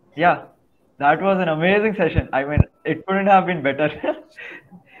 yeah, that was an amazing session. I mean, it couldn't have been better.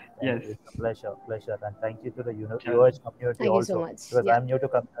 Yes. It's a pleasure, and thank you to the Sure. UoH community Thank you so also, much. because Yeah. I'm new to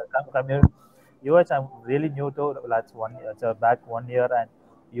community. UoH, I'm really new to. That's 1 year. So back 1 year, and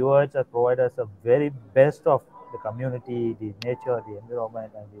UoH has provided us the very best of the community, the nature, the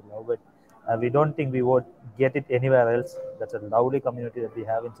environment, and we love it. And we don't think we would get it anywhere else. That's a lovely community that we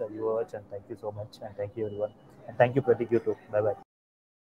have inside UoH, and thank you so much, and thank you everyone, and thank you Pratik, you too. Bye bye.